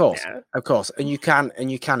 Yes, of course, and you can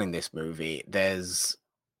in this movie. There's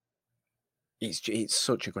it's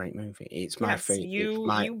such a great movie. It's my favorite.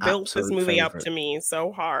 You built this movie up to me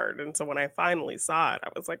so hard, and so when I finally saw it, I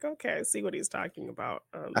was like, okay, I see what he's talking about.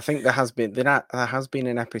 I think there has been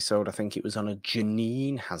an episode. I think it was on a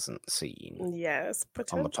Janine hasn't seen. Yes,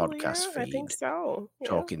 on the podcast feed. I think so.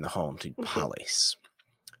 Talking the Haunted Palace,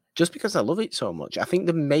 just because I love it so much. I think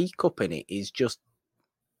the makeup in it is just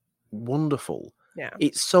wonderful. Yeah,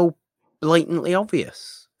 it's so blatantly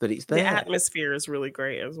obvious that it's there. The atmosphere is really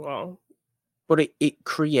great as well. But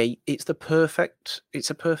it's a perfect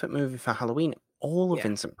movie for Halloween. All of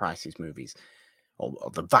Vincent Price's movies, or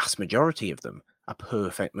the vast majority of them, are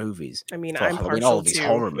perfect movies. I mean, I'm partial all of his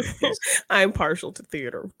horror movies. I'm partial to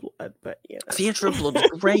Theater of Blood, but Theater of Blood is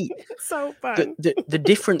great. It's so fun. The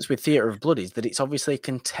difference with Theater of Blood is that it's obviously a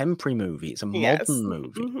contemporary movie. It's a modern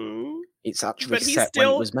movie. Mm-hmm. It's actually set when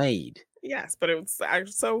it was made. Yes, but it was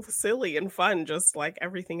so silly and fun, just like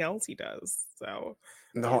everything else he does. So.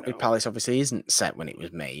 The Haunted Palace obviously isn't set when it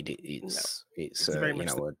was made. It's very much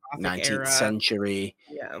a 19th century,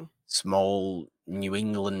 small New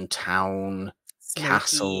England town, smoky,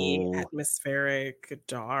 castle, atmospheric,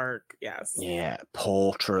 dark. Yes. Yeah,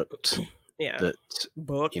 portrait. That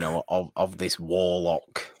book. Of this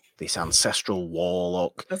warlock, this ancestral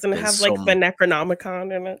warlock. Doesn't it have like the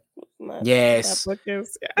Necronomicon in it? Yes. That book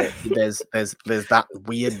is. There's that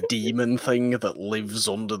weird demon thing that lives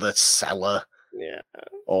under the cellar. Yeah.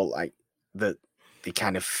 Or like that they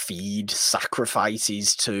kind of feed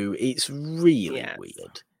sacrifices to. It's really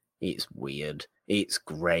weird. It's weird. It's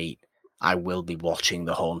great. I will be watching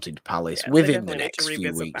The Haunted Palace within the next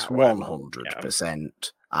few weeks. 100%.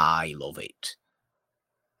 I love it.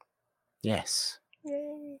 Yes.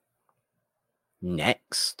 Yay.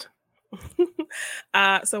 Next.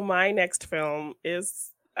 So my next film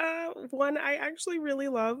is one I actually really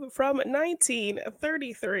love from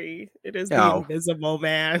 1933. It is The Invisible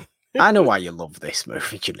Man. I know why you love this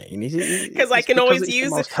movie, Janine. Because I can always use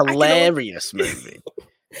the most hilarious movie.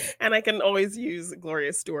 And I can always use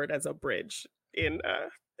Gloria Stewart as a bridge in a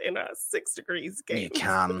 6 Degrees game. You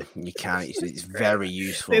can. It's very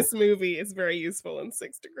useful. This movie is very useful in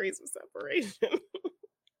 6 Degrees of Separation.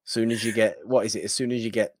 As soon as you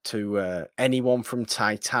get to anyone from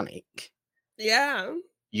Titanic,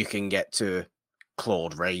 you can get to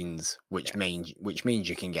Claude Rains, which means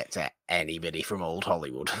you can get to anybody from old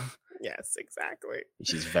Hollywood. Yes, exactly.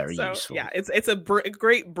 Which is very useful. Yeah, it's a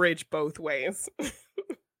great bridge both ways.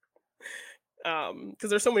 Because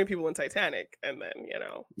there's so many people in Titanic, and then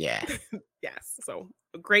yes, so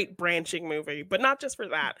a great branching movie, but not just for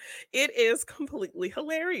that. It is completely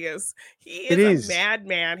hilarious. He is a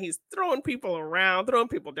madman. He's throwing people around, throwing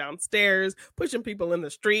people downstairs, pushing people in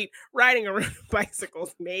the street, riding around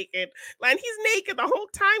bicycles naked, and he's naked the whole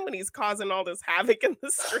time when he's causing all this havoc in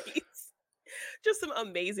the streets. Just some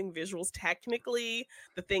amazing visuals. Technically,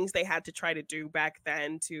 the things they had to try to do back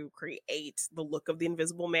then to create the look of the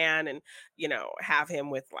Invisible Man and, have him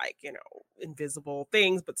with invisible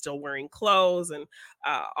things, but still wearing clothes. And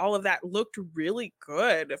all of that looked really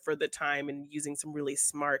good for the time and using some really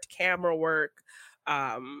smart camera work.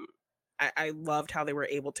 I loved how they were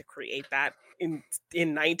able to create that in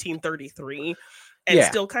 1933. And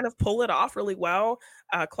still kind of pull it off really well.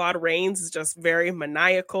 Claude Rains is just very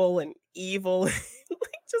maniacal and evil.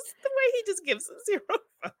 Just the way he just gives it zero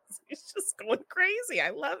fucks. He's just going crazy.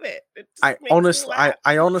 I love it. I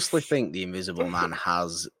honestly think The Invisible Man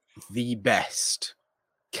has the best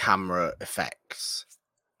camera effects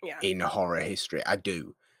in horror history. I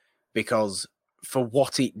do. Because for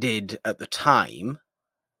what it did at the time,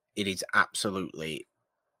 it is absolutely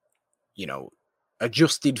you know,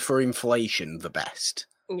 adjusted for inflation the best.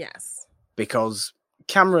 Yes. Because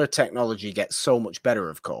camera technology gets so much better,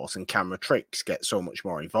 of course, and camera tricks get so much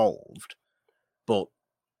more evolved, but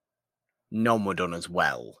none were done as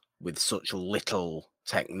well with such little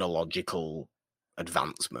technological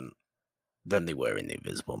advancement than they were in The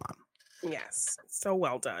Invisible Man. Yes. So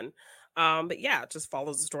well done. But yeah, it just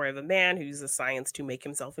follows the story of a man who uses science to make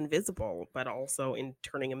himself invisible, but also in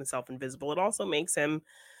turning himself invisible, it also makes him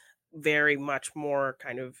very much more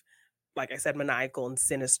kind of, like I said, maniacal and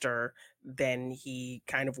sinister than he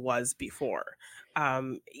kind of was before.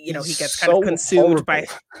 You know, He's he gets kind of so consumed by,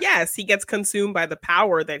 horrible. yes, he gets consumed by the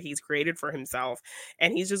power that he's created for himself.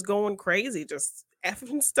 And he's just going crazy, just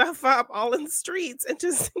effing stuff up all in the streets and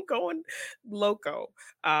just going loco,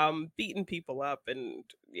 beating people up and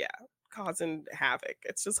yeah, causing havoc.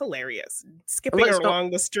 It's just hilarious. And Skipping let's not,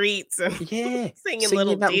 along the streets and yeah, singing little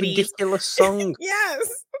singing that ditties. ridiculous song.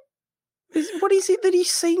 Yes. What is it that he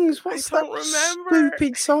sings? I What's that don't remember.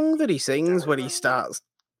 stupid song that he sings Don't when he remember. starts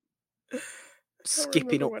Don't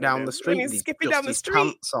skipping remember up what it down the is. When street with he's his, skipping just down the his street.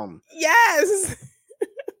 pants on? Yes.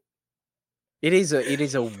 It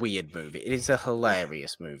is a weird movie. It is a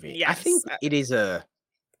hilarious movie. I think Yes. it is a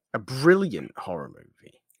brilliant horror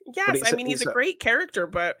movie. But Yes. I mean, he's a great character,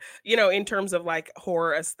 but you know, in terms of like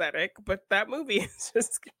horror aesthetic, but that movie is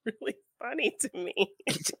just really funny to me.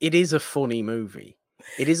 it is a funny movie.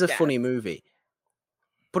 It is a Yes. funny movie.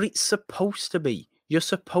 But it's supposed to be. You're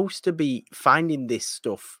supposed to be finding this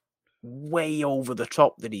stuff way over the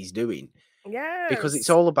top that he's doing. Because it's Yes.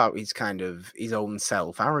 all about his kind of his own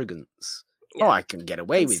self-arrogance. Oh, Yeah. I can get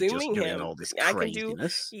away with just Consuming doing him. all this I can do.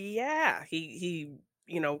 craziness. Yeah. He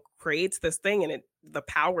you know creates this thing and the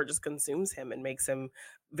power just consumes him and makes him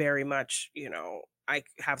very much, you know, I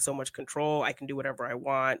have so much control. I can do whatever I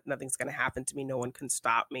want. Nothing's going to happen to me. No one can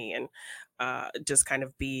stop me. And just kind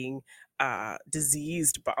of being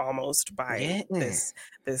diseased almost by Yeah. this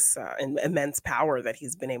immense power that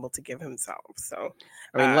he's been able to give himself. So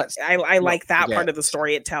I mean, let's I not like that part of the forget-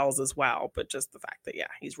 story it tells as well. But just the fact that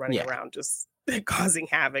he's running Yeah. around just causing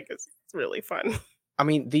havoc is really fun. I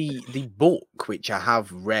mean, the book, which I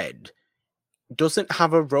have read, doesn't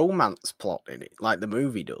have a romance plot in it like the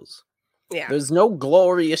movie does. Yeah. There's no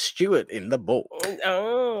Gloria Stewart in the book.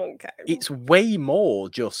 Oh, okay. It's way more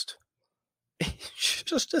just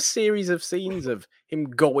a series of scenes of him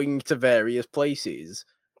going to various places,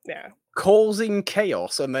 Yeah. causing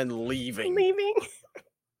chaos and then leaving, Leaving.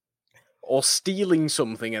 or stealing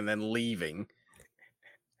something and then leaving,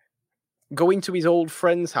 going to his old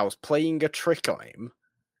friend's house, playing a trick on him,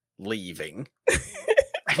 leaving.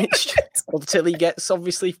 And it's just, until he gets,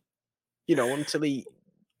 obviously, until he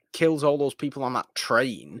kills all those people on that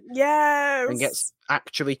train Yes. and gets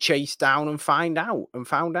actually chased down and found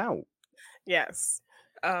out. Yes.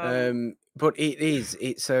 But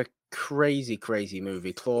it's a crazy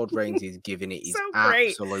movie. Claude Rains is giving it his So great.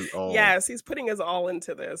 absolute all. Yes, he's putting his all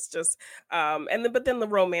into this. Just but then the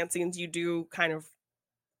romance scenes, you do kind of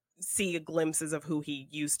see glimpses of who he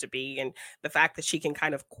used to be, and the fact that she can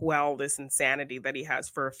kind of quell this insanity that he has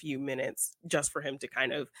for a few minutes just for him to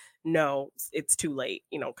kind of know it's too late,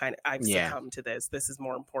 kind of I've succumbed to this. This is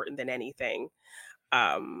more important than anything.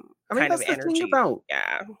 I mean, Kind that's of the energy. thing about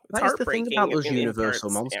Yeah, it's that is the thing heartbreaking. about those in Universal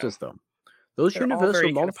parts, monsters, though. Those They're all Universal very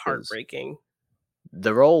kind of monsters, heartbreaking.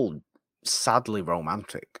 they're all sadly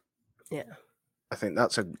romantic. Yeah. I think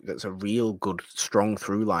that's a real good, strong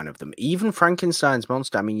through line of them. Even Frankenstein's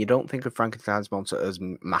monster. I mean, you don't think of Frankenstein's monster as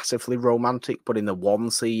massively romantic, but in the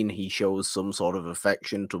one scene, he shows some sort of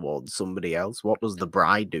affection towards somebody else. What does the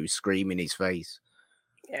bride do? Scream in his face.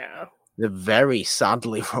 Yeah. They're very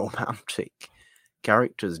sadly romantic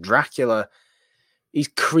characters. Dracula, he's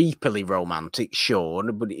creepily romantic,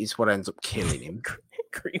 sure, but it's what ends up killing him.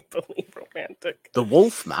 Creepily romantic. The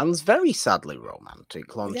Wolfman's very sadly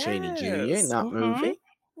romantic. Lon Chaney Jr. in that Mhm. movie.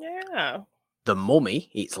 Yeah. The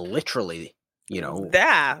Mummy, it's literally,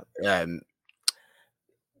 Yeah.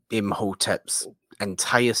 Imhotep's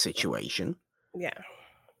entire situation Yeah.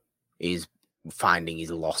 is finding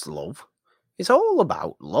his lost love. It's all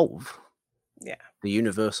about love. Yeah. The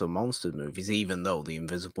Universal Monsters movies, even though the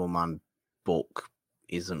Invisible Man book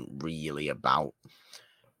isn't really about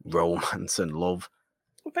romance and love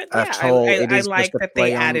But at yeah, all. I It is like just a that they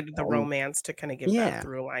play on- added the on- romance to kind of give Yeah. that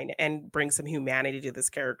through line and bring some humanity to this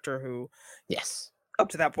character who, Yes. up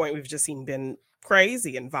to that point, we've just seen been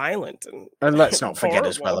crazy and violent and let's not forget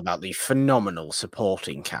as well horrible. about the phenomenal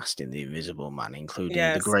supporting cast in The Invisible Man, including the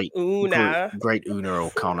Yes, great Una. great Una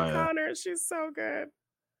O'Connor. O'Connor, she's so good.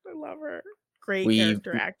 I love her. Great We-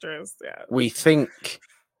 character actress. Yeah. We think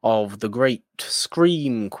of the great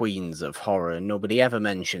scream queens of horror. Nobody ever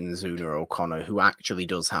mentions Una O'Connor, who actually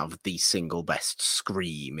does have the single best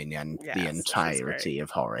scream in the Yes, she's great. entirety of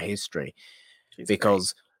horror history. She's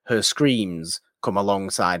Because her screams come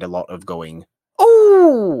alongside a lot of going,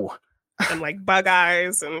 "Oh!" and like bug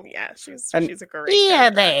eyes, and yeah, she's a great yeah,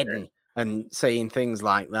 character then, and saying things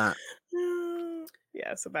like that.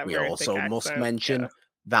 Yeah, so that We very also thick must accent, mention yeah.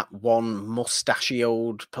 that one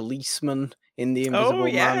mustachioed policeman in The Oh Invisible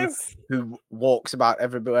Man yes, who walks about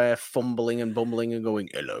everywhere fumbling and bumbling and going,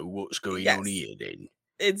 "Hello, what's going on yes. here then?"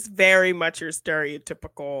 It's very much your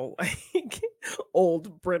stereotypical like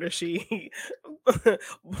old Britishy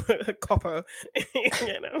copper,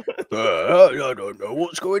 you know. I don't know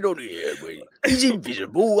what's going on here. He's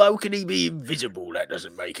invisible. How can he be invisible? That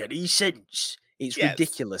doesn't make any sense. It's Yes.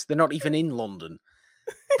 ridiculous. They're not even in London.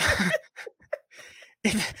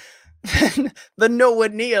 They're nowhere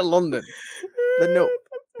near London.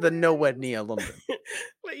 They're nowhere near London.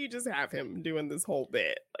 Let you just have him doing this whole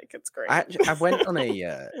bit. Like, it's great. I went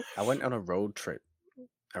on a road trip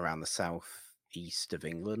around the southeast of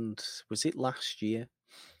England. Was it last year?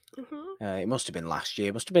 It must have been last year.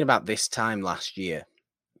 It must have been about this time last year,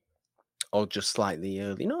 or just slightly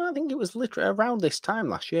early. No, I think it was literally around this time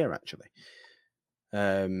last year, actually.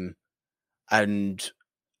 And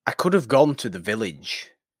I could have gone to the village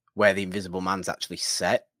where the Invisible Man's actually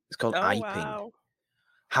set. It's called Iping. Wow.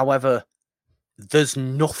 However, there's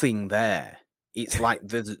nothing there. It's like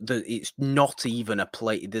it's not even a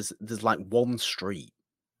place. There's like one street.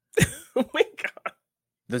 Oh my god.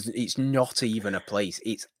 It's not even a place.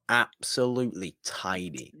 It's absolutely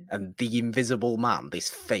tiny. And the Invisible Man, this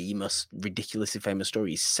famous, ridiculously famous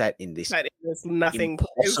story, is set in this nothing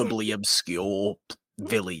impossibly obscure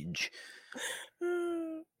village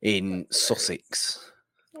in Sussex.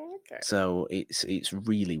 Okay. So it's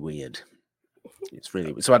really weird. It's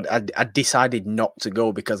really weird. So I decided not to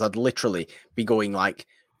go because I'd literally be going like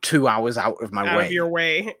 2 hours out of my way. Of your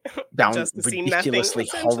way. Down just to ridiculously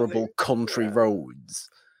see nothing, horrible country roads.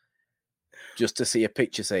 Just to see a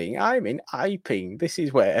picture saying, "I'm in Iping. This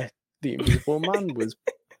is where the Invisible Man was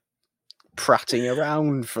prattling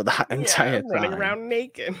around for that entire time. Running around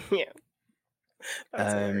naked." Yeah.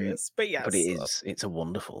 That's hilarious. But yes. But it's a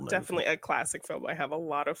wonderful movie. Definitely a classic film I have a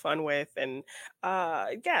lot of fun with. And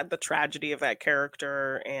the tragedy of that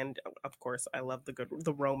character. And of course, I love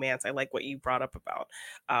the romance. I like what you brought up about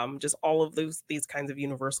just all of these kinds of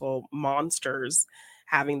universal monsters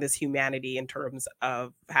having this humanity in terms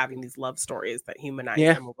of having these love stories that humanize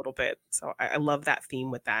them a little bit. So I love that theme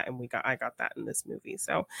with that. And I got that in this movie.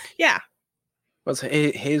 So yeah. Well, so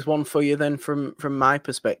here's one for you then from my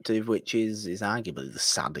perspective, which is arguably the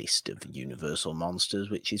saddest of the Universal monsters,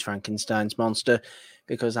 which is Frankenstein's monster,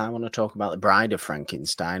 because I want to talk about The Bride of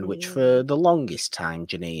Frankenstein, which for the longest time,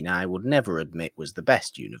 Janine, I would never admit was the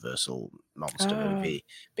best Universal monster movie,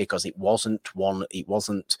 because it wasn't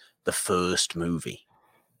the first movie.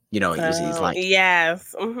 You know, it's like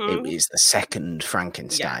it is the second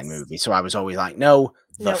Frankenstein movie. So I was always like, no,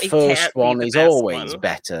 the first one is always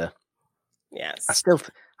better. Yes,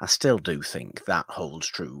 I still do think that holds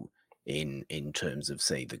true in terms of,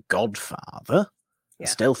 say, The Godfather. I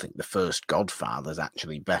still think the first Godfather is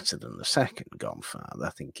actually better than the second Godfather. I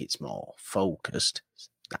think it's more focused.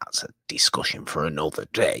 That's a discussion for another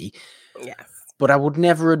day. Yes. But I would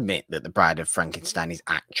never admit that The Bride of Frankenstein is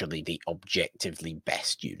actually the objectively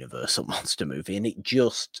best Universal monster movie, and it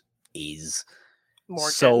just is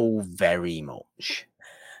so very much.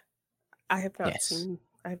 I have not seen.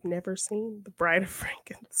 I've never seen The Bride of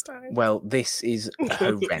Frankenstein. Well, this is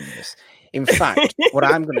horrendous. In fact, what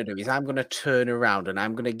I'm going to do is I'm going to turn around and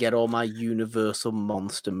I'm going to get all my Universal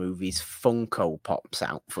monster movies Funko Pops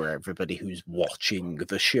out for everybody who's watching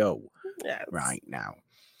the show right now.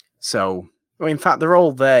 So, well, in fact, they're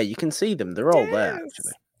all there. You can see them. They're all there,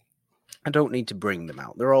 actually. I don't need to bring them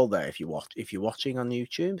out. They're all there if you're watching on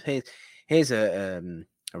YouTube. Here's a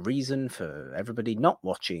reason for everybody not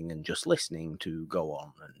watching and just listening to go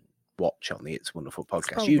on and watch on the It's Wonderful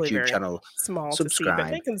Podcast YouTube channel. Small subscribe. To see,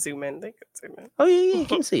 but they can zoom in. Oh yeah, you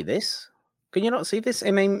can see this. Can you not see this?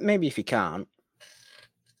 I mean, maybe if you can't.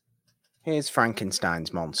 Here's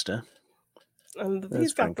Frankenstein's monster. And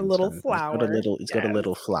he's got the little flower. He's got a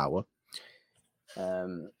little flower.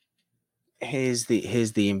 Here's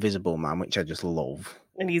the Invisible Man, which I just love.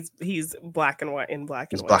 And he's black and white in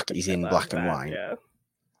black and white. He's in black and white. Yeah.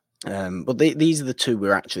 But these are the two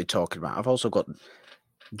we're actually talking about. I've also got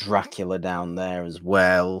Dracula down there as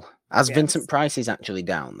well. Vincent Price is actually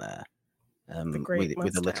down there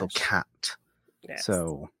with a little cat. Yes.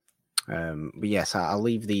 So, but yes, I'll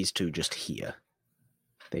leave these two just here.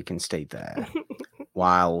 They can stay there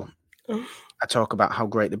while I talk about how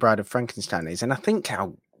great The Bride of Frankenstein is, and I think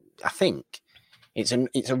it's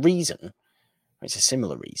a reason. It's a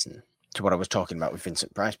similar reason to what I was talking about with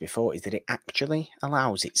Vincent Price before, is that it actually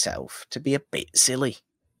allows itself to be a bit silly.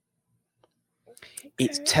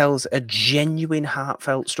 It tells a genuine,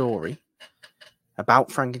 heartfelt story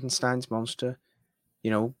about Frankenstein's monster,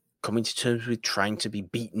 coming to terms with trying to be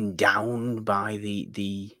beaten down by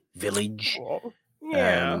the village.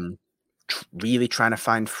 Yeah. Really trying to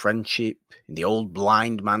find friendship. And the old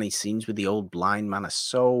blind man, his scenes with the old blind man are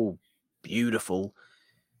so beautiful.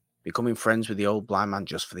 Becoming friends with the old blind man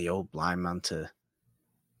just for the old blind man to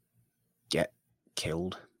get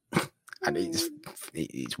killed. And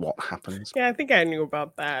it's what happens. Yeah, I think I knew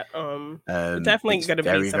about that. Definitely going to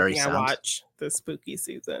be something I watch this spooky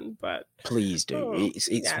season, but please do.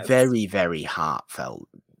 It's very, very heartfelt.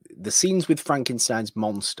 The scenes with Frankenstein's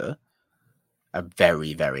monster are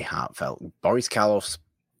very, very heartfelt. Boris Karloff's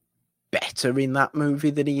better in that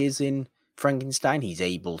movie than he is in Frankenstein. He's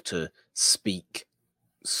able to speak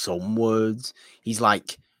some words. He's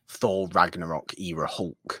like Thor Ragnarok era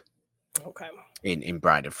Hulk. Okay. In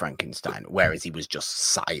Bride of Frankenstein, whereas he was just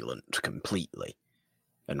silent completely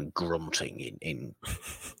and grunting in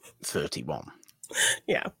 31.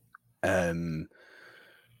 Yeah.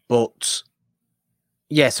 But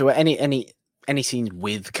yeah, so any scenes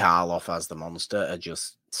with Karloff as the monster are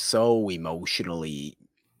just so emotionally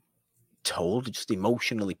told, just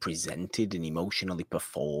emotionally presented and emotionally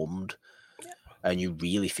performed, and you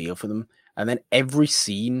really feel for them. And then every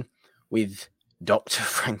scene with Dr.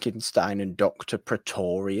 Frankenstein and Dr.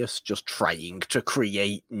 Pretorius just trying to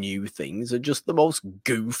create new things are just the most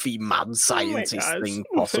goofy, mad scientist thing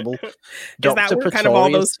possible. Is that where kind of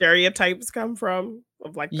all those stereotypes come from?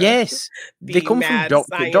 Of like yes, they come from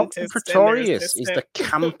Dr. Pretorius is the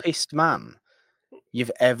campest man you've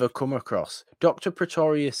ever come across. Dr.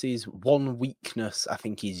 Pretorius's one weakness, I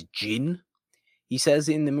think, is gin. He says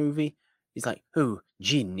in the movie, he's like, "Oh,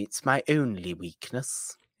 gin, it's my only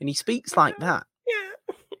weakness." And he speaks like that.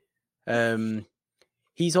 Yeah.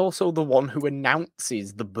 He's also the one who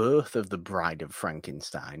announces the birth of the Bride of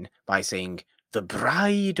Frankenstein by saying, "The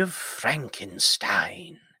Bride of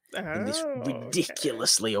Frankenstein," in this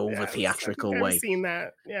ridiculously over theatrical way. I've seen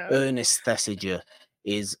that. Yeah. Ernest Thesiger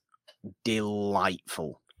is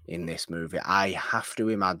delightful in this movie. I have to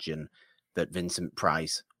imagine that Vincent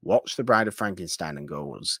Price watched The Bride of Frankenstein and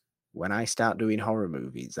goes, "When I start doing horror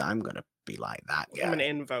movies, I'm going to be like that guy. I'm going to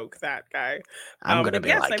invoke that guy. I'm going to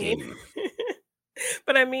be like him."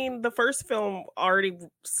 But I mean, the first film already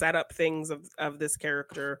set up things of this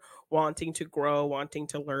character wanting to grow, wanting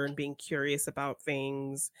to learn, being curious about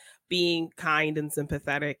things, being kind and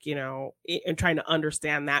sympathetic, and trying to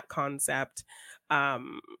understand that concept.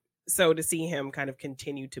 So to see him kind of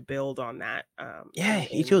continue to build on that,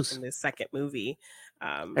 he does in this second movie.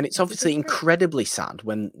 And it's obviously incredibly sad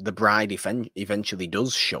when the bride eventually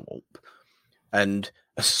does show up, and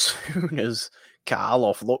as soon as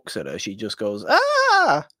Karloff looks at her, she just goes,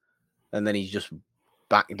 "Ah!" And then he's just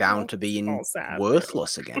back down to being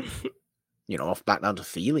worthless again. Back down to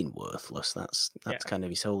feeling worthless. That's kind of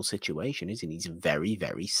his whole situation, isn't he? He's a very,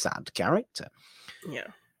 very sad character. Yeah.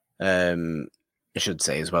 I should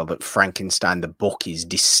say as well that Frankenstein, the book, is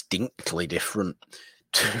distinctly different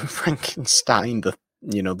to Frankenstein, the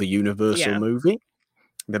Universal movie.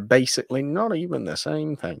 They're basically not even the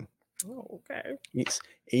same thing. Oh, okay. It's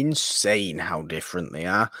insane how different they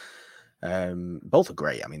are. Both are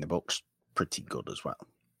great. I mean, the book's pretty good as well.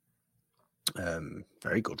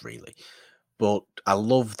 Very good, really. But I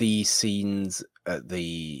love these scenes at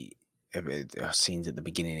the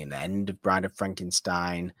beginning and end of Bride of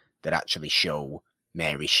Frankenstein that actually show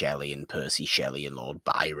Mary Shelley and Percy Shelley and Lord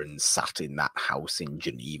Byron sat in that house in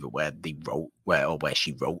Geneva where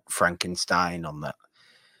she wrote Frankenstein on that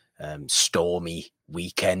stormy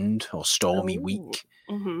weekend or stormy week,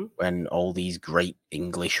 when all these great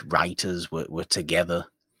English writers were together.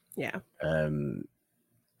 Yeah. And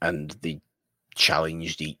they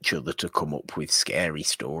challenged each other to come up with scary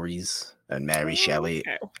stories. And Mary Shelley,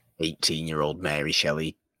 18-year-old Mary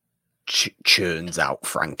Shelley, churns out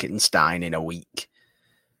Frankenstein in a week.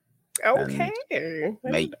 Okay.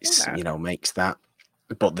 Makes that.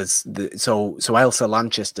 But so Elsa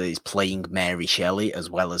Lanchester is playing Mary Shelley as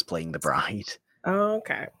well as playing the bride. Oh,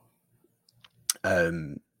 okay.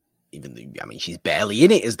 She's barely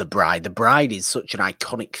in it as the bride. The bride is such an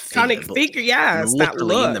iconic figure. Yeah.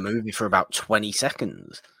 Literally in the movie for about 20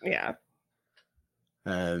 seconds. Yeah.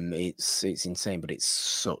 It's insane, but it's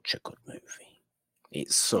such a good movie.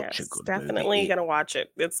 It's such a good movie. Definitely gonna watch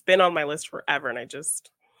it. It's been on my list forever, and I just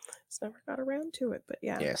Just never got around to it, but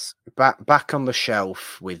yeah. Yes. Back on the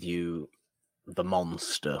shelf with you, the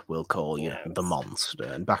monster, we'll call you the Yes. monster,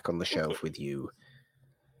 and back on the shelf with you,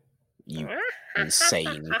 you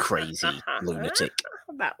insane, crazy lunatic.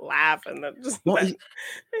 That laugh and then just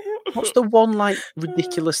What's the one like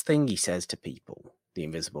ridiculous thing he says to people? The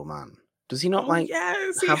Invisible Man. Does he not like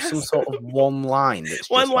yes, have some sort of one line that's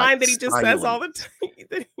one just line like that he just says all silent?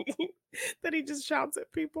 the time? That he just shouts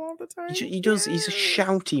at people all the time. He does. He's a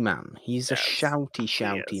shouty man. He's a Yes.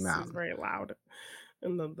 shouty man. He's very loud,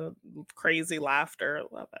 and the crazy laughter.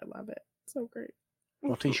 I love it. So great.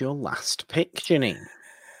 What is your last pick, Janine?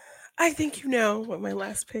 I think you know what my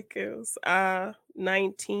last pick is.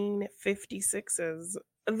 1956's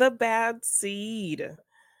The Bad Seed.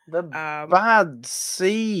 The Bad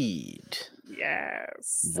Seed.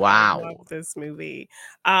 Yes. Wow. I love this movie.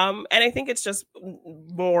 And I think it's just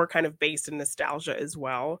more kind of based in nostalgia as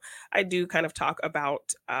well. I do kind of talk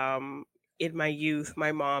about in my youth,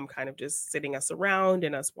 my mom kind of just sitting us around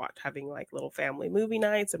and us having like little family movie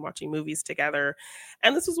nights and watching movies together.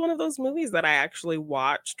 And this was one of those movies that I actually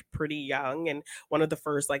watched pretty young, and one of the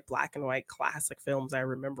first like black and white classic films I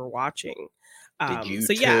remember watching. Did you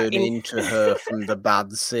so turn into her from The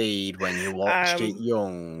Bad Seed when you watched it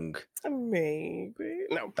young? Maybe.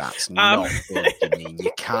 No. That's not good, Janine.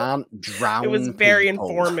 You can't drown It was very people.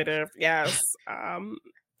 informative. Yes.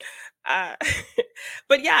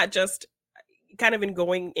 But yeah, just kind of in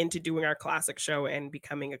going into doing our classic show and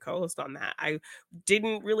becoming a co-host on that, I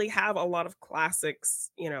didn't really have a lot of classics,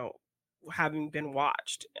 having been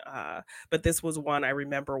watched. But this was one I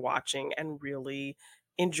remember watching and really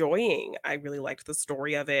enjoying. I really liked the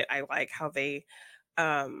story of it. I like how they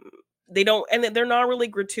don't, and they're not really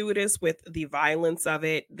gratuitous with the violence of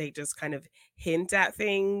it. They just kind of hint at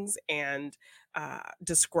things and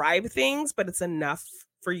describe things, but it's enough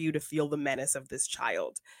for you to feel the menace of this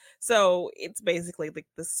child. So it's basically like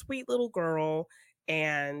the sweet little girl,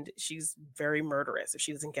 and she's very murderous. If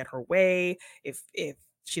she doesn't get her way, if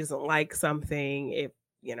she doesn't like something, if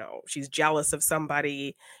she's jealous of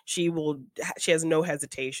somebody, she has no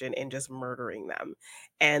hesitation in just murdering them.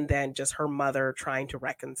 And then just her mother trying to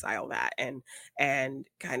reconcile that and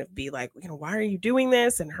kind of be like, why are you doing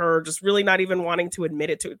this? And her just really not even wanting to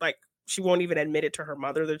admit it to, like, she won't even admit it to her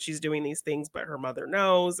mother that she's doing these things, but her mother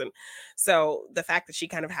knows. And so the fact that she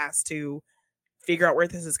kind of has to figure out where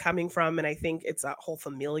this is coming from, and I think it's a whole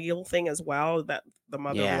familial thing as well, that the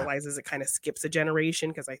mother realizes it kind of skips a generation,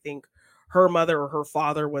 because I think her mother or her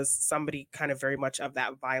father was somebody kind of very much of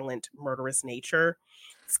that violent, murderous nature,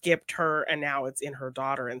 skipped her, and now it's in her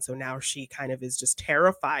daughter. And so now she kind of is just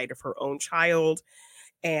terrified of her own child.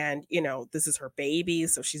 And, this is her baby,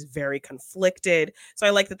 so she's very conflicted. So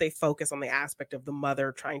I like that they focus on the aspect of the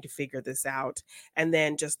mother trying to figure this out. And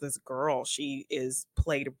then just this girl, she is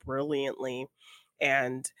played brilliantly,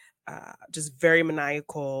 and just very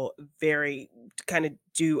maniacal, very kind of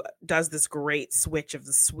does this great switch of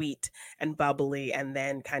the sweet and bubbly, and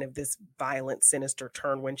then kind of this violent, sinister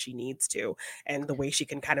turn when she needs to. And the way she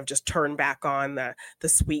can kind of just turn back on the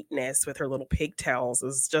sweetness with her little pigtails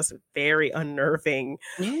is just very unnerving.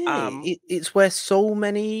 Yeah, it's where so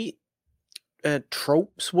many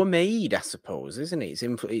tropes were made, I suppose, isn't it?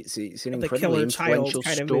 It's an incredibly influential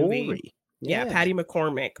kind of story. Movie. Yeah, Patty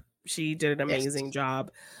McCormick. She did an amazing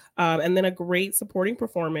job. And then a great supporting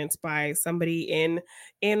performance by somebody in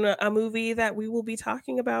a movie that we will be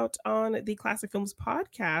talking about on the Classic Films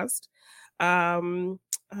podcast.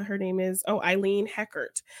 Her name is Eileen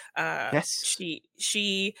Heckart. Yes,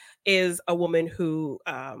 she is a woman who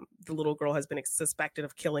the little girl has been suspected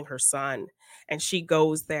of killing her son, and she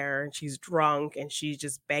goes there and she's drunk and she's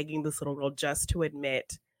just begging this little girl just to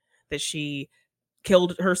admit that she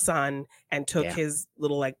killed her son and took his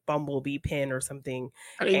little like bumblebee pin or something.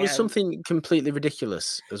 And it was something completely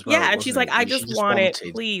ridiculous as well. Yeah, and she's like, I just want it,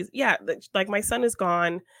 please. Yeah, like, my son is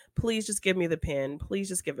gone. Please just give me the pin. Please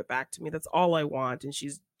just give it back to me. That's all I want. And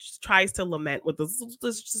she tries to lament with this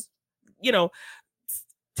just,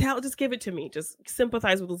 just give it to me. Just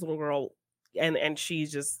sympathize with this little girl. And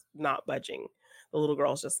she's just not budging. The little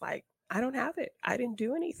girl's just like, I don't have it. I didn't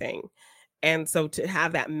do anything. And so to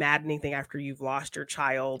have that maddening thing after you've lost your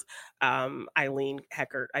child, Eileen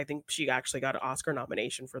Heckart, I think she actually got an Oscar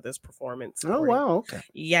nomination for this performance. Oh, wow. Okay.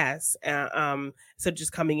 Yes. So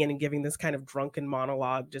just coming in and giving this kind of drunken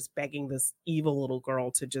monologue, just begging this evil little girl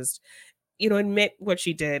to just, admit what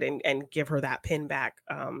she did and give her that pin back,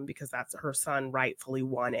 because that's her son rightfully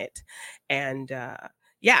won it. And,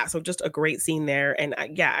 so just a great scene there. And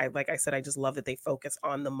like I said, I just love that they focus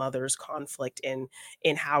on the mother's conflict in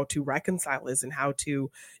how to reconcile this and how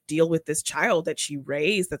to deal with this child that she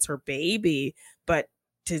raised, that's her baby, but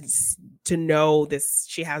to know this,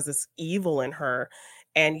 she has this evil in her.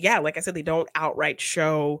 And yeah, like I said, they don't outright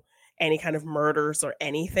show any kind of murders or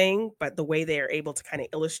anything, but the way they are able to kind of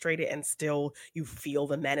illustrate it, and still you feel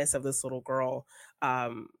the menace of this little girl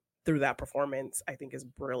through that performance, I think is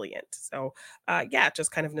brilliant. So yeah,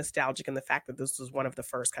 just kind of nostalgic in the fact that this was one of the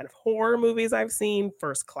first kind of horror movies I've seen,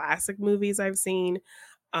 first classic movies I've seen,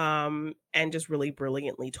 and just really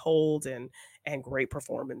brilliantly told, and great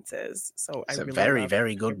performances. So It's I a really very, love,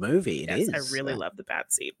 very good movie. It yes, I is. really love The Bad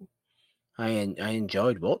Seed. I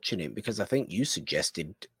enjoyed watching it because I think you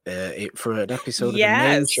suggested it for an episode of the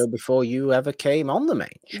main Yes. show before you ever came on the main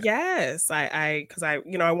show. Yes, because I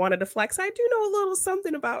I wanted to flex. I do know a little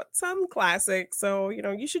something about some classics, so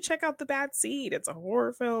you should check out The Bad Seed. It's a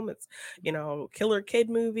horror film. It's killer kid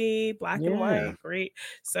movie, black and Yeah. white, great.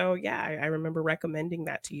 So yeah, I remember recommending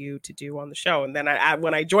that to you to do on the show, and then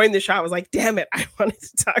when I joined the show, I was like, damn it, I wanted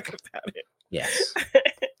to talk about it. Yes.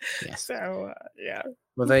 Yes. So yeah.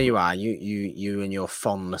 Well, there you are. You and your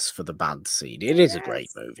fondness for The Bad Seed. It is a great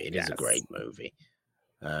Yes. movie. It is a Yes. great movie.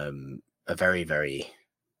 A very, very,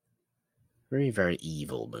 very, very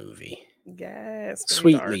evil movie. Yes. very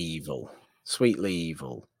Sweetly dark. evil. Sweetly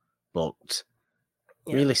evil. But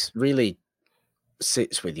Yeah. really, really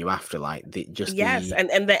sits with you after, like, Yes,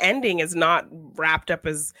 and the ending is not wrapped up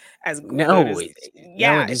as No, good as, it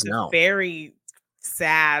it's is a not. very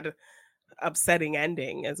sad, upsetting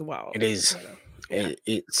ending as well. It is. Yeah.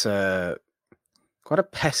 It's quite a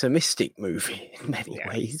pessimistic movie in many Yes.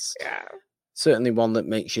 ways. Yeah. Certainly one that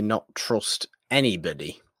makes you not trust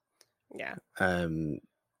anybody. Yeah. And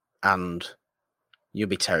you'll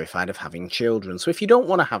be terrified of having children. So if you don't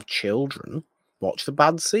want to have children, watch The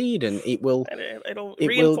Bad Seed, and it will It'll it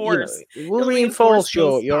reinforce. will reinforce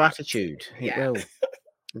those your thoughts. attitude. Yeah. It will.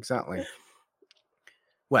 Exactly.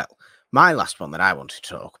 Well, my last one that I wanted to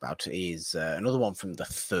talk about is another one from the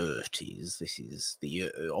 30s. This is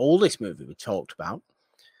the oldest movie we talked about,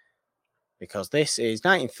 because this is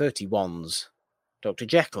 1931's Dr.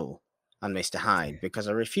 Jekyll and Mr. Hyde, because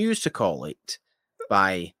I refuse to call it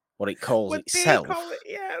by what it calls What they itself, call it,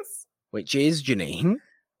 yes. which is, Janine,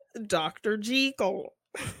 Dr. Jekyll.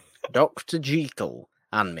 Dr. Jekyll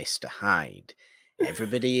and Mr. Hyde.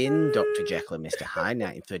 Everybody in Dr. Jekyll and Mr. Hyde,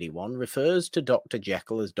 1931, refers to Dr.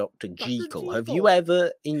 Jekyll as Dr. Jekyll. Have you Jekyll.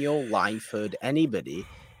 ever in your life heard anybody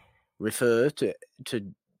refer to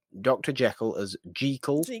Dr. Jekyll as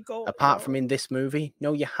Jekyll, apart no. from in this movie?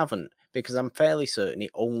 No, you haven't, because I'm fairly certain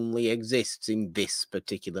it only exists in this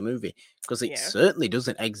particular movie, because it certainly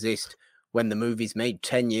doesn't exist when the movie's made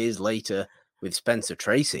 10 years later with Spencer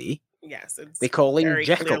Tracy. Yes, it's They call him very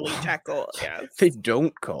Jekyll. clearly Jekyll. Yes. They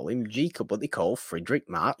don't call him Jekyll, but they call Frederick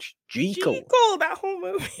March Jekyll Jekyll, that whole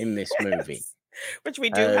movie. in this movie. Yes. Which we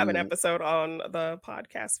do have an episode on the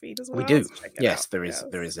podcast feed as well. We do. So check it Yes,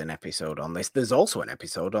 out. there is an episode on this. There's also an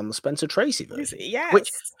episode on the Spencer Tracy version. Yes. Which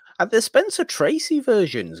the Spencer Tracy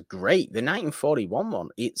version's great. The 1941 one,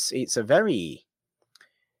 it's a very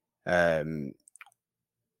I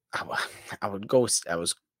would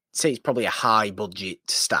say it's probably a high budget,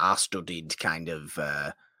 star-studded kind of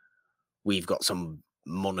we've got some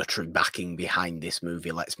monetary backing behind this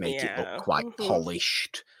movie. Let's make it look quite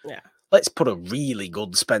polished. Yeah. Let's put a really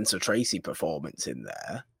good Spencer Tracy performance in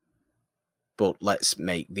there. But let's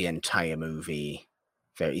make the entire movie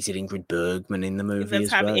very. Is it Ingrid Bergman in the movie?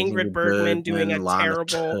 Let's have Ingrid Bergman doing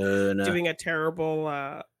a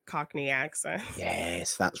terrible Cockney accent.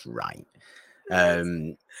 Yes, that's right.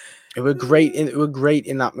 It were great. It were great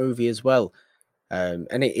in that movie as well, and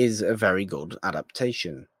it is a very good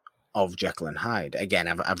adaptation of Jekyll and Hyde. Again,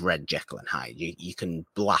 I've read Jekyll and Hyde. You can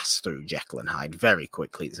blast through Jekyll and Hyde very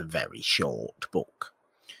quickly. It's a very short book.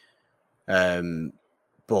 But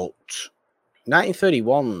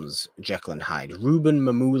 1931's Jekyll and Hyde, Ruben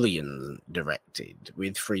Mamoulian directed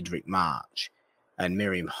with Frederick March and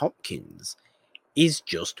Miriam Hopkins, is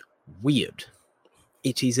just weird.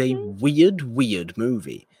 It is a weird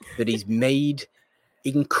movie that is made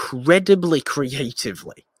incredibly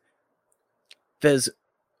creatively. There's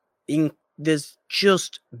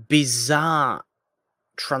just bizarre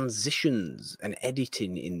transitions and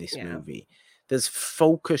editing in this movie. There's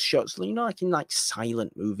focus shots, like in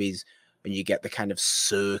silent movies, when you get the kind of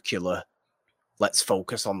circular, let's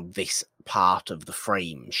focus on this part of the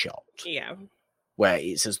frame shot. Yeah. Where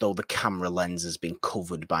it's as though the camera lens has been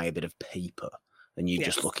covered by a bit of paper and you're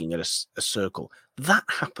just looking at a circle. That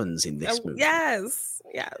happens in this movie. Yes.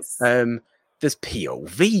 There's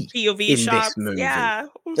POV in shots, this movie. Yeah.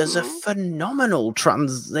 There's a phenomenal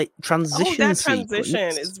transition. That transition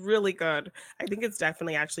is really good. I think it's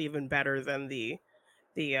definitely actually even better than the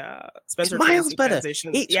Spencer miles Tracy better.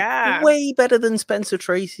 transition. It's Yeah. way better than Spencer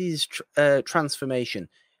Tracy's transformation.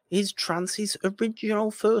 His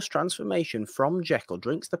original first transformation from Jekyll,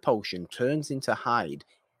 drinks the potion, turns into Hyde,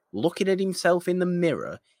 looking at himself in the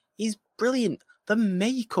mirror, is brilliant. The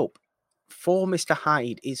makeup for Mr.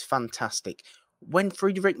 Hyde is fantastic. When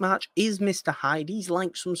Friedrich March is Mr. Hyde, he's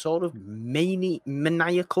like some sort of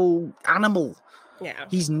maniacal animal. Yeah.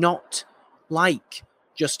 He's not like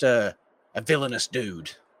just a villainous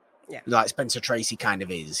dude. Yeah. Like Spencer Tracy kind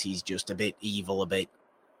of is. He's just a bit evil, a bit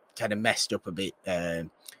kind of messed up, a bit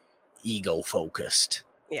ego focused,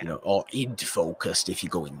 Yeah. or id focused if you're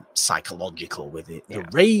going psychological with it. Yeah. The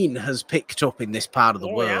rain has picked up in this part of the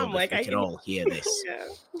world. I'm like, I can all hear this.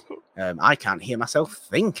 Yeah. I can't hear myself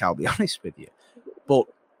think, I'll be honest with you. But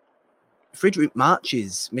Friedrich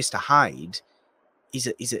March's Mr. Hyde is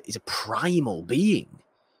a primal being.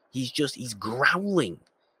 He's growling.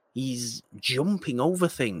 He's jumping over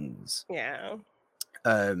things. Yeah.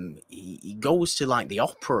 He goes to like the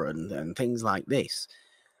opera and things like this.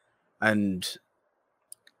 And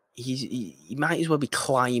he might as well be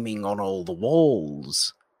climbing on all the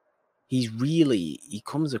walls. He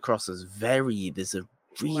comes across as there's a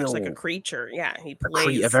real, much like a creature. Yeah, he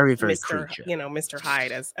plays a very, very Mr. creature. Mr.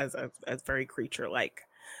 Hyde as very creature-like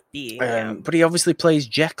being. But he obviously plays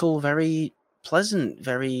Jekyll very pleasant,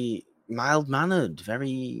 very mild-mannered,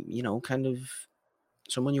 very, kind of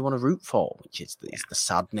someone you want to root for, which is the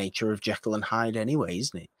sad nature of Jekyll and Hyde anyway,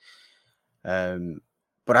 isn't it?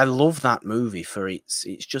 But I love that movie for its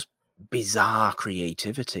just bizarre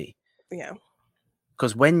creativity. Yeah.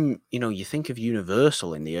 Because when, you think of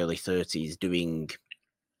Universal in the early 30s doing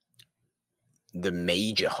the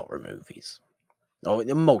major horror movies, or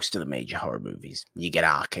most of the major horror movies, you get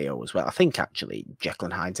RKO as well. I think actually Jekyll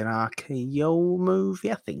and Hyde's an RKO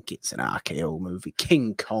movie. I think it's an RKO movie.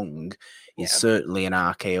 King Kong is certainly an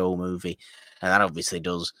RKO movie. And that obviously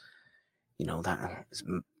does, that is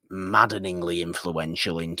maddeningly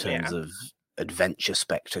influential in terms of adventure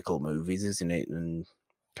spectacle movies, isn't it? And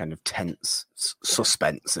kind of tense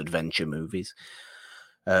suspense adventure movies.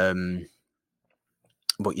 But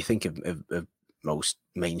you think of most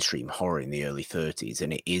mainstream horror in the early 30s,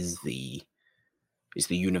 and it is the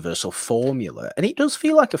Universal formula, and it does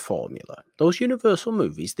feel like a formula. Those Universal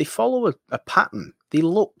movies, they follow a pattern. They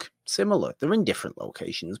look similar. They're in different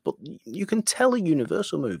locations, but you can tell a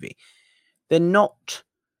Universal movie.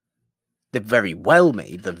 They're very well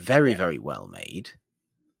made. They're very, very well made.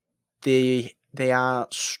 They are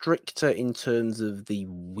stricter in terms of the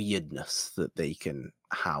weirdness that they can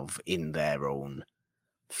have in their own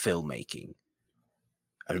filmmaking.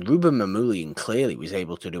 And Ruben Mamoulian clearly was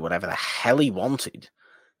able to do whatever the hell he wanted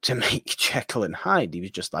to make Jekyll and Hyde. He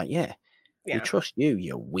was just like, we trust you,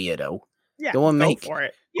 you weirdo. Yeah, go for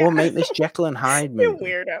it. Go and make this Jekyll and Hyde movie.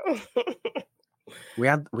 You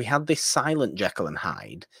weirdo. we had this silent Jekyll and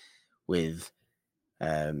Hyde with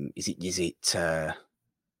is it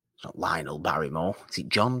not Lionel Barrymore? Is it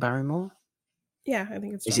John Barrymore? Yeah, I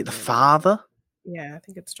think it's John Is it the Barrymore. father? Yeah, I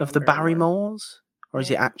think it's John of the Barrymores? Or is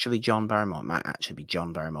it Yeah. actually John Barrymore? It might actually be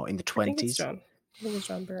John Barrymore in the 20s. I think it's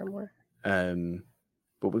John Barrymore.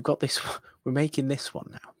 But we've got this. We're making this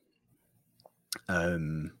one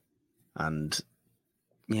now. And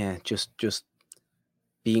yeah, just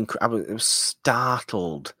being. I was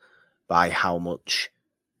startled by how much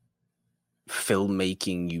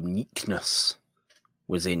filmmaking uniqueness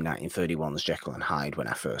was in 1931's Jekyll and Hyde when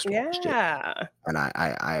I first watched it. And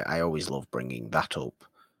I always love bringing that up.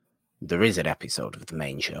 There is an episode of the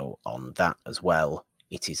main show on that as well.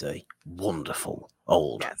 It is a wonderful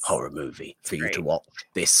old horror movie for you to watch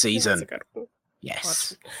this season. That's a good one.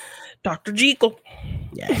 Yes. Dr. Jekyll.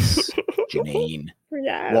 Yes. Janine.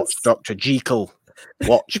 Yes. Watch Dr. Jekyll.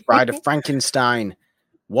 Watch Bride of Frankenstein.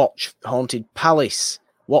 Watch Haunted Palace.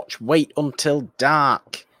 Watch Wait Until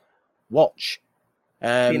Dark. Watch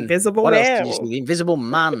The Invisible what Man. Else did you see? The Invisible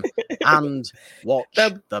Man. And watch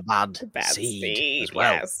The Bad Seed as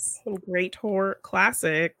well. Yes. Some great horror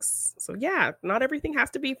classics. So yeah, not everything has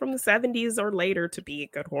to be from the 70s or later to be a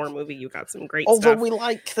good horror movie. You got some great Although stuff. we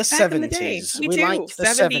like the Back in the day. 70s. We do. like the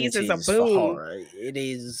 70s is a for boom. horror. It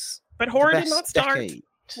is. But horror the did not best start. decade.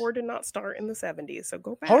 Horror did not start in the 70s. So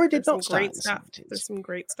go back. Horror did There's not some great start in the stuff. 70s. There's some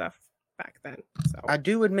great stuff back then. So I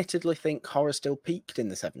do admittedly think horror still peaked in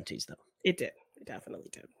the 70s, though. it did. It definitely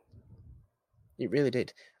did. It really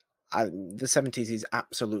did. The 70s is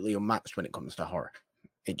absolutely unmatched when it comes to horror.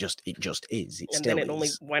 It just is. And then it only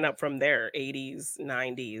went up from there. 80s,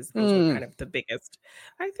 90s. Those were kind of the biggest.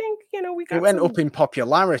 I think, we got It went up in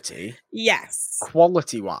popularity. Yes.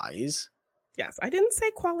 Quality-wise, Yes, I didn't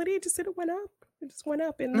say quality. I just said it went up. It just went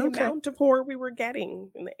up in the Okay. amount of horror we were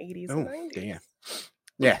getting in the 80s and Oh 90s. dear.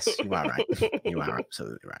 Yes, you are right. You are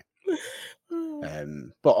absolutely right.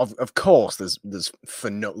 But of course, there's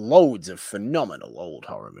loads of phenomenal old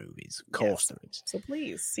horror movies. Of course, there is. So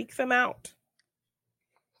please seek them out.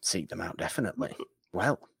 Seek them out, definitely.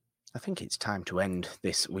 Well, I think it's time to end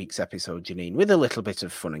this week's episode, Janine, with a little bit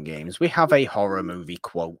of fun and games. We have a horror movie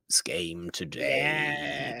quotes game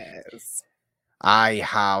today. Yes.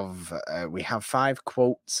 We have 5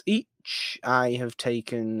 quotes each. I have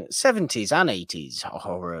taken 70s and 80s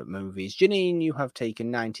horror movies. Janine, you have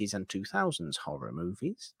taken 90s and 2000s horror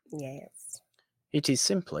movies. Yes. It is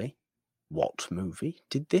simply, what movie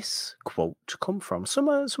did this quote come from? Some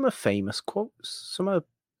are famous quotes, some are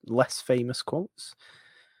less famous quotes.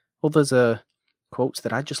 Others are quotes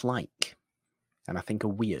that I just like and I think are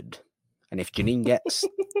weird. And if Janine gets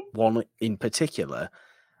one in particular,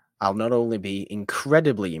 I'll not only be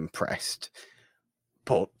incredibly impressed,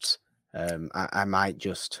 but I might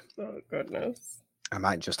just... Oh, goodness. I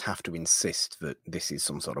might just have to insist that this is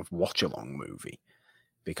some sort of watch-along movie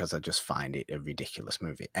because I just find it a ridiculous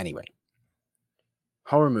movie. Anyway,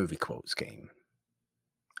 horror movie quotes game.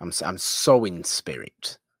 I'm so in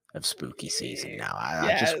spirit of spooky season now.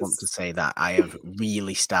 I just want to say that I have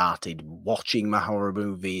really started watching my horror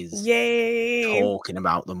movies. Yay! Talking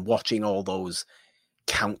about them, watching all those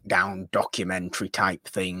countdown documentary type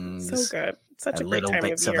things. So good. Such a great little time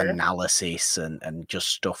bits of of year. analysis and just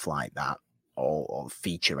stuff like that. Or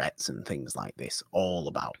featurettes and things like this. All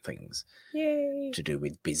about things to do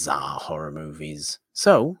with bizarre horror movies.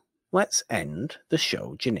 So let's end the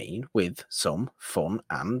show, Janine, with some fun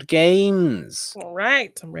and games. All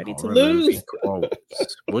right, I'm ready horror to lose. Movie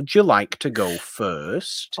quotes. Would you like to go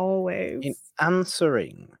first? Always. In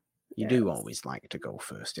answering. You do Yes. always like to go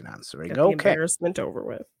first in answering. Get the embarrassment over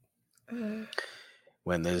with.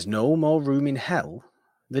 When there's no more room in hell,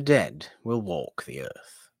 the dead will walk the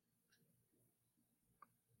earth.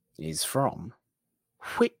 Is from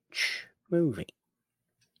which movie?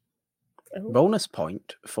 Oh. Bonus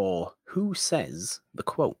point for who says the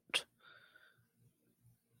quote.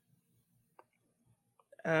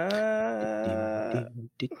 Dawn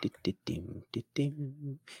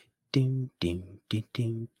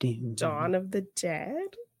of the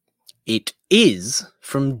Dead? It is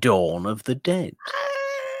from Dawn of the Dead.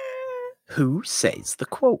 Who says the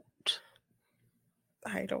quote?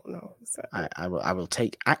 I don't know. I will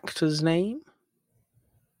take actor's name.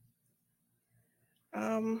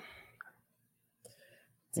 In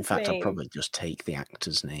fact, I'll probably just take the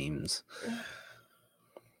actors' names.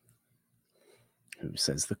 Who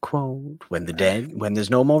says the quote? When there's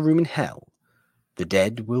no more room in hell, the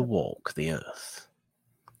dead will walk the earth.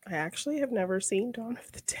 I actually have never seen Dawn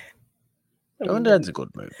of the Dead. Dawn of the Dead's a good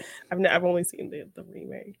movie. I've only seen the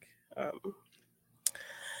remake.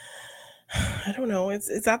 I don't know. Is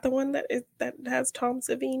that the one that has Tom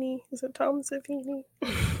Savini? Is it Tom Savini?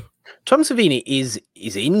 Tom Savini is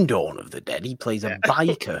in Dawn of the Dead. He plays a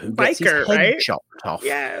biker who gets his head chopped off.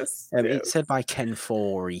 Yes. It's said by Ken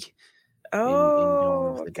Foree in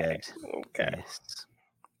Dawn of the Dead. Okay. Yes.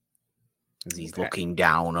 As he's looking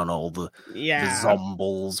down on all the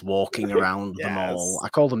zombles walking around them all. I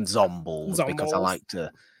call them zombles because I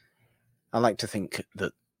like to think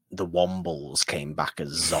that the wombles came back as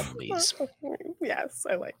zombies. Yes,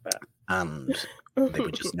 I like that. And they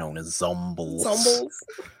were just known as zombles. Zombles.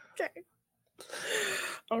 Okay.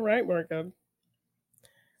 All right, Morgan.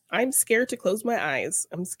 I'm scared to close my eyes.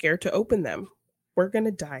 I'm scared to open them. We're going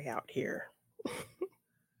to die out here.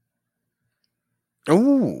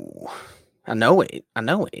 Ooh. I know it. I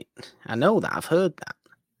know that. I've heard that.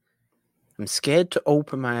 I'm scared to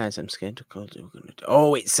open my eyes. I'm scared to close it.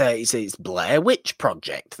 Oh, it's Blair Witch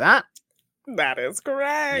Project, that? That is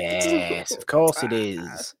correct. Yes, of course it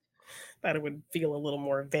is. Thought it would feel a little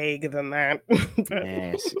more vague than that.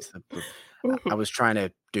 Yes. I was trying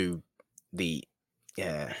to do the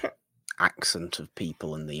accent of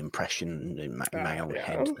people and the impression in my own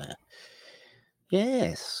head there.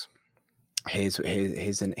 Yes. Here's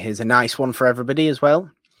a nice one for everybody as well.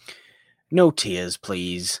 No tears,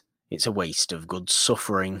 please. It's a waste of good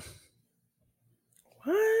suffering.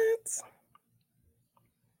 What?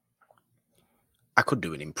 I could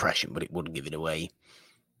do an impression, but it would give it away.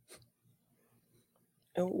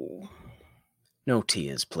 Oh. No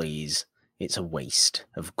tears, please. It's a waste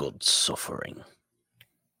of good suffering.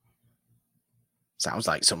 Sounds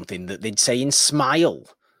like something that they'd say in Smile.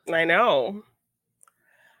 I know.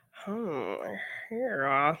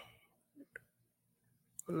 Here,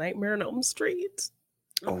 Nightmare on Elm Street.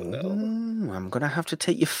 Oh, no. I'm going to have to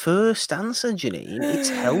take your first answer, Janine.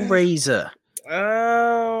 It's Hellraiser.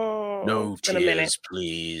 Oh, No it's been a minute. tears,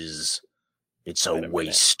 please. It's a Been a minute.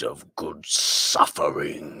 waste of good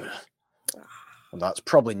suffering. Well, that's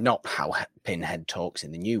probably not how Pinhead talks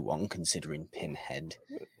in the new one, considering Pinhead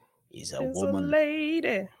is a It's woman. a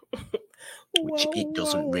lady. Which Whoa, it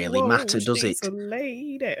doesn't whoa, really whoa, matter, does she's it? a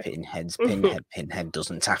lady. Pinhead's Pinhead. Pinhead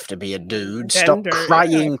doesn't have to be a dude. Gender, Stop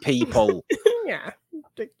crying, people. Yeah.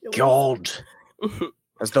 Ridiculous. God.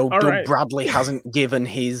 As though All Doug right. Bradley hasn't given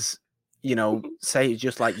his, say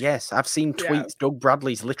just like, yes, I've seen tweets. Yeah. Doug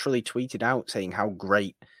Bradley's literally tweeted out saying how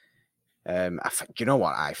great. Do you know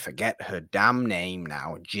what? I forget her damn name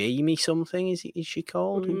now. Jamie something is she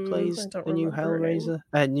called? Who plays the new Hellraiser?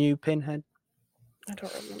 New Pinhead. I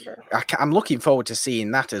don't remember. I'm looking forward to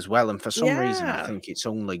seeing that as well. And for some reason, I Yeah. think it's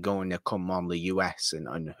only going to come on the US and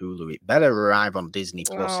on Hulu. It better arrive on Disney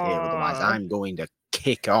Plus here, otherwise Aw. I'm going to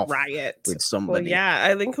kick off Riot. with Well, somebody. yeah,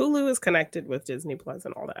 I think Hulu is connected with Disney Plus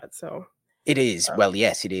and all that. So It is. Well,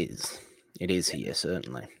 yes, it is. It is here,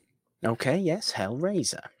 certainly. Okay, yes,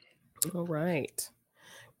 Hellraiser. all right.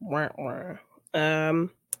 Wah, wah.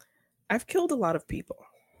 I've killed a lot of people.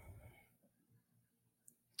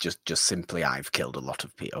 Just simply, I've killed a lot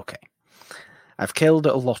of people. Okay. I've killed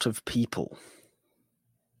a lot of people.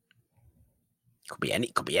 Could be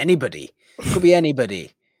anybody. Could be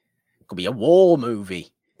anybody. Could be a war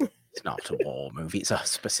movie. It's not a war movie. It's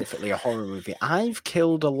specifically a horror movie. I've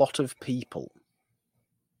killed a lot of people.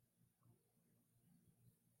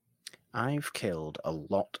 I've killed a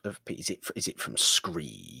lot of people. Is it from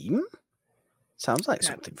Scream? Sounds like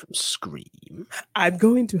something from Scream. I'm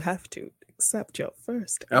going to have to accept your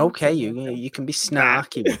first. Okay, you can be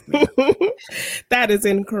snarky with me. That is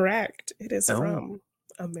incorrect. It is from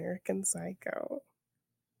American Psycho.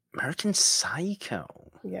 American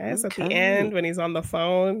Psycho. Yes, at the end when he's on the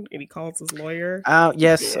phone and he calls his lawyer. Oh,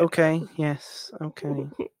 yes. Yeah. Okay. Yes. Okay.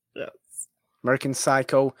 Yes. American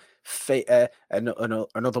Psycho.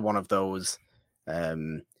 Another one of those.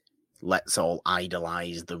 Let's all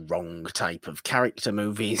idolize the wrong type of character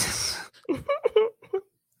movies.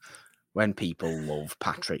 When people love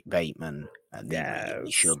Patrick Bateman and they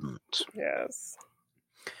really shouldn't. Yes.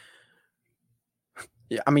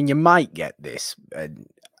 Yeah, I mean, you might get this, and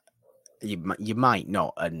you might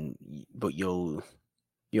not, but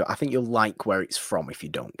I think you'll like where it's from if you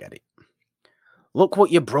don't get it. Look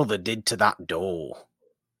what your brother did to that door.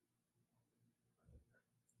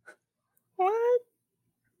 What?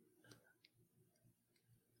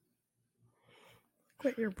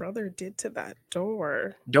 What your brother did to that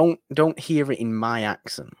door. Don't hear it in my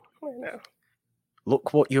accent. I know.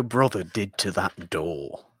 Look what your brother did to that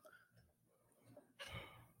door.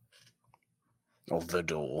 Or the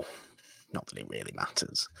door. Not that it really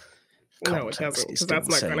matters. No, it doesn't, because that's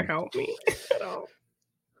not going to help me at all.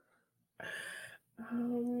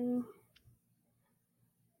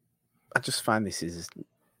 I just find this is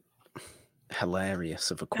hilarious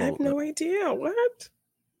of a quote. I have no idea. What?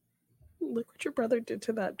 Look what your brother did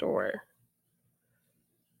to that door.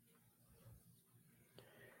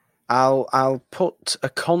 I'll put a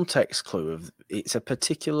context clue of it's a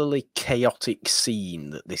particularly chaotic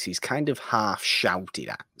scene that this is kind of half shouted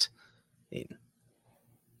at in.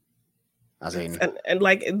 As in, and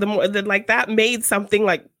like like that made something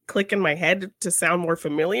like click in my head to sound more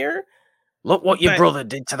familiar. Look what your brother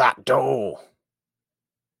did to that door.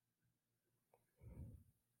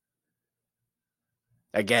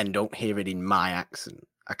 Again, don't hear it in my accent.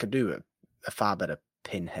 I could do a far better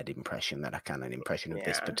Pinhead impression than I can an impression of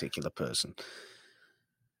this particular person.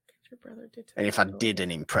 Your brother did to and if I did an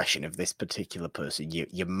impression of this particular person,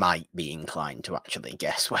 you might be inclined to actually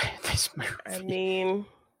guess where this movie. I mean,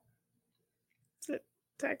 is it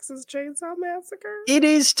Texas Chainsaw Massacre? It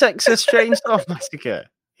is Texas Chainsaw Massacre.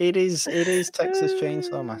 It is Texas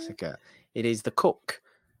Chainsaw Massacre. It is the cook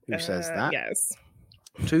who says that. Yes.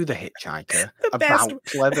 To the hitchhiker about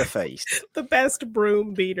Leatherface. The best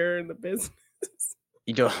broom beater in the business.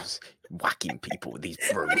 He does. Whacking people with these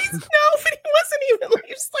brooms. But he wasn't even like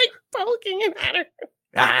just like poking it at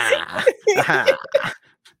her.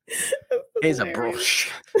 Here's a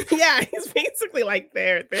brush. Yeah, he's basically like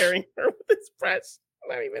bearing her with his brush.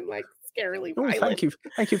 Not even like scarily violent.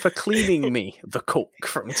 Thank you for cleaning me, the cook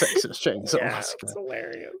from Texas Chainsaw Massacre. It's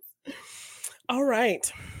hilarious. All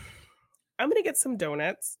right. I'm going to get some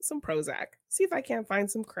donuts, some Prozac, see if I can't find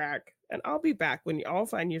some crack, and I'll be back when you all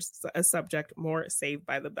find a subject more Saved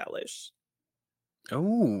by the Bellish.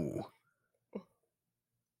 Oh.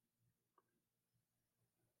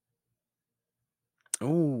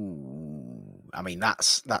 Oh. I mean, that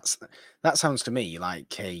sounds to me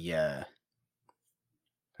like an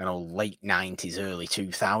old late 90s, early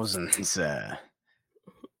 2000s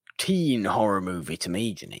teen horror movie to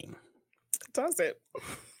me, Janine. Does it?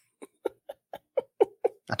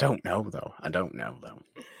 I don't know, though. I don't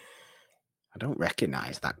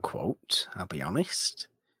recognize that quote, I'll be honest.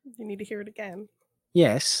 You need to hear it again.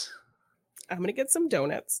 Yes. I'm going to get some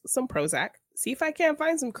donuts, some Prozac, see if I can't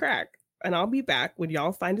find some crack, and I'll be back when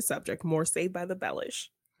y'all find a subject more Saved by the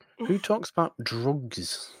Bellish. Who talks about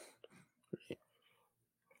drugs?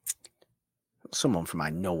 Someone from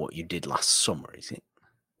I Know What You Did Last Summer, is it?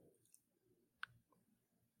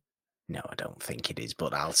 No, I don't think it is,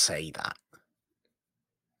 but I'll say that.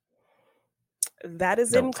 That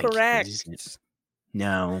is Don't think it incorrect. is, isn't it?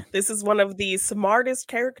 No. This is one of the smartest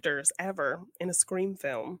characters ever in a Scream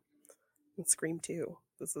film. In Scream 2.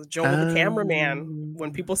 This is Joel the cameraman.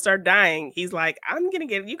 When people start dying, he's like, I'm going to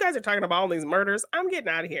get, you guys are talking about all these murders. I'm getting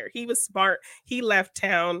out of here. He was smart. He left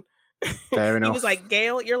town. Fair enough. He was like,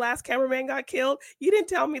 Gail, your last cameraman got killed. You didn't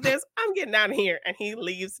tell me this. I'm getting out of here. And he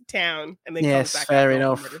leaves town and then comes back. Fair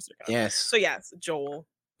enough. Yes. So yes, Joel.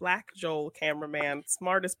 Black Joel, cameraman,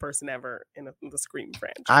 smartest person ever in the Scream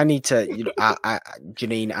franchise. I need to,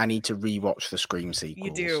 Janine, I need to rewatch the Scream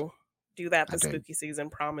sequels. You do that this spooky season.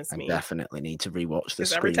 Promise me. I definitely need to rewatch the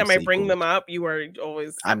Scream every time sequels. I bring them up, you are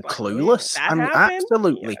always. I'm like, clueless. I'm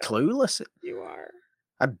absolutely clueless. You are.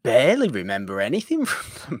 I barely remember anything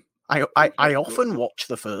from them. I often watch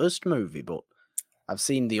the first movie, but I've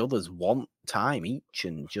seen the others one time each,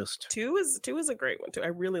 and just two is a great one too. I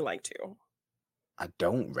really like 2. I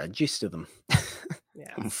don't register them.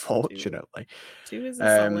 Yeah, unfortunately. 2 is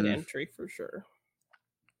a solid entry for sure.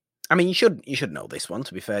 I mean, you should know this one.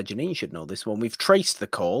 To be fair, Janine, you should know this one. We've traced the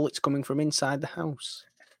call. It's coming from inside the house.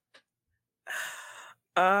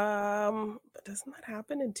 But doesn't that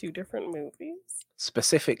happen in 2 different movies?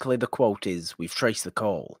 Specifically, the quote is, "We've traced the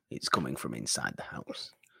call. It's coming from inside the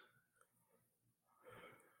house."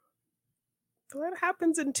 That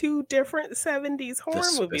happens in 2 different 70s horror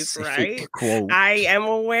movies, right? Quote. I am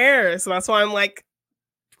aware. So that's why I'm like,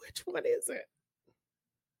 which one is it?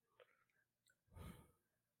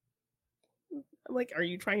 I'm like, are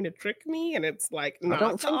you trying to trick me? And it's like, I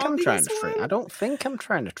don't think I'm trying to trick. I don't think I'm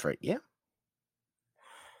trying to trick you.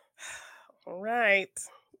 All right.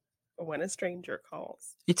 When a Stranger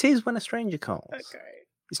Calls. It is When a Stranger Calls. Okay.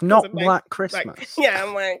 It's not Black Christmas. Yeah,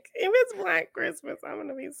 I'm like, if it's Black Christmas, I'm going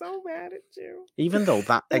to be so mad at you. Even though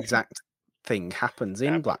that exact thing happens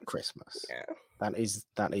in Black Christmas. Yeah.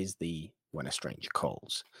 That is the When a Stranger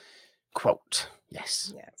Calls quote.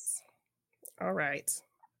 Yes. Yes. All right.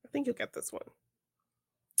 I think you'll get this one.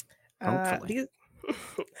 Hopefully.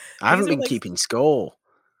 I haven't been keeping score.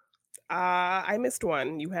 I missed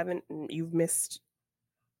one. You've missed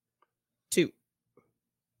 2.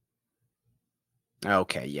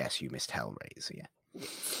 Okay, yes, you missed Hellraiser, yeah.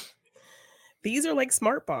 These are like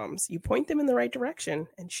smart bombs. You point them in the right direction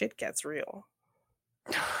and shit gets real.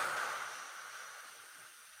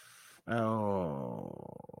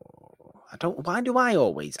 Why do I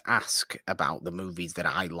always ask about the movies that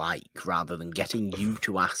I like rather than getting you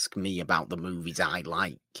to ask me about the movies I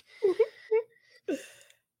like?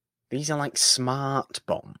 These are like smart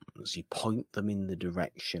bombs. You point them in the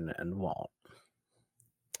direction and what?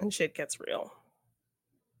 And shit gets real.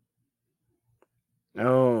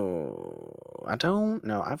 Oh, I don't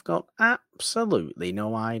know. I've got absolutely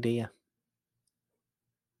no idea.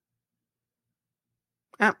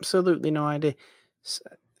 Absolutely no idea.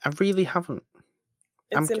 I really haven't.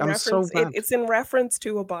 I'm so bad. It's in reference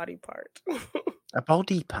to a body part. A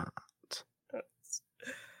body part.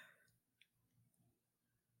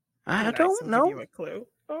 I don't know. Give you a clue.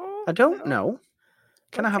 Oh, I don't know.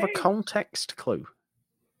 Can I have a context clue?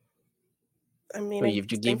 I mean, well, you've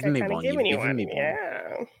given me one. You've given me one.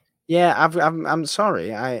 Yeah. Yeah, I'm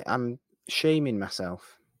sorry. I'm shaming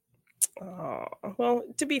myself. Oh, well,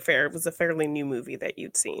 to be fair, it was a fairly new movie that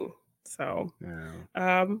you'd seen. So,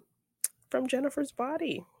 From Jennifer's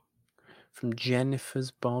Body. From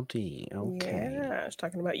Jennifer's Body. Okay. Yeah, she's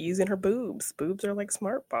talking about using her boobs. Boobs are like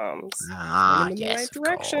smart bombs. Yes, of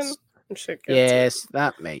course. Yes,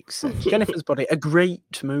 that makes sense. Jennifer's Body, a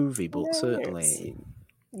great movie, but certainly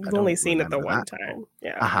you've only seen it the one time.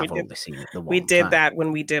 Yeah, I have only seen it the one time. We did that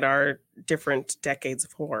when we did our different decades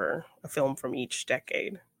of horror, a film from each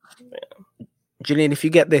decade. Yeah. Janine, if you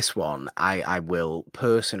get this one, I will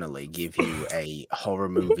personally give you a horror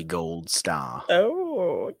movie gold star.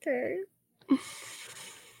 Oh, okay.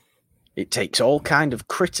 It takes all kind of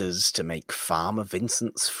critters to make Farmer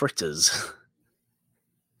Vincent's fritters.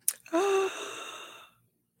 Oh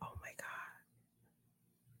my god.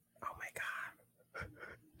 Oh my god.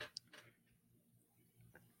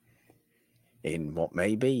 In what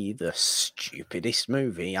may be the stupidest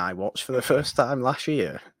movie I watched for the first time last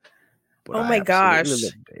year. but Oh I my absolutely gosh.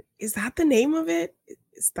 loved it. Is that the name of it?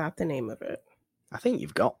 Is that the name of it? I think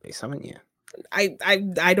you've got this, haven't you?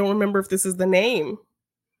 I don't remember if this is the name.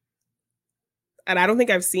 And I don't think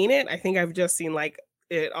I've seen it. I think I've just seen like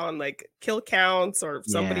it on like kill counts or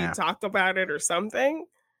somebody Yeah. talked about it or something.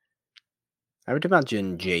 I would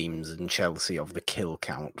imagine James and Chelsea of the kill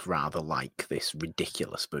count rather like this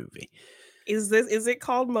ridiculous movie. Is it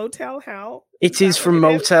called Motel Hell? It is that from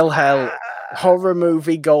what it is? Motel Hell, Ah. horror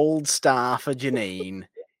movie gold star for Janine.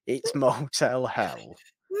 It's Motel Hell.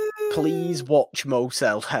 Please watch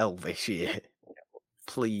Motel Hell this year.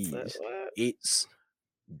 Please. What? It's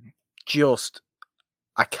just,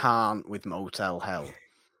 I can't with Motel Hell.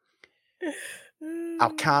 I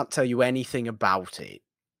can't tell you anything about it.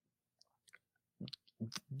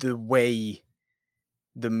 The way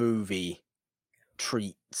the movie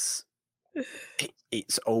treats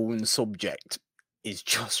its own subject is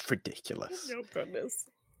just ridiculous. Oh goodness.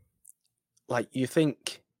 Like, you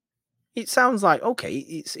think it sounds like, okay,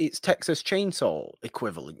 it's Texas Chainsaw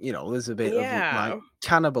equivalent, you know, there's a bit of like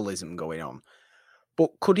cannibalism going on.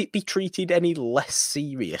 But could it be treated any less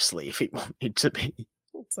seriously if it wanted to be?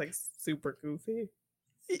 It's like super goofy.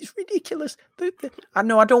 It's ridiculous. I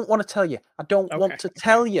know I don't want to tell you. I don't want to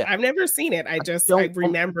tell you. I've never seen it. I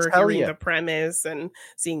remember hearing the premise and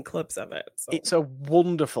seeing clips of it. So. It's a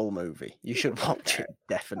wonderful movie. You should watch it,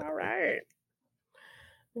 definitely. All right.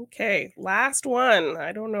 Okay, last one.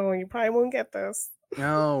 I don't know. You probably won't get this.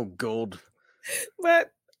 Oh, good.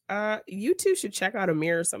 But you two should check out A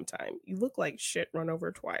Mirror sometime. You look like shit run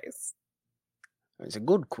over twice. It's a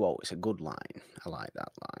good quote. It's a good line. I like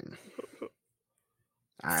that line.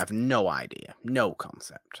 I have no idea. No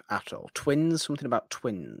concept at all. Twins? Something about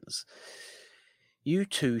twins. You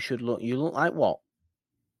two should look... You look like what?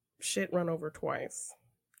 Shit run over twice.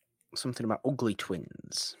 Something about ugly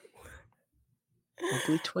twins.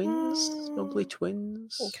 Ugly twins? Ugly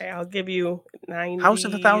twins? Okay, I'll give you 90s... House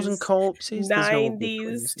of a Thousand Corpses?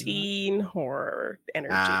 90s teen horror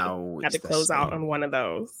energy. Oh, had to close out on one of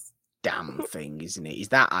those. Damn thing, isn't it? Is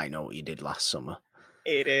that I Know What You Did Last Summer?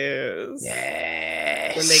 It is.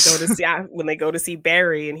 Yes. When they go to see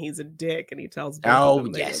Barry and he's a dick and he tells both of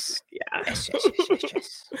them yes. Yes.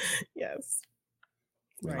 Yes.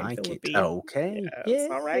 Right, like it. Okay. Yes.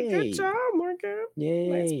 All right. Good job, Morgan.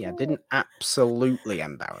 Yay. I didn't absolutely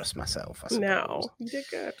embarrass myself, I suppose. No, you did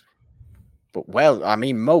good. But well, I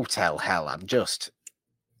mean, Motel Hell, I'm just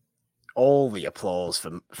all the applause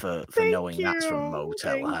for knowing that's from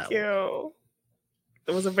Motel Hell. Thank you.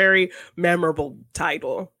 It was a very memorable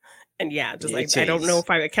title. And yeah, just like I don't know if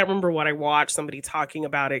I can't remember what I watched, somebody talking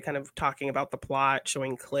about it, kind of talking about the plot,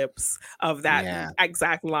 showing clips of that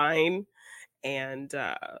exact line. And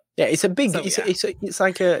it's a big it's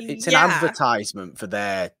like an advertisement for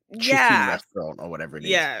their chicken restaurant or whatever it is.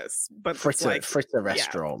 Yes, but fritter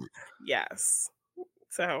restaurant. Yes.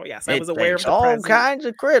 So yes, I was aware of all kinds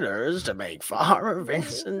of critters to make Farmer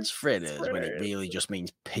Vincent's fritters when it really just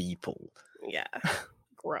means people. Yeah.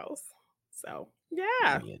 Gross. So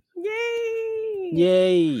yeah. Yay!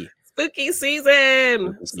 Yay! Spooky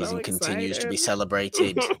season! The season continues to be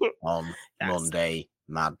celebrated on Monday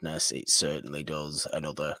Madness. It certainly does.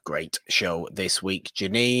 Another great show this week,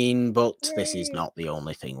 Janine, but this is not the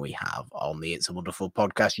only thing we have on the It's a Wonderful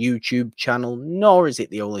Podcast YouTube channel, nor is it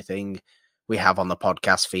the only thing we have on the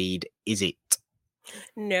podcast feed, is it?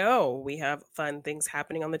 No, we have fun things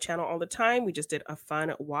happening on the channel all the time. We just did a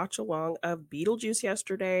fun watch along of Beetlejuice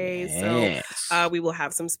yesterday. Yes. So we will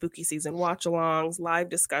have some spooky season watch alongs, live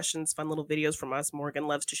discussions, fun little videos from us. Morgan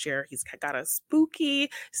loves to share. He's got a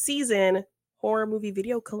spooky season horror movie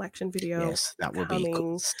video collection video. Yes, that will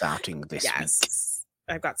be starting this week.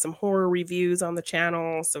 I've got some horror reviews on the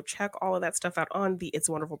channel, so check all of that stuff out on the It's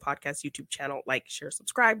a Wonderful Podcast YouTube channel. Like, share,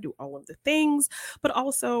 subscribe, do all of the things. But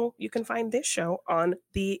also, you can find this show on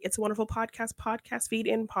the It's a Wonderful podcast feed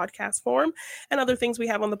in podcast form, and other things we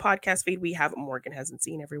have on the podcast feed. We have Morgan Hasn't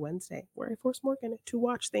Seen every Wednesday, where I force Morgan to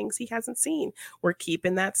watch things he hasn't seen. We're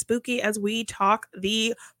keeping that spooky as we talk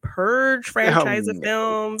the Purge franchise of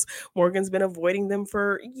films. Morgan's been avoiding them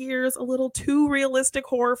for years, a little too realistic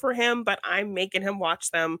horror for him, but I'm making him watch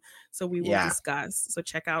them, so we will discuss. So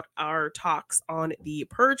check out our talks on the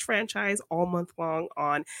Purge franchise all month long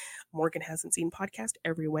on Morgan Hasn't Seen podcast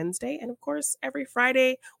every Wednesday, and of course every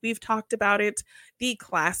Friday we've talked about it, the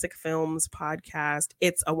Classic Films podcast.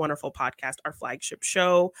 It's a Wonderful Podcast, our flagship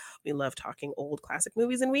show. We love talking old classic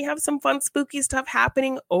movies, and we have some fun spooky stuff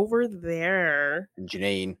happening over there.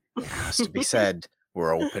 Janine, it has to be said,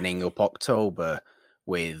 we're opening up October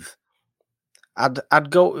with I'd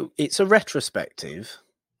go. It's a retrospective.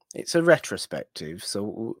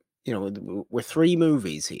 So, you know, we're 3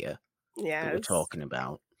 movies here. that we're Yes. talking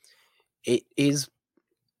about. It's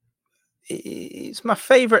my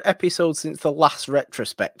favorite episode since the last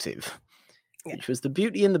retrospective, which was the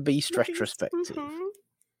Beauty and the Beast retrospective. Mhm.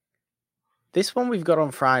 This one we've got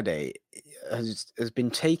on Friday has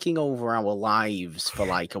been taking over our lives for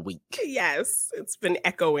like a week. Yes, it's been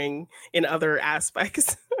echoing in other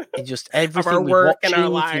aspects It just of our everything we're work and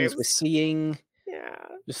watching, our things we're lives. seeing, Yeah,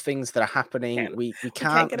 just things that are happening. We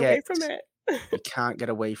can't get away from it. we can't get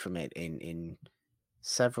away from it in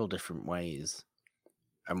several different ways,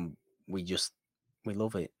 and we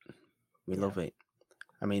love it. We Yeah. love it.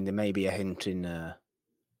 I mean, there may be a hint in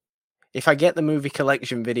if I get the movie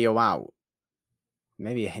collection video out,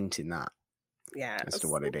 maybe a hint in that Yeah, as to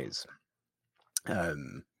what it is.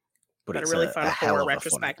 But but it's a really fun hell horror of a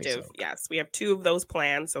fun retrospective. episode. Yes, we have 2 of those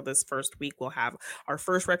planned. So this first week we'll have our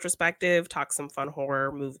first retrospective, talk some fun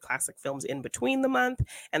horror movie classic films in between the month,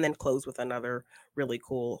 and then close with another really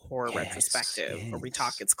cool horror retrospective where we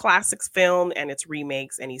talk its classics film and its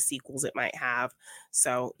remakes, any sequels it might have.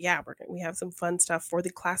 So yeah, we have some fun stuff for the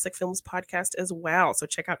Classic Films podcast as well. So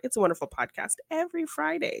check out It's a Wonderful Podcast every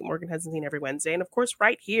Friday. Morgan Hessenstein every Wednesday, and of course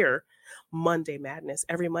right here, Monday Madness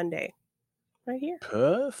every Monday. Right here.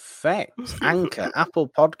 Perfect. Anchor, Apple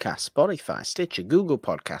Podcasts, Spotify, Stitcher, Google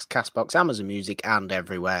Podcasts, Castbox, Amazon Music, and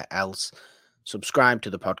everywhere else. Subscribe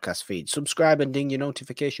to the podcast feed. Subscribe and ding your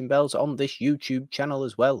notification bells on this YouTube channel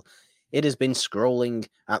as well. It has been scrolling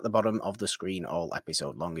at the bottom of the screen all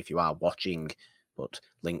episode long if you are watching, but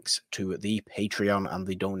links to the Patreon and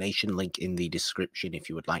the donation link in the description if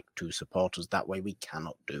you would like to support us. That way we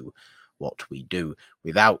cannot do what we do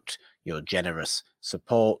without your generous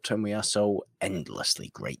support, and we are so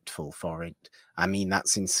endlessly grateful for it. I mean that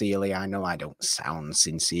sincerely. I know I don't sound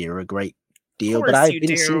sincere a great deal, but I've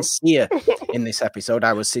been sincere in this episode.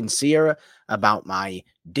 I was sincere about my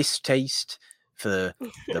distaste for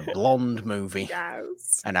the Blonde movie,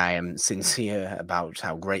 Yes. and I am sincere about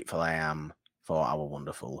how grateful I am for our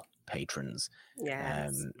wonderful patrons.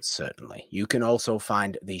 Yes. Certainly. You can also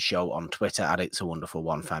find the show on Twitter at It's a Wonderful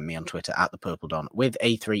One. Find me on Twitter at The Purple Dawn with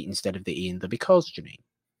a 3 instead of the E in the because, Janine.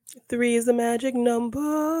 3 is the magic number.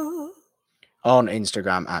 On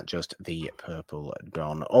Instagram at just The Purple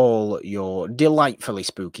Dawn. All your delightfully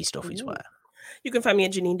spooky stuff is where. You can find me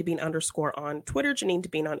at Janine Devine _ on Twitter, Janine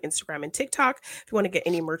Devine on Instagram and TikTok. If you want to get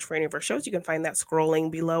any merch for any of our shows, you can find that scrolling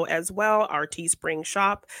below as well. Our Teespring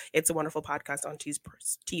shop. It's a Wonderful Podcast on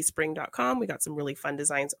teespring.com. We got some really fun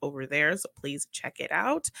designs over there, so please check it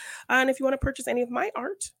out. And if you want to purchase any of my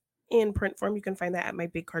art in print form, you can find that at my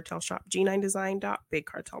Big Cartel shop,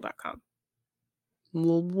 g9design.bigcartel.com.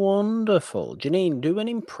 Well, wonderful. Janine, do an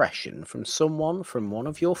impression from someone from one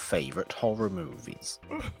of your favorite horror movies.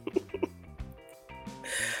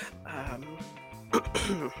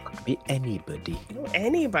 Could be anybody.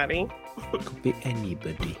 Anybody. Could be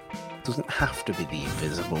anybody. Doesn't have to be the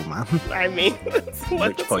Invisible Man. I mean, at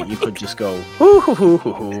which point you could just go, ooh, 3,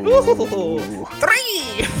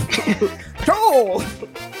 2,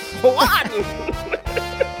 1.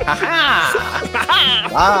 Ha ha!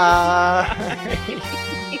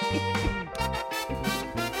 Bye.